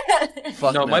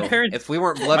 Fuck no. My parents... If we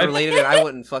weren't blood related, I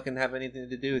wouldn't fucking have anything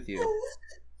to do with you.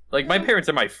 Like, my parents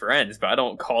are my friends, but I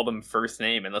don't call them first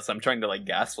name unless I'm trying to, like,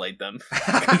 gaslight them.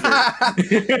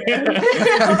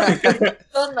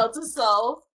 So note to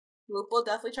self, Luke will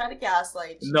definitely try to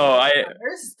gaslight you. No, I...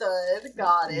 Understood.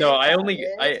 Got it. No,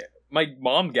 my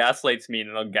mom gaslights me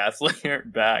and I'll gaslight her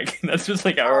back. That's just,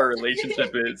 like, how our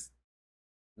relationship is.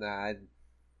 Nah, I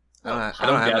don't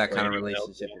have that kind of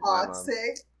relationship with my mom.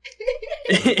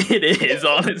 It is,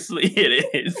 honestly, it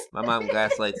is. My mom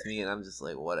gaslights me and I'm just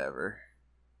like, whatever.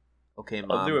 Okay,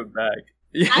 Mom. I'll do it back.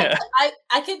 Yeah.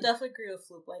 I can definitely agree with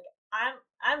Luke. Like,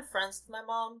 I'm friends with my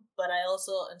mom, but I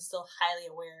also am still highly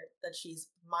aware that she's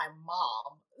my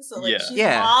mom. So, like, she's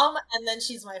mom, and then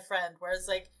she's my friend. Whereas,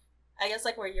 like, I guess,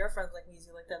 like, where your friends like me,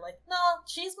 like, they're like, no,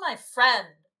 she's my friend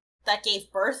that gave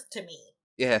birth to me.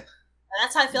 Yeah. And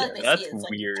that's how I feel like they see it. That's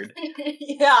weird. Like,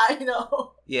 yeah, I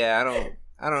know. Yeah,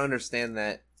 I don't understand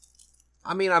that.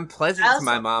 I mean, I'm pleasant to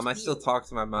my mom. I still talk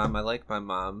to my mom. I like my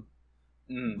mom.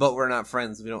 But we're not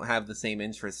friends. We don't have the same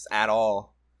interests at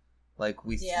all. Like,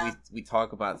 we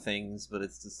talk about things, but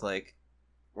it's just like,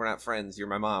 we're not friends. You're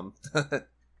my mom.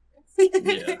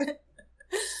 Yeah.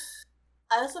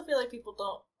 I also feel like people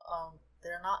don't,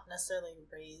 they're not necessarily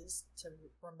raised to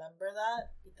remember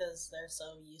that because they're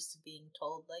so used to being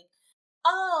told, like,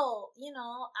 oh, you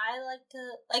know, I like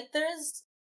to, like,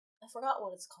 I forgot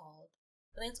what it's called.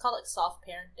 I think it's called, like, soft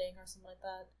parenting or something like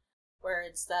that, where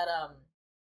it's that,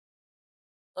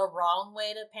 the wrong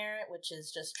way to parent, which is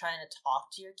just trying to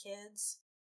talk to your kids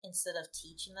instead of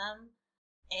teaching them.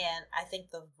 And I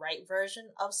think the right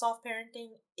version of soft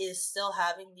parenting is still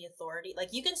having the authority.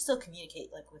 Like, you can still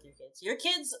communicate, like, with your kids. Your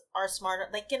kids are smarter.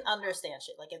 They can understand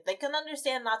shit. Like, if they can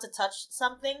understand not to touch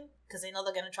something because they know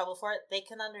they'll get in trouble for it, they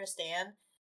can understand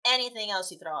anything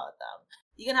else you throw at them.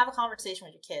 You can have a conversation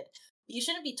with your kid. But you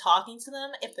shouldn't be talking to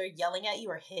them if they're yelling at you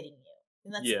or hitting you.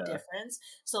 And that's the difference.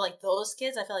 So, like, those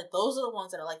kids, I feel like those are the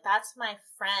ones that are like, that's my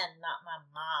friend, not my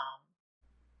mom.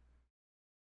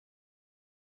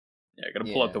 Yeah, I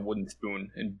gotta pull out the wooden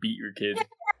spoon and beat your kid.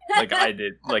 Like I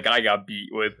did. Like I got beat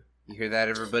with. You hear that,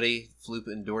 everybody? Floop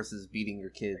endorses beating your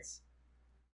kids.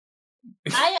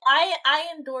 I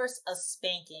endorse a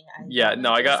spanking.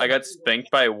 I got spanked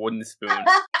by a wooden spoon.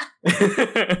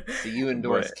 So you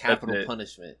endorse capital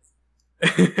punishment.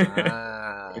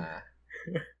 Ah.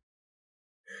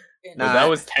 No, that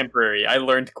was temporary. I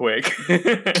learned quick.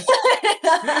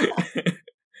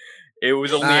 It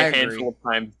was only a handful of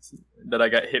times that I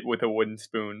got hit with a wooden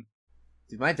spoon.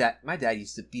 Dude, my dad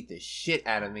used to beat the shit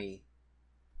out of me.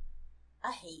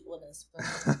 I hate wooden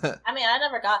spoons. I mean, I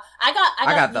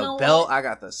got the belt. I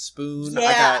got the spoon.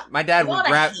 Yeah. My dad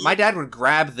would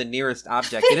grab the nearest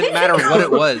object. It didn't matter what it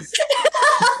was.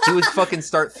 He would fucking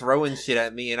start throwing shit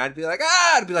at me, and I'd be like,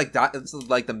 ah! It'd be like it's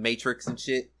like the Matrix and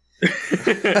shit.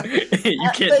 You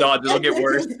can't dodge; it'll get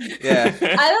worse. Yeah.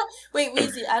 Wait,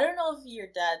 Weezy. I don't know if your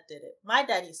dad did it. My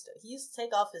dad used to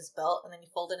take off his belt and then he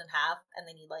fold it in half and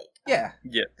then he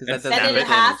because snap it in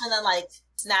half and then like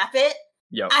snap it.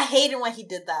 Yep. I hated when he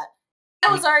did that.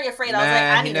 I was already afraid. I was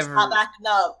like, I need to stop backing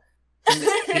up.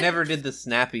 He never did the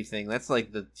snappy thing. That's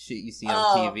like the shit you see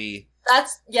on TV.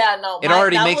 It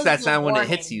already makes that sound when it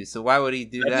hits you, so why would he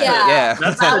do that? Yeah.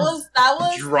 That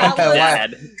was drunk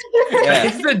dad.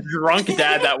 It's the drunk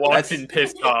dad that walks in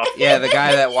pissed off. Yeah, the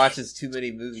guy that watches too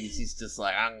many movies, he's just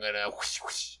like, I'm gonna whoosh,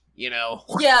 whoosh, you know.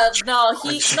 Yeah,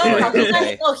 he's not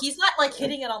like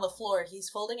hitting it on the floor. He's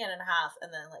folding it in half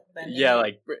and then like bending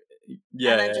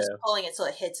and then just pulling it so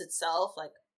it hits itself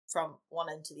like from one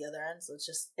end to the other end. So it's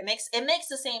just it makes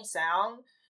the same sound.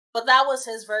 But that was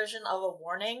his version of a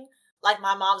warning. Like,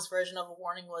 my mom's version of a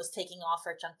warning was taking off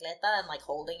her chancleta and, like,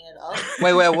 holding it up.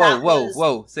 Wait,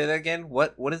 whoa. Say that again?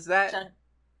 What is that?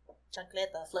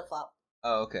 Chancleta, flip-flop.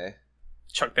 Oh, okay.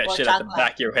 Chuck that shit at the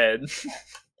back of your head.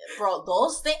 Bro,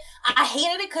 those things... I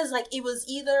hated it because, like, it was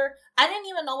either... I didn't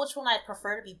even know which one I'd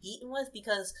prefer to be beaten with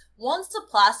because one's the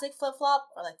plastic flip-flop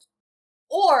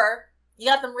or you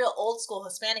got them real old-school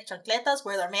Hispanic chancletas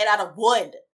where they're made out of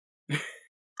wood.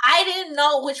 I didn't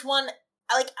know which one...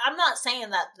 Like, I'm not saying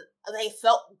that they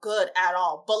felt good at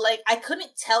all, but, like, I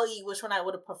couldn't tell you which one I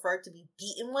would have preferred to be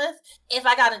beaten with if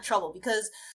I got in trouble,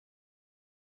 because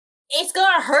it's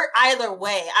gonna hurt either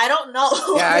way. I don't know.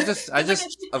 Yeah, I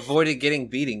just avoided getting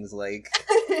beatings, like...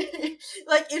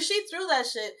 Like, if she threw that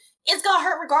shit, it's gonna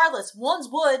hurt regardless. One's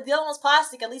wood, the other one's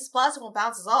plastic, at least the plastic one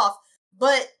bounces off,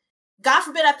 but... God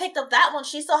forbid I picked up that one,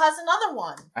 she still has another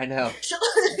one. I know.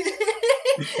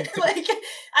 Like,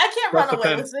 I can't run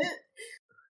away with it.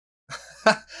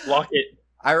 Lock it.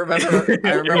 I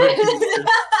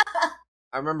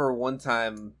remember one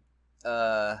time,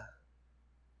 I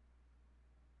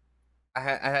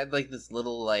had like this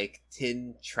little like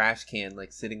tin trash can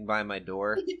like sitting by my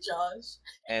door. Josh.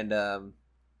 And I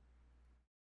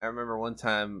remember one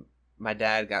time my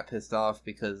dad got pissed off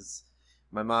because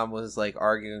my mom was like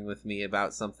arguing with me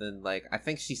about something. Like, I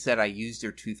think she said I used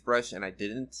your toothbrush and I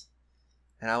didn't.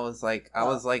 And I was like,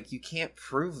 you can't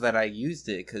prove that I used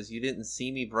it because you didn't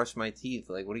see me brush my teeth.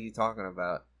 Like, what are you talking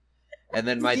about? And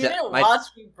then my dad didn't watch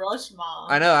me brush, Mom.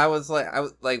 I know. I was like,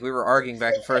 we were arguing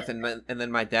back and forth, and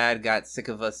then my dad got sick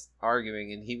of us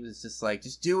arguing, and he was just like,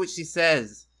 just do what she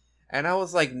says. And I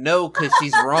was like, no, because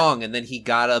she's wrong. And then he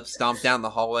got up, stomped down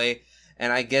the hallway,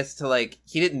 and I guess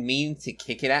he didn't mean to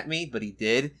kick it at me, but he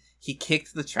did. He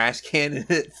kicked the trash can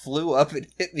and it flew up and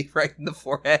hit me right in the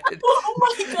forehead. Oh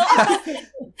my god!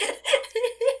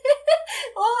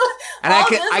 And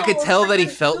I could tell that he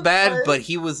felt bad, but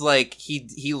he was like,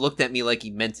 he looked at me like he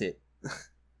meant it.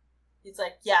 He's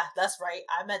like, yeah, that's right.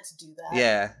 I meant to do that.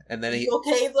 Yeah, and then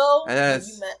okay though? And I meant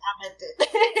it.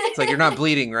 It's like, you're not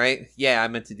bleeding, right? Yeah, I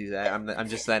meant to do that. I'm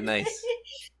just that nice.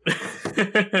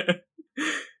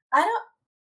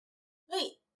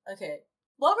 Wait. Okay.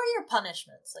 What were your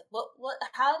punishments? Like,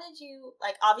 how did you,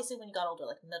 like, obviously when you got older,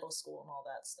 like, middle school and all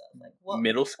that stuff, like, what...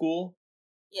 Middle school?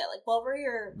 Yeah, like, what were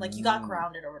your, like, you got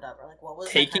grounded or whatever, like, what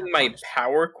was taking my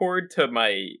power cord to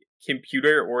my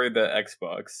computer or the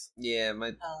Xbox. Yeah,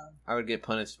 I would get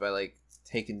punished by, like,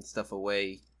 taking stuff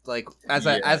away. Like, as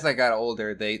I got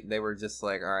older, they were just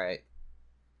like, alright.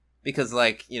 Because,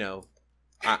 like, you know,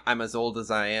 I'm as old as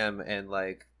I am, and,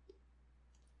 like,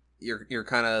 you're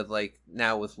kind of like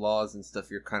now with laws and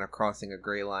stuff, you're kind of crossing a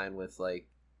gray line with like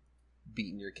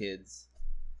beating your kids.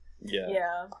 Yeah.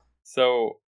 Yeah.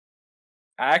 So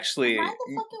actually, Am I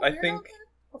the fucking I weirdo think then?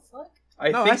 The fuck?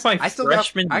 my still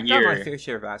freshman got, year. I got my fair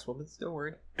share of ass whoopings. Don't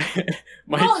worry.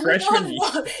 My freshman year.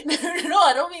 No,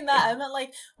 I don't mean that. I meant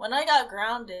like when I got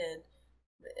grounded.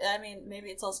 I mean, maybe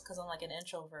it's also because I'm like an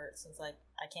introvert since like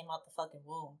I came out the fucking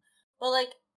womb. But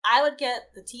like I would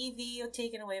get the TV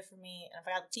taken away from me, and if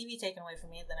I got the TV taken away from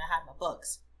me, then I had my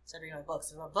books. So I'd read my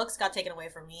books. If my books got taken away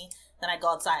from me, then I'd go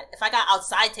outside. If I got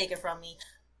outside taken from me,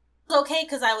 it was okay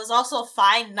because I was also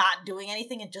fine not doing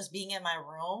anything and just being in my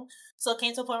room. So it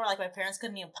came to a point where like my parents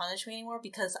couldn't even punish me anymore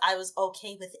because I was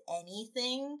okay with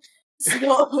anything. So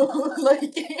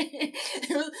like it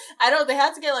was, they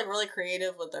had to get like really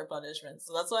creative with their punishments.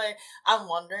 So that's why I'm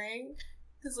wondering,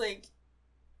 because like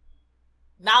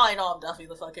now I know I'm definitely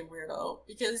the fucking weirdo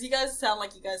because you guys sound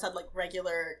like you guys had like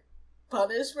regular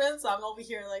punishments. I'm over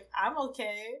here like I'm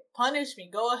okay. Punish me.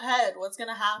 Go ahead. What's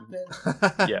gonna happen?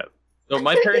 Yeah. So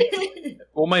my parents,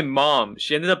 my mom,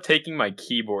 she ended up taking my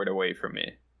keyboard away from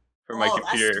me, from my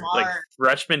computer, like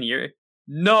freshman year.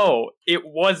 No, it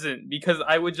wasn't because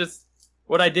I would just.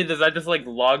 What I did is I just like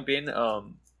logged in,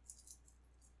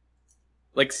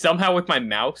 like somehow with my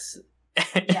mouse,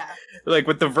 Yeah, like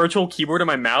with the virtual keyboard and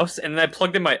my mouse, and then I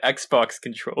plugged in my Xbox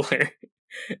controller,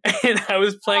 and I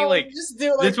was playing like just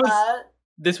do it like that.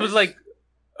 This was like,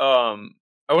 I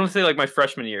want to say like my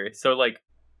freshman year, so like.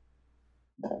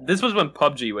 This was when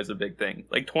PUBG was a big thing,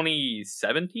 like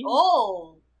 2017.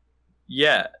 Oh,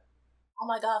 yeah. Oh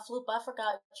my god, Floop! I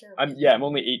forgot your. I'm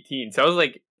only 18, so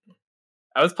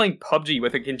I was playing PUBG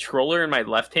with a controller in my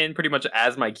left hand, pretty much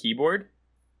as my keyboard,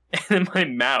 and then my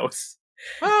mouse.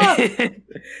 Ah!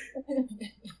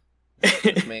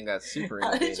 This man got super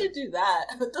How innovative. did you do that?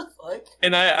 What the fuck?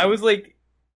 And I was like,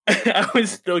 I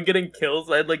was still getting kills.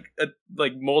 I had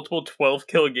like multiple 12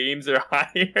 kill games or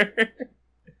higher.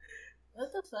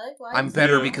 What the fuck? Why I'm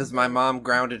better because my mom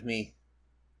grounded me.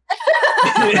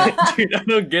 Dude, I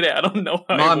don't get it. I don't know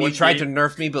how. Mom, you tried to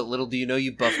nerf me, but little do you know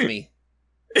you buffed me.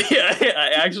 Yeah, I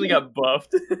actually got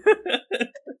buffed.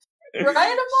 Right,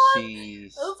 Amon?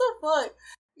 Jeez. What the fuck?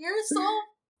 You're so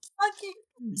fucking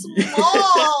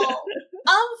small.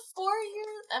 I'm 4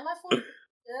 years. Am I 4? Yeah.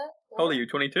 How old are you?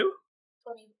 22?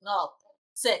 20. No,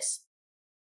 6.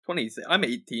 26. I'm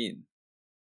 18.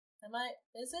 Am I?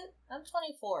 Is it? I'm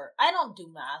 24. I don't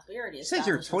do math. We already You said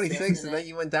you're established this 26 and yesterday. then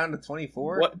you went down to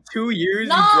 24? What? 2 years?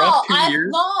 No, You dropped 2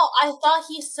 years? No, I thought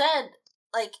he said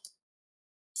like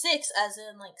 6, as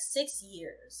in like 6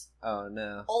 years Oh,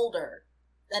 no. older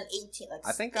than 18. Like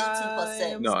I think 18 plus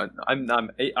 6. No,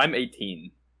 I'm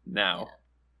 18 now.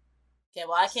 Okay,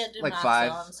 well I can't do Like math,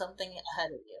 5. so I'm something ahead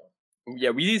of you.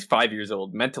 Yeah, Weezy's 5 years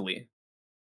old mentally.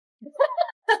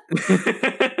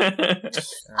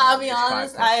 I'll be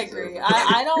honest, I agree.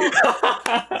 I don't.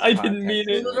 I didn't mean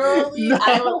it. Literally, No.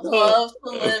 I would love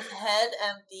to live head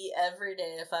empty every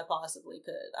day if I possibly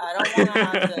could. I don't want to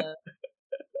have to.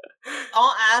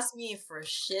 Don't ask me for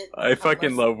shit. I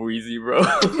fucking love Weezy, bro.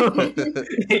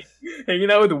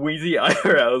 Hanging out with Weezy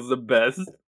IRL is the best.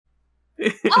 Oh yeah,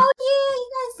 you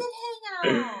guys did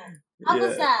hang out. How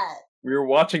was that? We were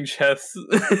watching chess.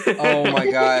 Oh my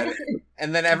god.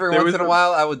 And then every There once was in a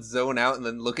while I would zone out and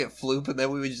then look at Floop and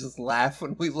then we would just laugh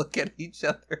when we look at each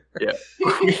other. Yeah.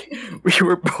 we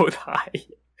were both high.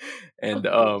 And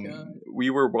we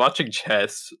were watching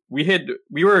chess. We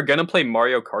were gonna play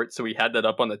Mario Kart, so we had that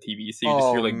up on the TV, so you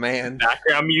just hear like man.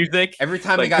 background music. Every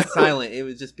time like, it got silent, it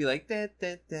would just be like da,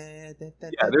 da, da, da, da,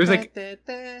 yeah, there's like da,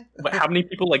 da. how many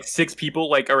people? Like 6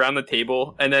 people, like around the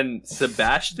table, and then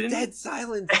Sebastian. Dead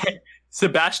silence.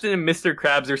 Sebastian and Mr.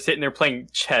 Krabs are sitting there playing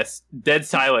chess, dead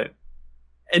silent,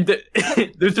 and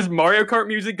there's just Mario Kart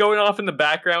music going off in the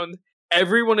background.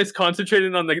 Everyone is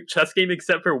concentrating on the chess game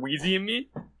except for Weezy and me,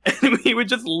 and we would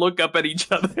just look up at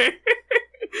each other,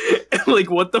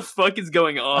 like, what the fuck is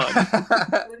going on? What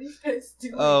are you guys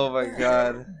doing? Oh my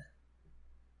god.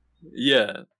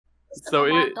 Yeah, so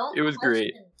it was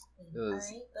great. It was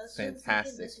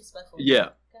fantastic.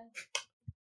 Yeah. Okay?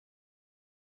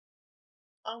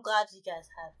 I'm glad you guys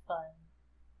had fun.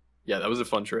 Yeah, that was a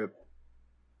fun trip.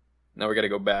 Now we gotta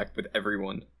go back with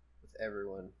everyone. With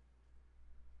everyone.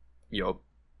 Yup.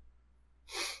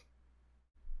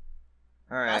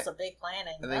 Alright. That's a big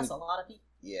planning. That's a lot of people.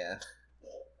 Yeah.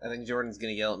 I think Jordan's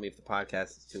gonna yell at me if the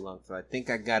podcast is too long, so I think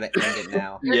I gotta end it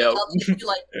now. Yeah.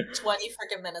 Like 20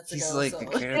 freaking minutes ago. He's like, so.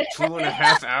 I can't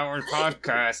 2.5 hour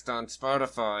podcast on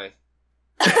Spotify.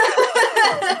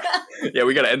 Yeah,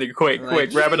 we gotta end it quick. I'm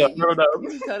Quick, like, wrap it up. Wrap it up. You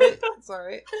can cut it. It's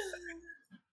alright.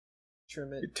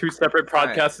 Trim it. 2 separate All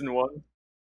right. podcasts in one.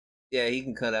 Yeah, he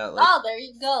can cut out like Oh, there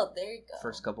you go. There you go.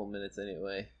 first couple minutes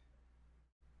anyway.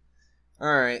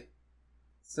 All right.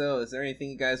 So, is there anything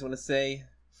you guys want to say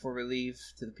before we leave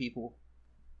to the people,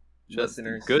 Just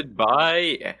listeners?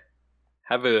 goodbye.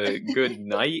 Have a good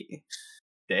night,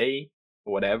 day,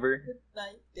 whatever. Good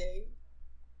night, day.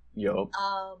 Yo.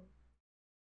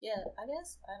 Yeah, I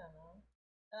guess I don't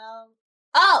know.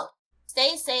 Oh,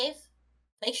 stay safe.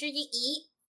 Make sure you eat.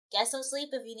 Get some sleep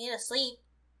if you need to sleep.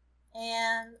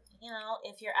 And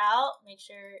if you're out, make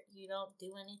sure you don't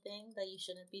do anything that you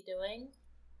shouldn't be doing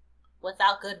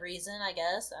without good reason. I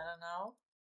guess I don't know.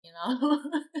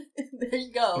 There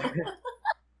you go.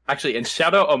 Actually, and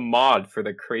shout out Ahmad for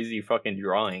the crazy fucking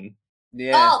drawing.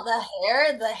 Yeah. Oh, the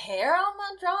hair on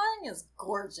my drawing is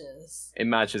gorgeous. It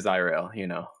matches IRL,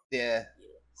 Yeah.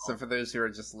 So for those who are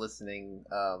just listening,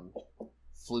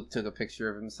 Fluke took a picture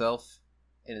of himself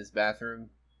in his bathroom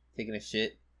taking a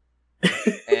shit,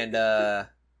 and I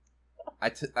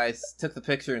took the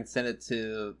picture and sent it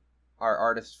to our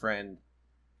artist friend,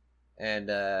 and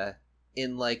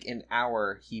in like an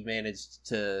hour he managed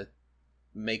to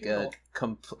make a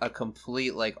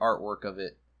complete like artwork of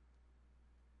it.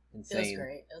 Insane. It was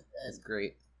great. It was good. It's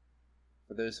great.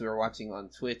 For those who are watching on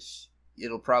Twitch,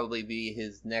 it'll probably be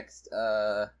his next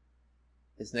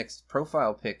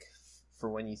profile pic for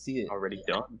when you see it. Already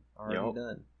done. Already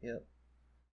done. Yep.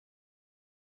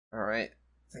 All right.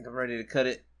 I think I'm ready to cut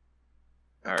it.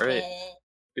 All right.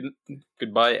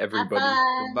 Goodbye, everybody.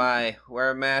 Bye-bye. Goodbye.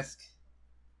 Wear a mask.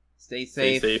 Stay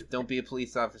safe. safe. Don't be a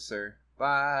police officer.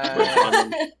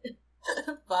 Bye.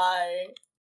 Bye.